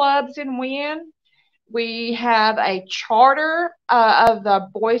Girls clubs in Wynn. We have a charter of the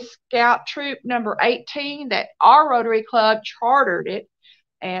Boy Scout Troop number 18 that our Rotary Club chartered it.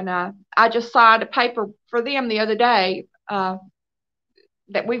 And I just signed a paper for them the other day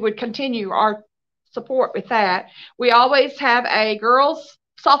that we would continue our support with that. We always have a girls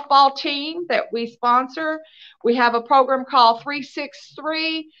softball team that we sponsor. We have a program called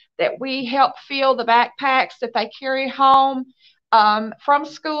 363 that we help fill the backpacks that they carry home from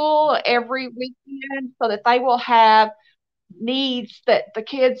school every weekend so that they will have needs that the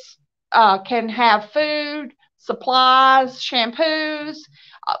kids can have food, supplies, shampoos.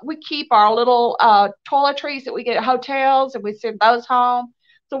 We keep our little toiletries that we get at hotels and we send those home.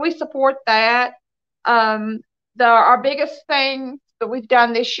 So we support that. Our biggest thing that we've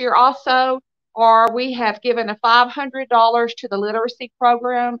done this year also are we have given a $500 to the literacy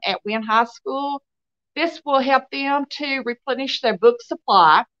program at Wynn High School. This will help them to replenish their book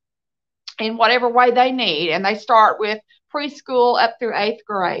supply in whatever way they need. And they start with preschool up through 8th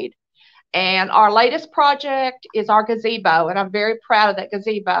grade. And our latest project is our gazebo, and I'm very proud of that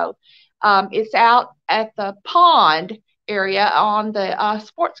gazebo. It's out at the pond area on the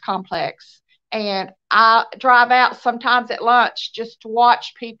sports complex. And I drive out sometimes at lunch just to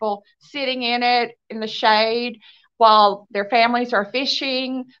watch people sitting in it in the shade while their families are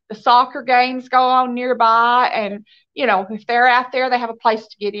fishing. The soccer games go on nearby. And, you know, if they're out there, they have a place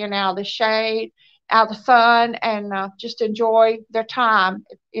to get in out of the shade, out of the sun, and just enjoy their time.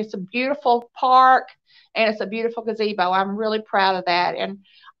 It's a beautiful park, and it's a beautiful gazebo. I'm really proud of that. And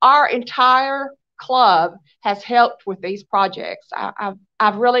our entire club has helped with these projects.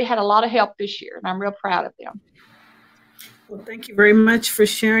 I've really had a lot of help this year, and I'm real proud of them. Well, thank you very much for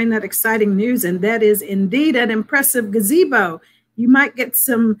sharing that exciting news. And that is indeed an impressive gazebo. You might get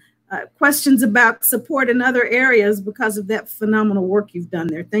some questions about support in other areas because of that phenomenal work you've done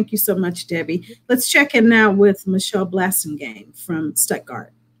there. Thank you so much, Debbie. Let's check in now with Michelle Blassingame from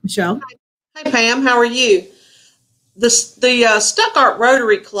Stuttgart. Michelle. Hi, Pam. How are you? The Stuttgart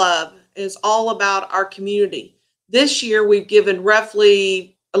Rotary Club is all about our community. This year, we've given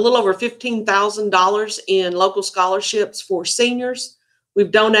roughly a little over $15,000 in local scholarships for seniors.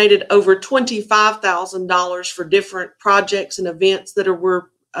 We've donated over $25,000 for different projects and events that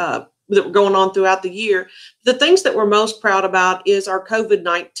were going on throughout the year. The things that we're most proud about is our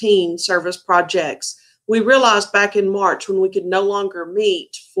COVID-19 service projects. We realized back in March when we could no longer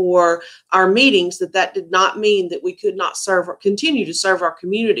meet for our meetings that did not mean that we could not serve or continue to serve our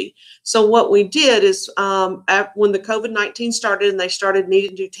community. So what we did is when the COVID-19 started and they started needing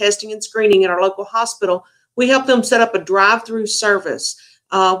to do testing and screening in our local hospital, we helped them set up a drive-through service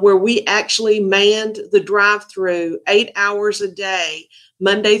where we actually manned the drive-through 8 hours a day,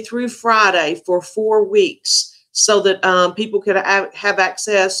 Monday through Friday for 4 weeks, so that people could have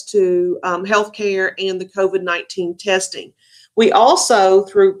access to health care and the COVID-19 testing. We also,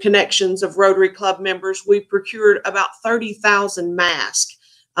 through connections of Rotary Club members, we procured about 30,000 masks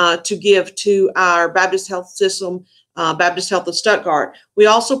to give to our Baptist Health System, Baptist Health of Stuttgart. We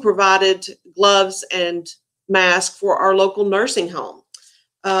also provided gloves and masks for our local nursing home.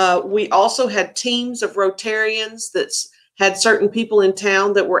 We also had teams of Rotarians that had certain people in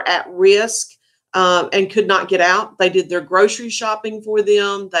town that were at risk and could not get out. They did their grocery shopping for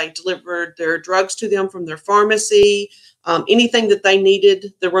them. They delivered their drugs to them from their pharmacy. Anything that they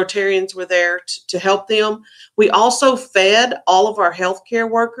needed, the Rotarians were there to help them. We also fed all of our healthcare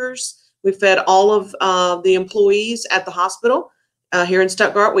workers. We fed all of the employees at the hospital here in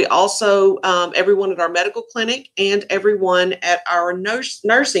Stuttgart. We also, everyone at our medical clinic and everyone at our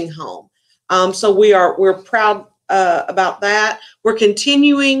nursing home. So we're proud about that. We're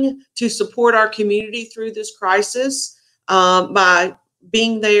continuing to support our community through this crisis by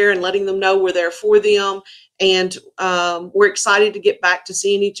being there and letting them know we're there for them. And we're excited to get back to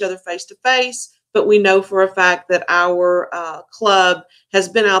seeing each other face to face. But we know for a fact that our club has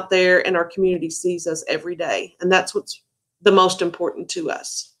been out there and our community sees us every day. And that's what's the most important to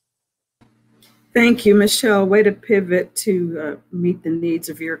us. Thank you, Michelle. Way to pivot to meet the needs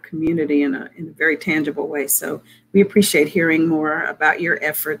of your community in a very tangible way. So we appreciate hearing more about your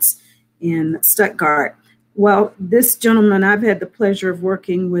efforts in Stuttgart. Well, this gentleman I've had the pleasure of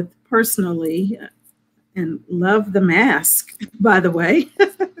working with personally and love the mask, by the way.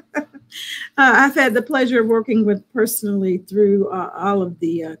 I've had the pleasure of working with personally through all of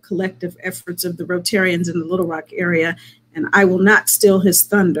the collective efforts of the Rotarians in the Little Rock area. And I will not steal his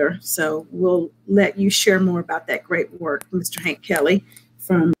thunder, so we'll let you share more about that great work, Mr. Hank Kelly.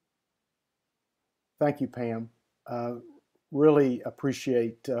 Thank you, Pam. Really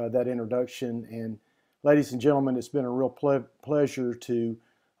appreciate that introduction. And ladies and gentlemen, it's been a real pleasure to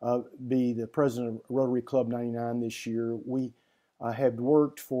be the president of Rotary Club 99 this year. We had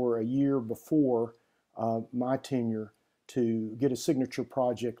worked for a year before my tenure to get a signature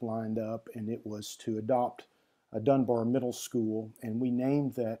project lined up, and it was to adopt a Dunbar Middle School, and we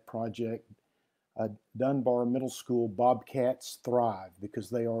named that project Dunbar Middle School Bobcats Thrive, because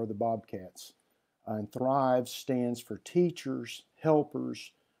they are the Bobcats. And Thrive stands for teachers,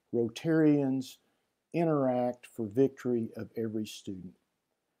 helpers, Rotarians, interact for victory of every student.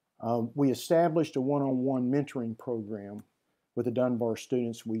 We established a one-on-one mentoring program with the Dunbar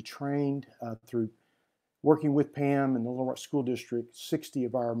students. We trained through working with Pam and the Little Rock School District, 60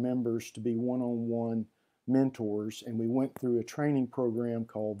 of our members to be one-on-one mentors, and we went through a training program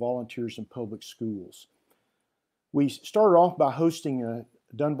called Volunteers in Public Schools. We started off by hosting a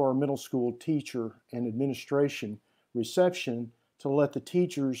Dunbar Middle School teacher and administration reception to let the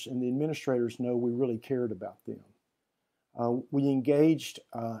teachers and the administrators know we really cared about them. We engaged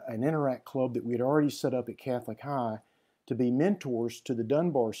an Interact Club that we had already set up at Catholic High to be mentors to the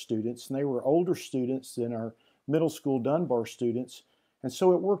Dunbar students, and they were older students than our middle school Dunbar students, and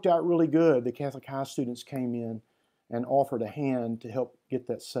so it worked out really good. The Catholic High students came in and offered a hand to help get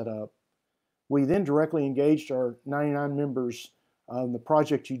that set up. We then directly engaged our 99 members. The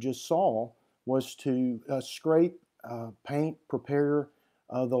project you just saw was to scrape, paint, prepare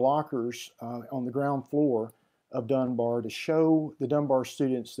the lockers on the ground floor of Dunbar to show the Dunbar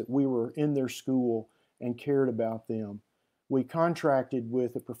students that we were in their school and cared about them. We contracted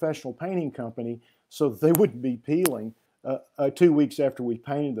with a professional painting company so that they wouldn't be peeling 2 weeks after we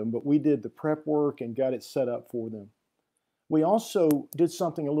painted them, but we did the prep work and got it set up for them. We also did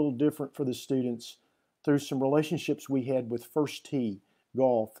something a little different for the students through some relationships we had with First Tee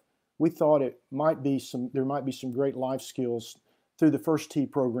Golf. We thought there might be some great life skills through the First Tee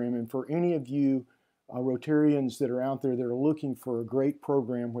program, and for any of you Rotarians that are out there that are looking for a great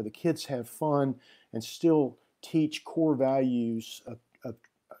program where the kids have fun and still teach core values of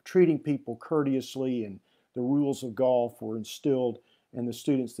treating people courteously, and the rules of golf were instilled in the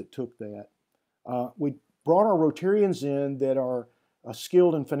students that took that. We brought our Rotarians in that are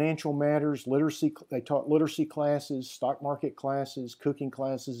skilled in financial matters, literacy. They taught literacy classes, stock market classes, cooking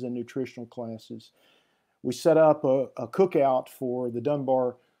classes, and nutritional classes. We set up a cookout for the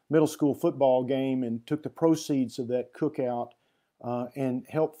Dunbar middle school football game and took the proceeds of that cookout and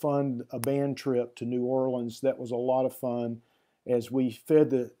helped fund a band trip to New Orleans. That was a lot of fun as we fed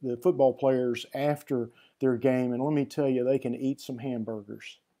the football players after their game. And let me tell you, they can eat some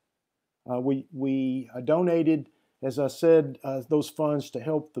hamburgers. We donated, as I said, those funds to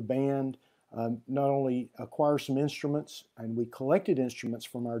help the band not only acquire some instruments, and we collected instruments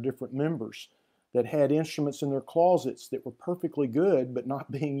from our different members that had instruments in their closets that were perfectly good but not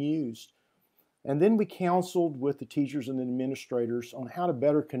being used. And then we counseled with the teachers and the administrators on how to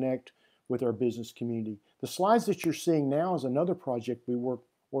better connect with our business community. The slides that you're seeing now is another project we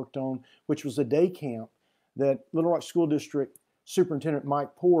worked on, which was a day camp that Little Rock School District Superintendent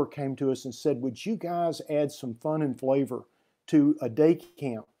Mike Poore came to us and said, would you guys add some fun and flavor to a day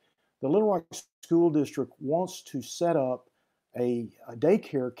camp? The Little Rock School District wants to set up a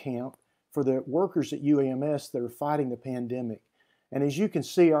daycare camp for the workers at UAMS that are fighting the pandemic. And as you can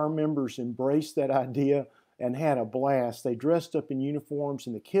see, our members embraced that idea and had a blast. They dressed up in uniforms,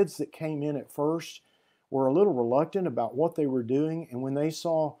 and the kids that came in at first were a little reluctant about what they were doing. And when they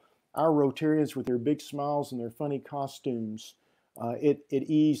saw our Rotarians with their big smiles and their funny costumes, it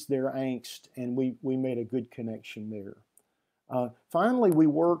eased their angst, and we made a good connection there. Finally, we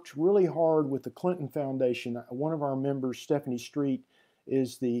worked really hard with the Clinton Foundation. One of our members, Stephanie Street,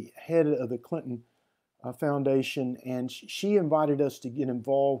 is the head of the Clinton Foundation, and she invited us to get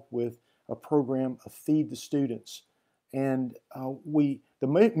involved with a program of Feed the Students. And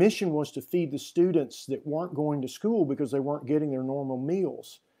the mission was to feed the students that weren't going to school because they weren't getting their normal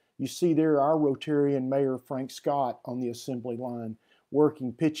meals. You see there our Rotarian Mayor Frank Scott on the assembly line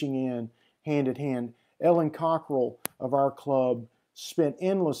working, pitching in, hand in hand. Ellen Cockrell of our club spent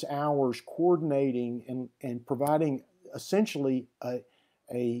endless hours coordinating and providing essentially a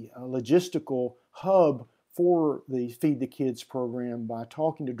logistical hub for the Feed the Kids program by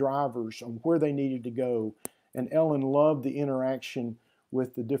talking to drivers on where they needed to go. And Ellen loved the interaction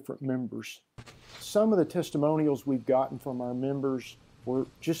with the different members. Some of the testimonials we've gotten from our members were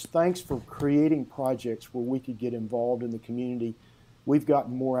just thanks for creating projects where we could get involved in the community. We've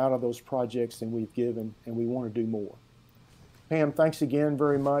gotten more out of those projects than we've given, and we want to do more. Pam, thanks again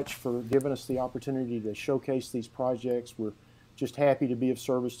very much for giving us the opportunity to showcase these projects. We're just happy to be of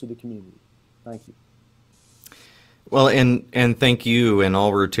service to the community. Thank you. Well, and thank you and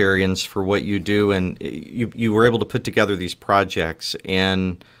all Rotarians for what you do. And you were able to put together these projects.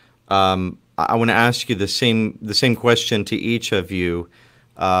 And I want to ask you the same question to each of you,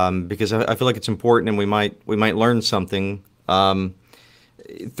 because I feel like it's important, and we might learn something.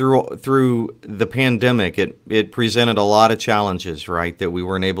 Through the pandemic, it presented a lot of challenges, right, that we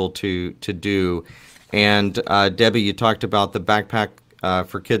weren't able to do. And Debbie, you talked about the Backpack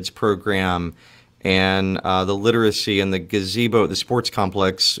for Kids program, and the literacy and the gazebo at the sports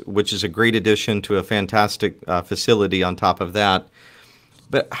complex, which is a great addition to a fantastic facility on top of that.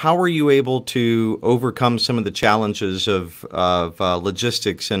 But how were you able to overcome some of the challenges of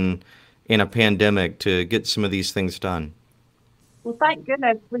logistics and in a pandemic to get some of these things done? Well, thank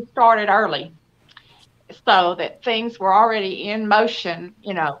goodness we started early so that things were already in motion,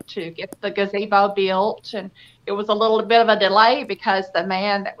 you know, to get the gazebo built. And it was a little bit of a delay because the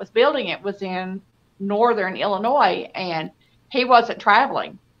man that was building it was in northern Illinois and he wasn't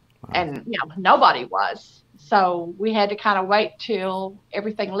traveling. Wow. And, you know, nobody was. So we had to kind of wait till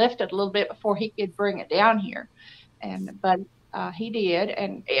everything lifted a little bit before he could bring it down here. But he did,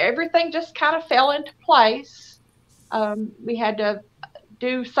 and everything just kind of fell into place. We had to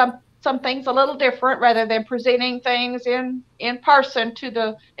do some things a little different. Rather than presenting things in person to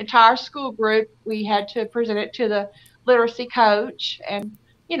the entire school group, we had to present it to the literacy coach, and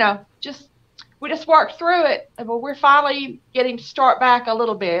you know, we just worked through it. But we're finally getting to start back a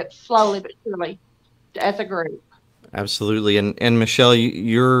little bit, slowly but surely, as a group. Absolutely. And Michelle,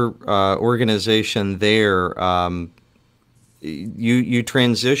 your organization there, you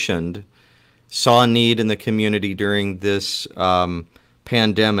transitioned, saw a need in the community during this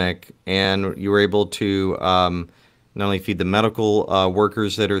pandemic, and you were able to not only feed the medical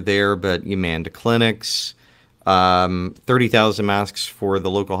workers that are there, but you manned clinics, 30,000 masks for the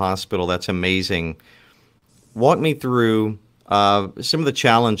local hospital. That's amazing. Walk me through some of the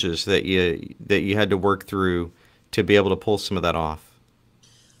challenges that you had to work through to be able to pull some of that off.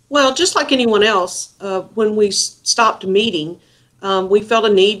 Well, just like anyone else, when we stopped meeting, we felt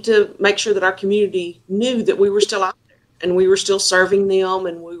a need to make sure that our community knew that we were still out there and we were still serving them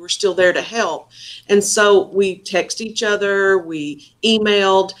and we were still there to help. And so we text each other, we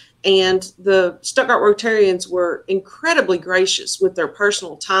emailed, and the Stuttgart Rotarians were incredibly gracious with their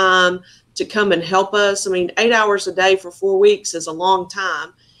personal time to come and help us. I mean, 8 hours a day for 4 weeks is a long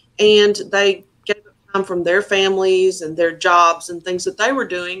time. And they gave up time from their families and their jobs and things that they were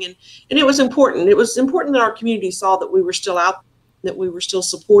doing. And it was important. It was important that our community saw that we were still out, that we were still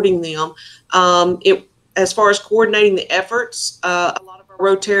supporting them. As far as coordinating the efforts, a lot of our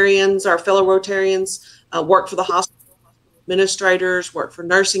Rotarians, our fellow Rotarians, work for the hospital administrators, work for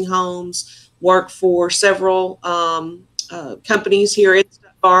nursing homes, work for several companies here in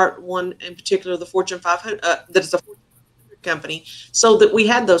Stuttgart, one in particular, the Fortune 500, that is a Fortune 500 company, so that we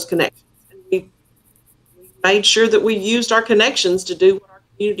had those connections. And we made sure that we used our connections to do what our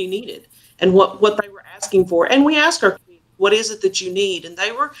community needed and what they were asking for. And we asked our community, what is it that you need? And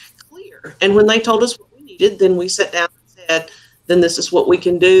they were clear. And when they told us what we needed, then we sat down and said, then this is what we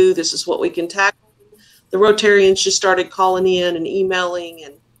can do. This is what we can tackle. The Rotarians just started calling in and emailing,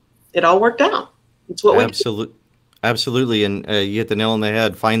 and it all worked out. It's what we do. Absolutely. And you hit the nail on the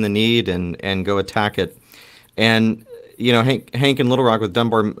head. Find the need and go attack it. And, you know, Hank in Little Rock with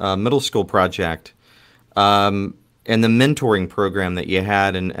Dunbar Middle School Project and the mentoring program that you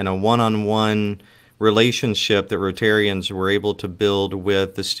had and a one-on-one relationship that Rotarians were able to build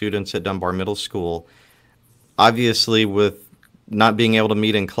with the students at Dunbar Middle School. Obviously, with not being able to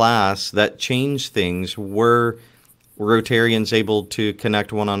meet in class, that changed things. Were Rotarians able to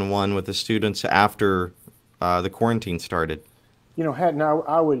connect one-on-one with the students after the quarantine started? You know, Hatton,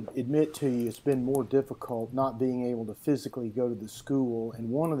 I would admit to you it's been more difficult not being able to physically go to the school. And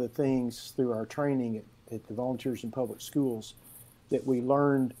one of the things through our training at the Volunteers in Public Schools that we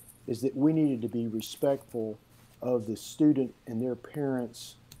learned is that we needed to be respectful of the student and their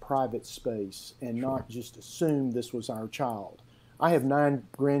parents' private space and not just assume this was our child. I have 9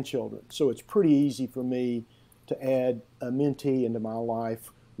 grandchildren, so it's pretty easy for me to add a mentee into my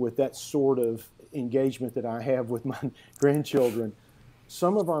life with that sort of engagement that I have with my grandchildren.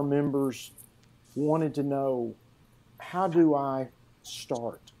 Some of our members wanted to know, how do I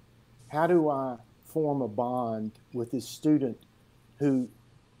start? How do I form a bond with this student who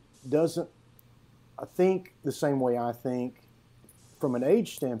doesn't think the same way I think from an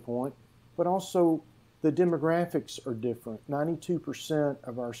age standpoint, but also the demographics are different. 92%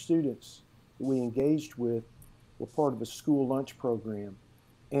 of our students that we engaged with were part of a school lunch program.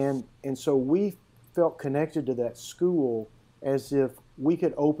 And so we felt connected to that school as if we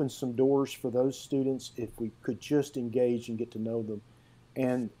could open some doors for those students if we could just engage and get to know them.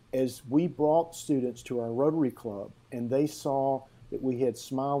 And as we brought students to our Rotary Club and they saw that we had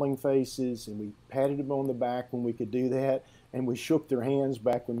smiling faces and we patted them on the back when we could do that, and we shook their hands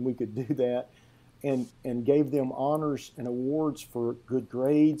back when we could do that, and gave them honors and awards for good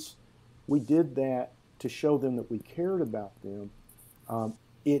grades, we did that to show them that we cared about them.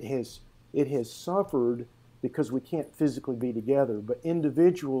 It has suffered because we can't physically be together. But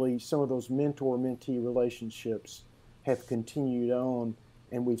individually, some of those mentor-mentee relationships have continued on,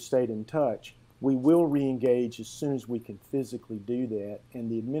 and we've stayed in touch. We will re-engage as soon as we can physically do that, and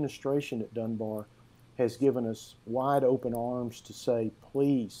the administration at Dunbar has given us wide open arms to say,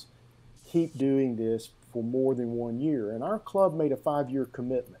 please keep doing this for more than 1 year. And our club made a 5-year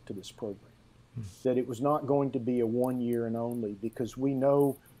commitment to this program, that it was not going to be a 1 year and only, because we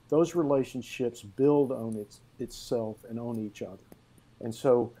know those relationships build on itself and on each other. And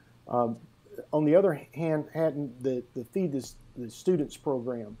so on the other hand, Hatton, the Feed the Students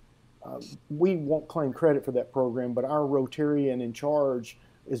program, we won't claim credit for that program, but our Rotarian in charge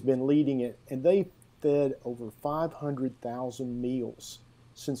has been leading it, and they fed over 500,000 meals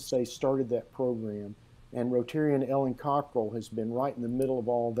since they started that program. And Rotarian Ellen Cockrell has been right in the middle of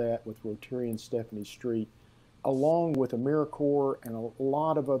all that with Rotarian Stephanie Street, along with AmeriCorps and a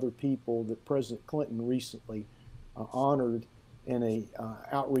lot of other people that President Clinton recently honored in a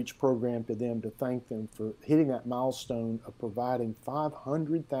outreach program to them to thank them for hitting that milestone of providing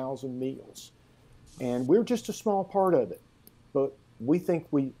 500,000 meals. And we're just a small part of it, but we think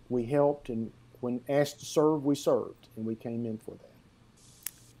we helped, and when asked to serve, we served, and we came in for that.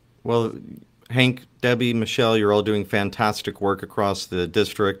 Well, Hank, Debbie, Michelle, you're all doing fantastic work across the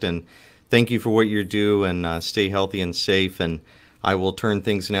district, and thank you for what you do, and stay healthy and safe. And I will turn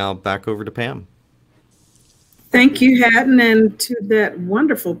things now back over to Pam. Thank you, Hatton, and to that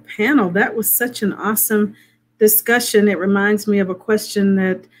wonderful panel. That was such an awesome discussion. It reminds me of a question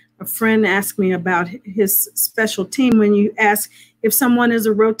that a friend asked me about his special team. When you ask if someone is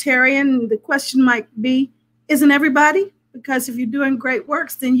a Rotarian, the question might be, isn't everybody? Because if you're doing great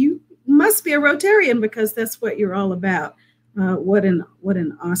works, then you must be a Rotarian, because that's what you're all about. What an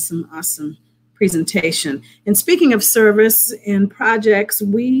awesome presentation. And speaking of service and projects,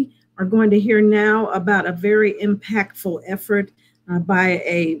 we are going to hear now about a very impactful effort by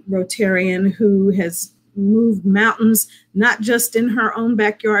a Rotarian who has moved mountains, not just in her own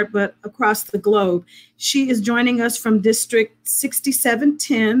backyard, but across the globe. She is joining us from District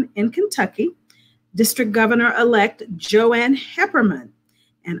 6710 in Kentucky, District Governor-elect Joanne Hepperman.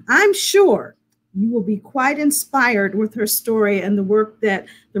 And I'm sure you will be quite inspired with her story and the work that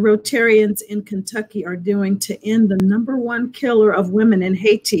the Rotarians in Kentucky are doing to end the #1 killer of women in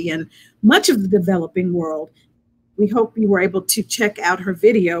Haiti and much of the developing world. We hope you were able to check out her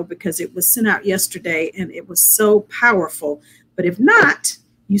video, because it was sent out yesterday and it was so powerful. But if not,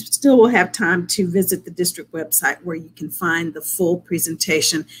 you still will have time to visit the district website where you can find the full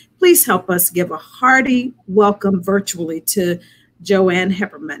presentation. Please help us give a hearty welcome virtually to Joanne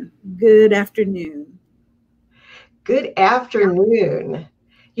Hepperman. Good afternoon. Good afternoon.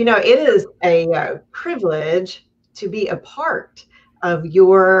 You know, it is a privilege to be a part of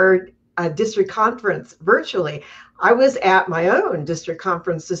your district conference virtually. I was at my own district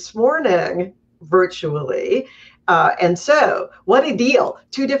conference this morning virtually. And so what a deal.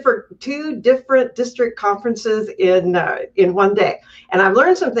 Two different district conferences in one day. And I've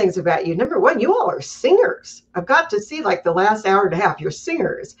learned some things about you. Number one, you all are singers. I've got to see like the last hour and a half, you're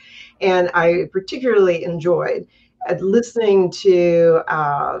singers. And I particularly enjoyed listening to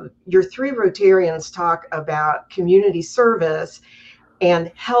your 3 Rotarians talk about community service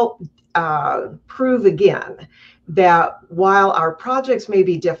and help prove again that while our projects may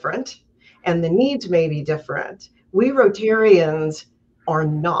be different and the needs may be different, we Rotarians are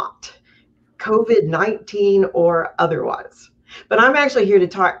not, COVID-19 or otherwise. But I'm actually here to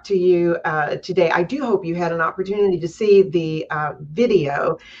talk to you today. I do hope you had an opportunity to see the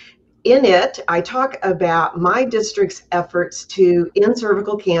video. In it, I talk about my district's efforts to end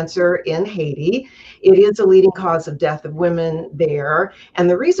cervical cancer in Haiti. It is a leading cause of death of women there. And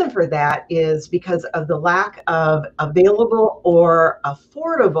the reason for that is because of the lack of available or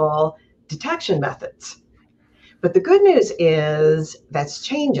affordable detection methods. But the good news is that's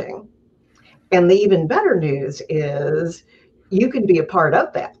changing. And the even better news is you can be a part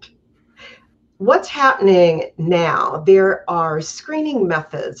of that. What's happening now, there are screening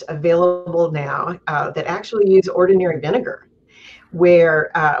methods available now that actually use ordinary vinegar, where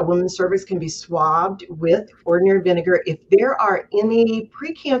a woman's cervix can be swabbed with ordinary vinegar. If there are any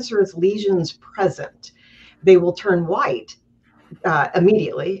precancerous lesions present, they will turn white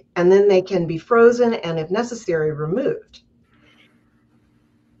immediately, and then they can be frozen and, if necessary, removed.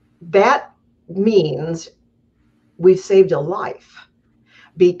 That means we've saved a life.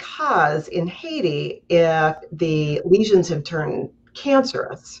 Because in Haiti, if the lesions have turned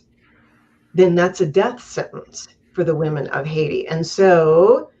cancerous, then that's a death sentence for the women of Haiti. And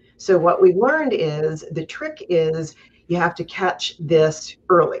so what we've learned is the trick is you have to catch this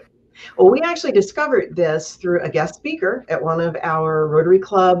early. Well, we actually discovered this through a guest speaker at one of our Rotary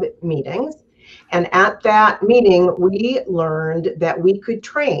Club meetings. And at that meeting, we learned that we could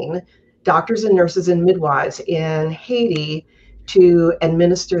train doctors and nurses and midwives in Haiti to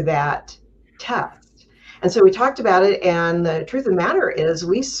administer that test. And so we talked about it, and the truth of the matter is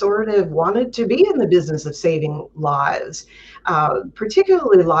we sort of wanted to be in the business of saving lives,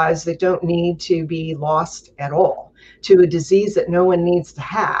 particularly lives that don't need to be lost at all to a disease that no one needs to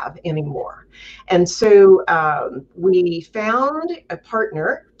have anymore. And so we found a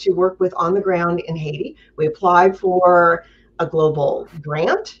partner to work with on the ground in Haiti. We applied for a global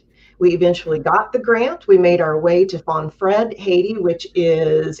grant. We eventually got the grant. We made our way to Fray, Haiti, which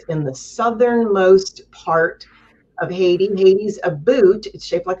is in the southernmost part of Haiti. Haiti's a boot. It's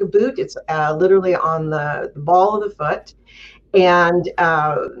shaped like a boot. It's literally on the ball of the foot. And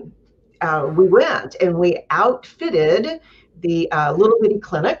we went and we outfitted the little bitty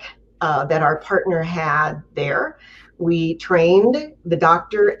clinic that our partner had there. We trained the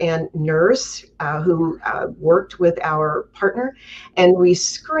doctor and nurse who worked with our partner, and we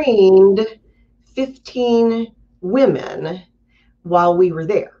screened 15 women while we were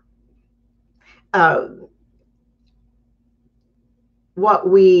there. What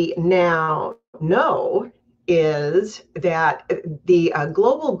we now know is that the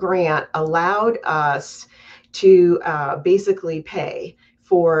global grant allowed us to basically pay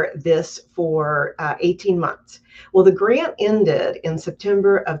for this for 18 months. Well, the grant ended in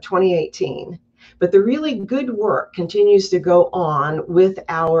September of 2018, but the really good work continues to go on with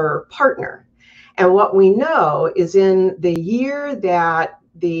our partner. And what we know is in the year that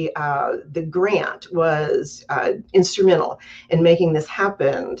the grant was instrumental in making this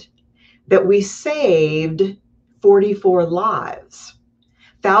happen, that we saved 44 lives.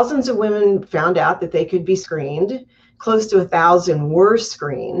 Thousands of women found out that they could be screened. Close to 1,000 were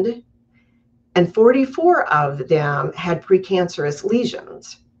screened, and 44 of them had precancerous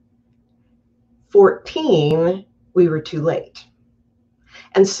lesions. 14, we were too late.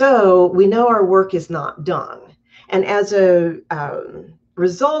 And so we know our work is not done. And as a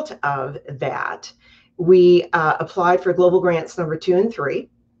result of that, we applied for global grants number 2 and 3,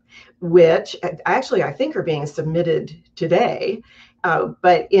 which actually I think are being submitted today.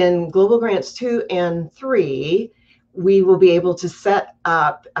 But in global grants 2 and 3, we will be able to set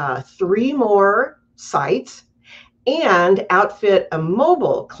up 3 more sites and outfit a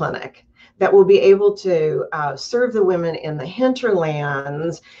mobile clinic that will be able to serve the women in the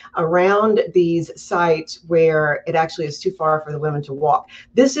hinterlands around these sites where it actually is too far for the women to walk.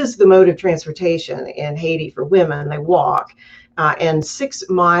 This is the mode of transportation in Haiti for women. They walk. And 6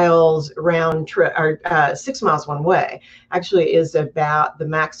 miles round trip, or 6 miles one way, actually is about the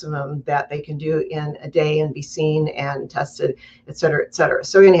maximum that they can do in a day and be seen and tested, et cetera, et cetera.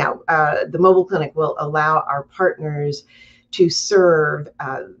 So anyhow, the mobile clinic will allow our partners to serve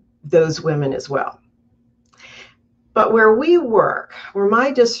those women as well. But where we work, where my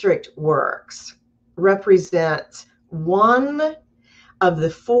district works, represents one of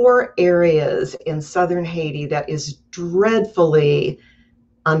the 4 areas in southern Haiti that is dreadfully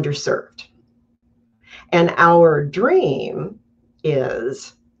underserved. And our dream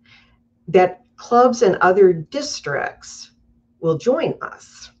is that clubs in other districts will join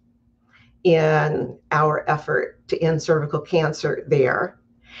us in our effort to end cervical cancer there,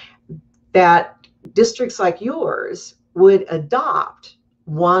 that districts like yours would adopt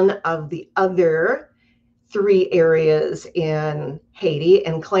one of the other 3 areas in Haiti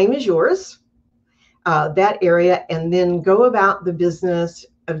and claim as yours that area, and then go about the business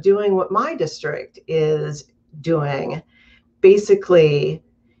of doing what my district is doing, basically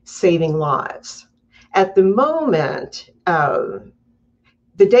saving lives. At the moment,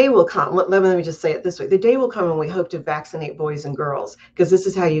 the day will come, let me just say it this way, the day will come when we hope to vaccinate boys and girls, because this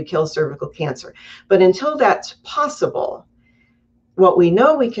is how you kill cervical cancer. But until that's possible, what we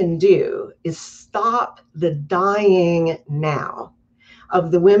know we can do is stop the dying now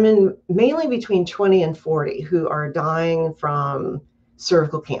of the women, mainly between 20 and 40, who are dying from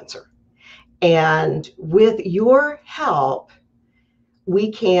cervical cancer. And with your help,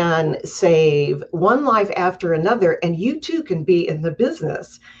 we can save one life after another, and you too can be in the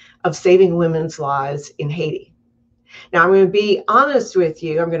business of saving women's lives in Haiti. Now, I'm going to be honest with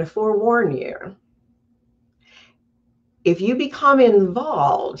you. I'm going to forewarn you. If you become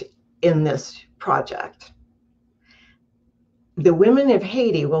involved in this project, the women of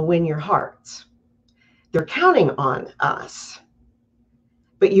Haiti will win your hearts. They're counting on us,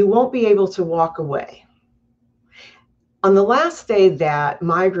 but you won't be able to walk away. On the last day that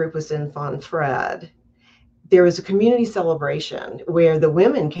my group was in Fray, there was a community celebration where the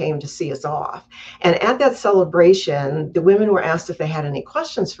women came to see us off. And at that celebration, the women were asked if they had any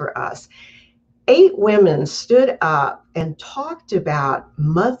questions for us. 8 women stood up and talked about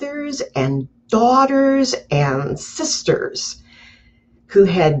mothers and daughters and sisters who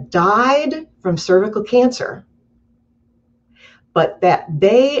had died from cervical cancer, but that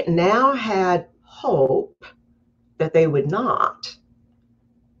they now had hope that they would not,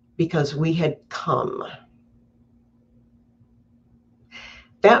 because we had come.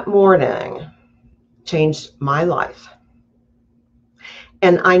 That morning changed my life.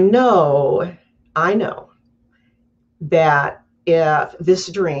 And I know that if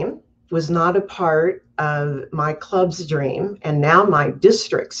this dream was not a part of my club's dream, and now my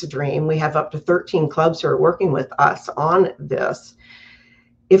district's dream, we have up to 13 clubs who are working with us on this.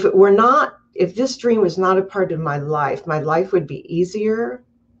 If this dream was not a part of my life would be easier,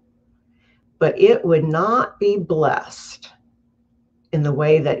 but it would not be blessed in the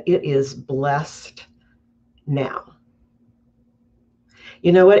way that it is blessed now.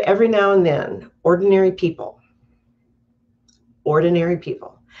 You know what? Every now and then, ordinary people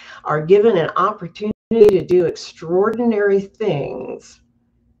are given an opportunity to do extraordinary things,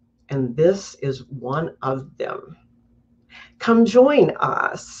 and this is one of them. Come join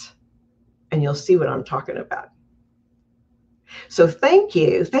us, and you'll see what I'm talking about. So thank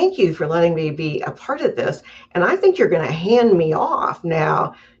you for letting me be a part of this, and I think you're going to hand me off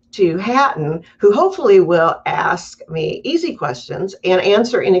now to Hatton, who hopefully will ask me easy questions and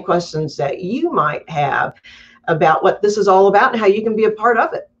answer any questions that you might have about what this is all about and how you can be a part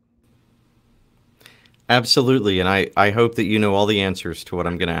of it. Absolutely, and I hope that you know all the answers to what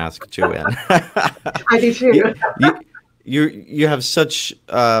I'm going to ask Joanne. I do too. You have such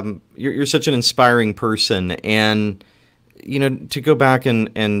you're such an inspiring person, and you know, to go back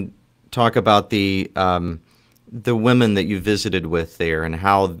and talk about the women that you visited with there and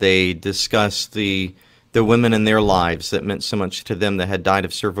how they discussed the women in their lives that meant so much to them that had died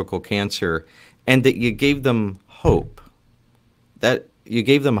of cervical cancer, and that you gave them hope. That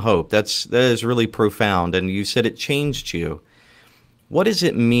is really profound, and you said it changed you. What does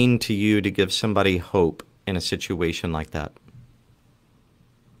it mean to you to give somebody hope in a situation like that?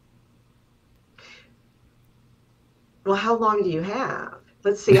 Well, how long do you have?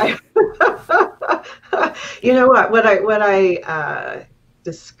 Let's see. You know what I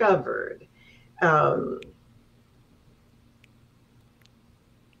discovered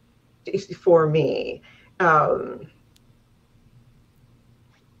for me,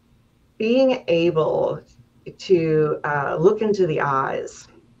 being able to look into the eyes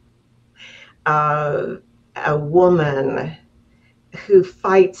of a woman who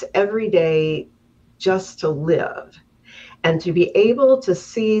fights every day just to live, and to be able to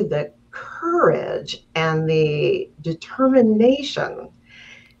see the courage and the determination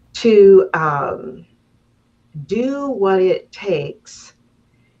to do what it takes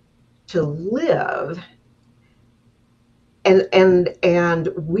to live, and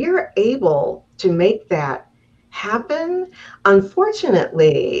we're able to make that happen.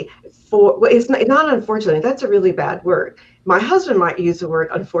 Unfortunately, it's not unfortunately, that's a really bad word. My husband might use the word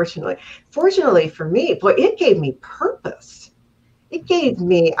unfortunately. Fortunately for me, boy, it gave me purpose. It gave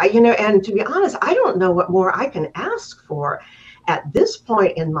me, and to be honest, I don't know what more I can ask for at this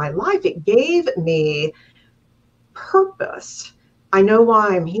point in my life. It gave me purpose. I know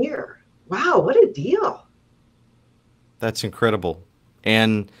why I'm here. Wow, what a deal. That's incredible.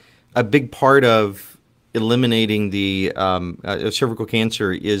 And a big part of eliminating the cervical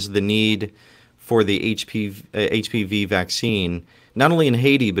cancer is the need for the HPV vaccine, not only in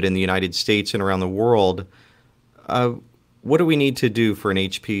Haiti, but in the United States and around the world. What do we need to do for an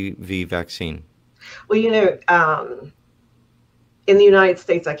HPV vaccine? Well, in the United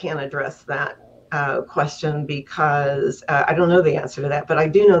States, I can't address that question because I don't know the answer to that, but I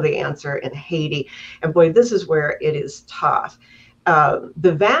do know the answer in Haiti. And boy, this is where it is tough.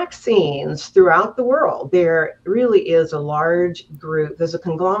 The vaccines throughout the world, there really is a large group, there's a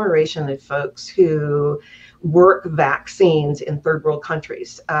conglomeration of folks who work vaccines in third world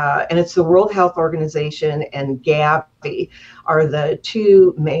countries. And it's the World Health Organization and Gavi are the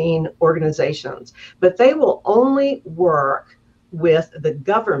two main organizations. But they will only work with the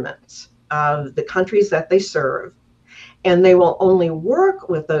governments of the countries that they serve. And they will only work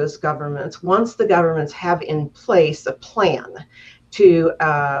with those governments once the governments have in place a plan to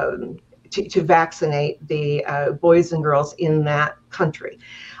vaccinate the boys and girls in that country.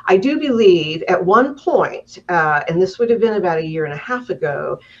 I do believe at one point, and this would have been about 1.5 years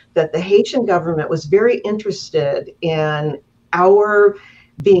ago, that the Haitian government was very interested in our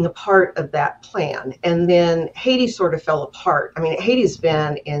being a part of that plan. And then Haiti sort of fell apart. I mean, Haiti's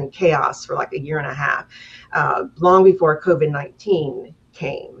been in chaos for like a year and a half, long before COVID-19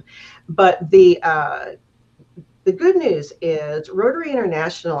 came. But the good news is Rotary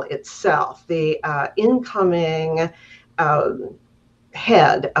International itself, the incoming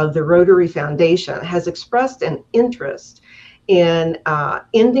head of the Rotary Foundation, has expressed an interest in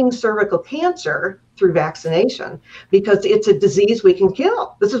ending cervical cancer through vaccination, because it's a disease we can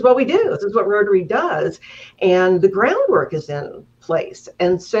kill. This is what we do. This is what Rotary does. And the groundwork is in place.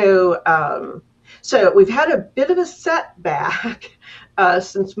 And so, so we've had a bit of a setback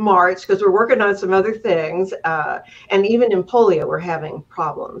since March, because we're working on some other things. And even in polio, we're having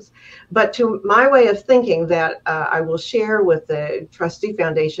problems. But to my way of thinking that I will share with the Trustee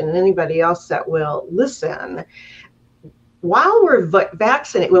Foundation and anybody else that will listen, while we're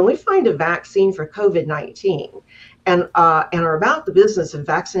vaccinating, when we find a vaccine for COVID-19 and are about the business of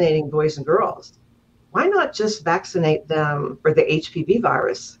vaccinating boys and girls, why not just vaccinate them for the HPV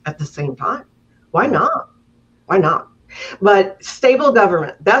virus at the same time? Why not? Why not? But stable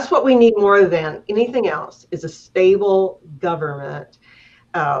government, that's what we need more than anything else, is a stable government.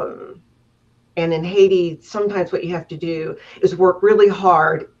 And in Haiti, sometimes what you have to do is work really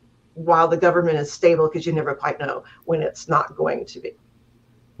hard while the government is stable, because you never quite know when it's not going to be.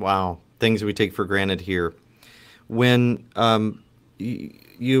 Wow, things we take for granted here. When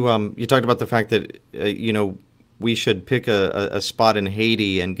you talked about the fact that you know, we should pick a spot in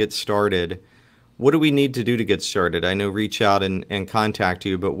Haiti and get started. What do we need to do to get started? I know reach out and contact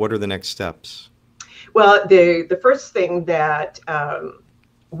you, but what are the next steps? Well, the first thing that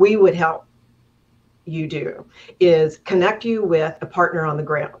we would help you do is connect you with a partner on the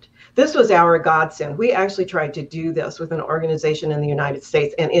ground. This was our godsend. We actually tried to do this with an organization in the United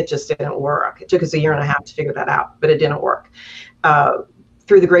States, and it just didn't work. It took us a year and a half to figure that out, but it didn't work.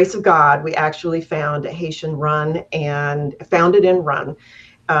 Through the grace of God, we actually found a Haitian run and founded and run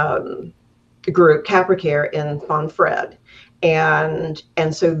group, Capricare, in Fray. And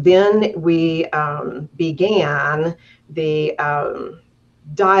so then we began the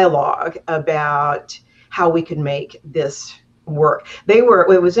dialogue about how we could make this work.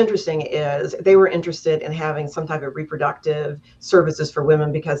 What was interesting is they were interested in having some type of reproductive services for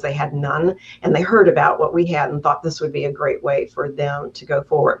women because they had none, and they heard about what we had and thought this would be a great way for them to go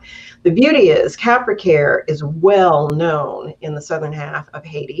forward. The beauty is Capricare is well known in the southern half of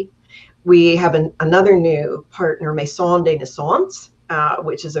Haiti. We have another new partner, Maison de Naissance,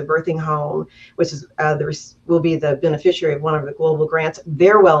 which is a birthing home, which is will be the beneficiary of one of the global grants.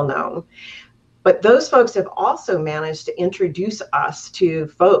 They're well known. But those folks have also managed to introduce us to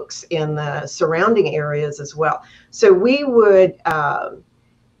folks in the surrounding areas as well. So we would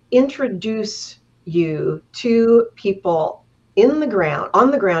introduce you to people on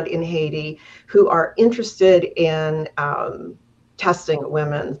the ground in Haiti who are interested in testing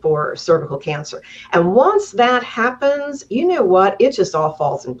women for cervical cancer. And once that happens, you know what? It just all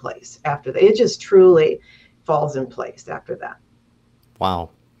falls in place after that. It just truly falls in place after that. Wow.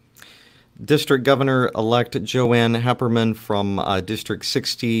 District Governor-elect Joanne Hepperman from District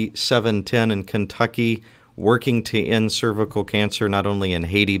 6710 in Kentucky, working to end cervical cancer not only in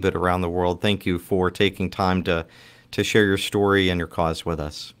Haiti but around the world. Thank you for taking time to share your story and your cause with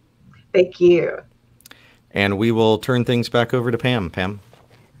us. Thank you. And we will turn things back over to Pam. Pam.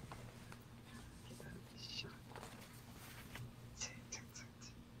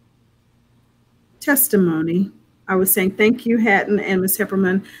 Testimony. I was saying thank you, Hatton and Ms.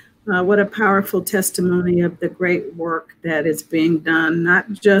 Hepperman. What a powerful testimony of the great work that is being done,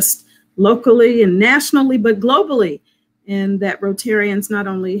 not just locally and nationally, but globally. And that Rotarians not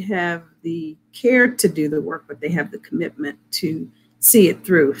only have the care to do the work, but they have the commitment to see it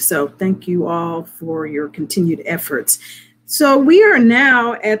through. So thank you all for your continued efforts. So we are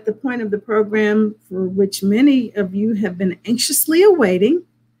now at the point of the program for which many of you have been anxiously awaiting.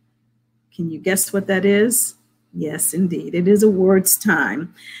 Can you guess what that is? Yes, indeed. It is awards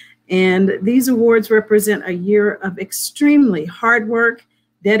time. And these awards represent a year of extremely hard work,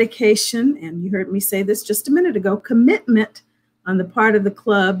 dedication, and you heard me say this just a minute ago, commitment on the part of the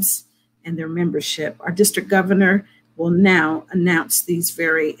clubs and their membership. Our district governor will now announce these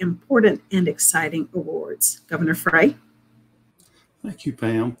very important and exciting awards. Governor Fray. Thank you,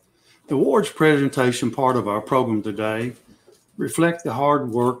 Pam. The awards presentation part of our program today reflect the hard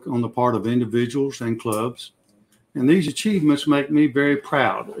work on the part of individuals and clubs. And these achievements make me very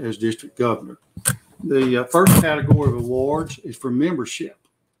proud as district governor. The first category of awards is for membership.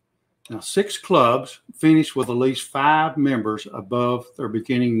 Now, 6 clubs finished with at least 5 members above their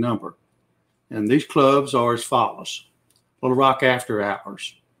beginning number. And these clubs are as follows: Little Rock After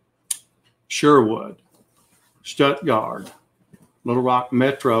Hours, Sherwood, Stuttgart, Little Rock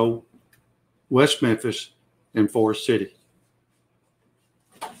Metro, West Memphis, and Forest City.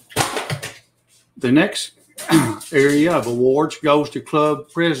 The next area of awards goes to club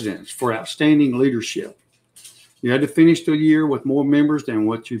presidents for outstanding leadership. You had to finish the year with more members than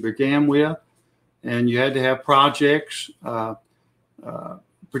what you began with, and you had to have projects,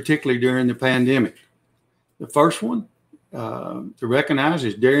 particularly during the pandemic. The first one to recognize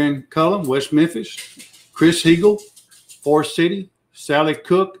is Darren Cullum, West Memphis, Chris Hegel, Forest City, Sally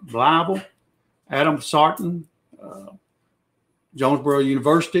Cook, Blyville, Adam Sarton, Jonesboro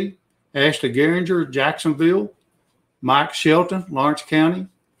University, Ashley Geringer, Jacksonville, Mike Shelton, Lawrence County,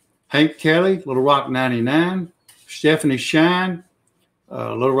 Hank Kelly, Little Rock 99, Stephanie Shine,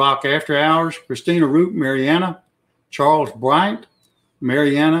 Little Rock After Hours, Christina Root, Mariana, Charles Bryant,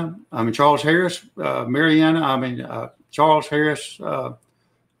 Charles Harris, Charles Harris,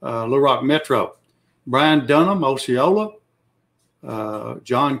 Little Rock Metro, Brian Dunham, Osceola,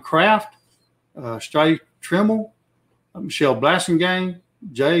 John Kraft, Stray Trimmel, Michelle Blassingame,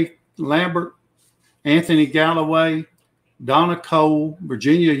 Jay Lambert, Anthony Galloway, Donna Cole,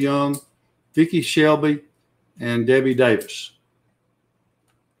 Virginia Young, Vicki Shelby, and Debbie Davis.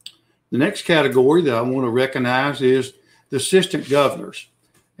 The next category that I want to recognize is the assistant governors.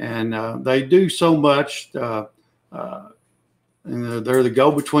 And they do so much. And they're the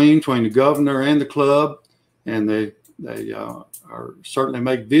go-between between the governor and the club. And they are certainly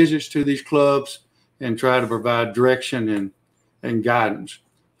make visits to these clubs and try to provide direction and guidance.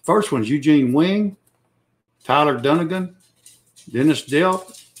 First one's Eugene Wing, Tyler Dunnigan, Dennis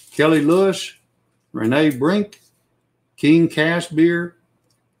Delp, Kelly Lewis, Renee Brink, King Casbeer,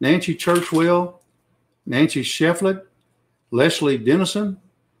 Nancy Churchwell, Nancy Shefflett, Leslie Dennison,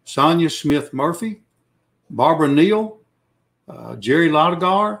 Sonia Smith Murphy, Barbara Neal, Jerry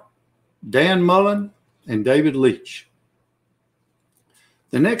Laudegar, Dan Mullen, and David Leach.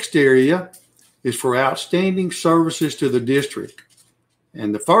 The next area is for outstanding services to the district.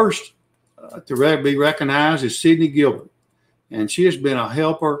 And the first to be recognized is Sydney Gilbert. And she has been a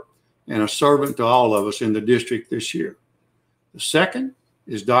helper and a servant to all of us in the district this year. The second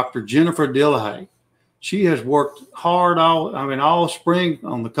is Dr. Jennifer Dillahay. She has worked hard all spring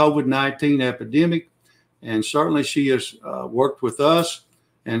on the COVID-19 epidemic, and certainly she has worked with us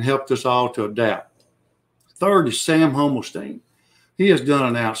and helped us all to adapt. Third is Sam Hummelstein. He has done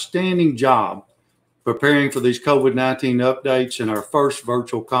an outstanding job preparing for these COVID-19 updates in our first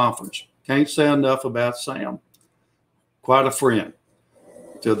virtual conference. Can't say enough about Sam. Quite a friend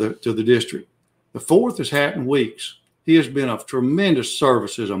to the district. The fourth is Hatton Weeks. He has been of tremendous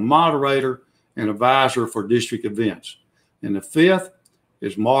service as a moderator and advisor for district events. And the fifth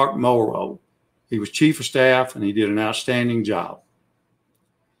is Mark Morrow. He was chief of staff and he did an outstanding job.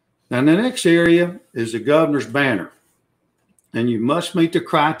 Now the next area is the governor's banner. And you must meet the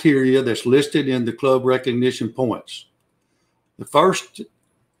criteria that's listed in the club recognition points. The first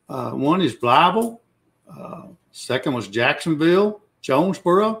one is Blyville. Second was Jacksonville,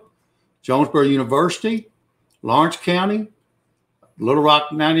 Jonesboro, Jonesboro University, Lawrence County, Little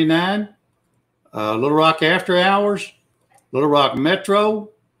Rock 99, Little Rock After Hours, Little Rock Metro,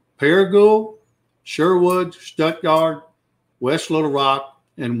 Paragould, Sherwood, Stuttgart, West Little Rock,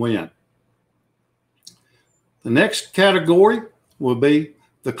 and Wynn. The next category will be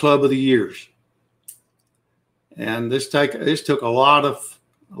the Club of the Years. And this took a lot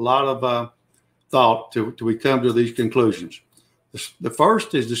of thought till we come to these conclusions. The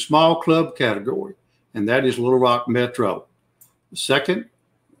first is the small club category, and that is Little Rock Metro. The second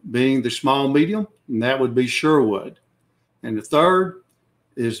being the small medium, and that would be Sherwood. And the third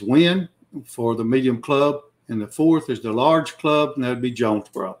is Wynn for the medium club, and the fourth is the large club, and that would be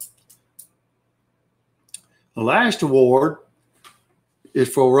Jonesboro. The last award is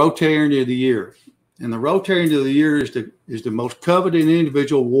for Rotarian of the Year. And the Rotarian of the Year is the most coveted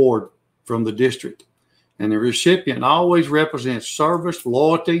individual award from the district. And the recipient always represents service,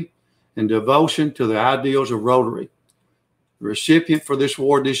 loyalty, and devotion to the ideals of Rotary. The recipient for this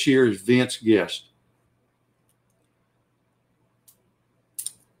award this year is Vince Guest.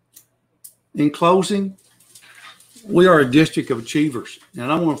 In closing, we are a district of achievers, and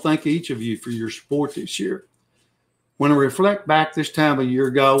I want to thank each of you for your support this year. When I reflect back this time a year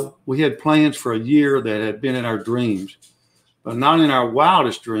ago, we had plans for a year that had been in our dreams, but not in our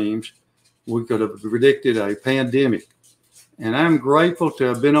wildest dreams. We could have predicted a pandemic. And I'm grateful to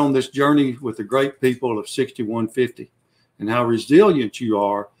have been on this journey with the great people of 6150 and how resilient you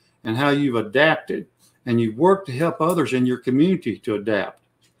are and how you've adapted and you've worked to help others in your community to adapt.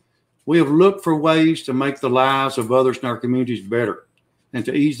 We have looked for ways to make the lives of others in our communities better and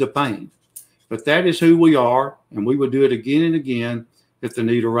to ease the pain. But that is who we are, and we will do it again and again if the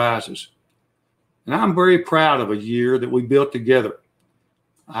need arises. And I'm very proud of a year that we built together.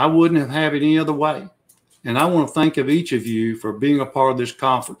 I wouldn't have had it any other way. And I want to thank of each of you for being a part of this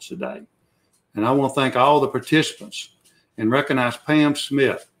conference today. And I want to thank all the participants and recognize Pam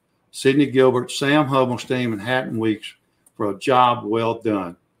Smith, Sidney Gilbert, Sam Hubblestein, and Hatton Weeks for a job well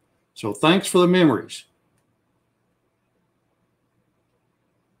done. So thanks for the memories.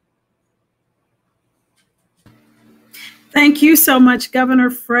 Thank you so much, Governor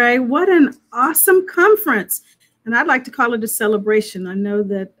Fray. What an awesome conference. And I'd like to call it a celebration. I know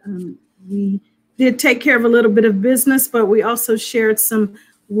that we did take care of a little bit of business, but we also shared some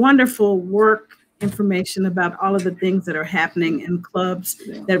wonderful work information about all of the things that are happening in clubs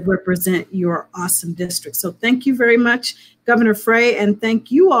that represent your awesome district. So thank you very much, Governor Fray, and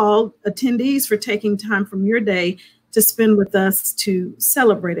thank you all attendees for taking time from your day to spend with us to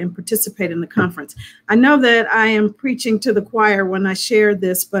celebrate and participate in the conference. I know that I am preaching to the choir when I share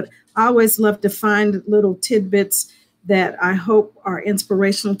this, but I always love to find little tidbits that I hope are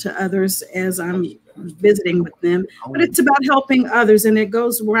inspirational to others as I'm visiting with them. But it's about helping others, and it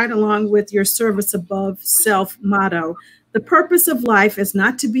goes right along with your service above self motto. The purpose of life is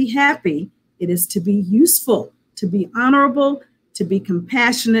not to be happy, it is to be useful, to be honorable, to be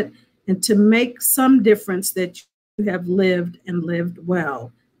compassionate, and to make some difference that you have lived and lived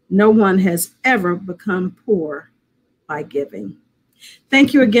well. No one has ever become poor by giving.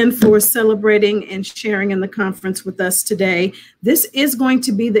 Thank you again for celebrating and sharing in the conference with us today. This is going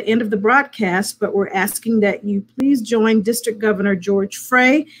to be the end of the broadcast, but we're asking that you please join District Governor George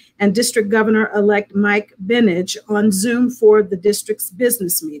Fray and District Governor-elect Mike Benage on Zoom for the district's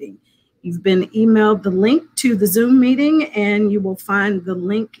business meeting. You've been emailed the link to the Zoom meeting, and you will find the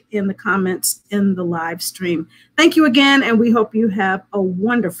link in the comments in the live stream. Thank you again, and we hope you have a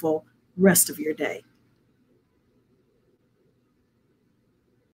wonderful rest of your day.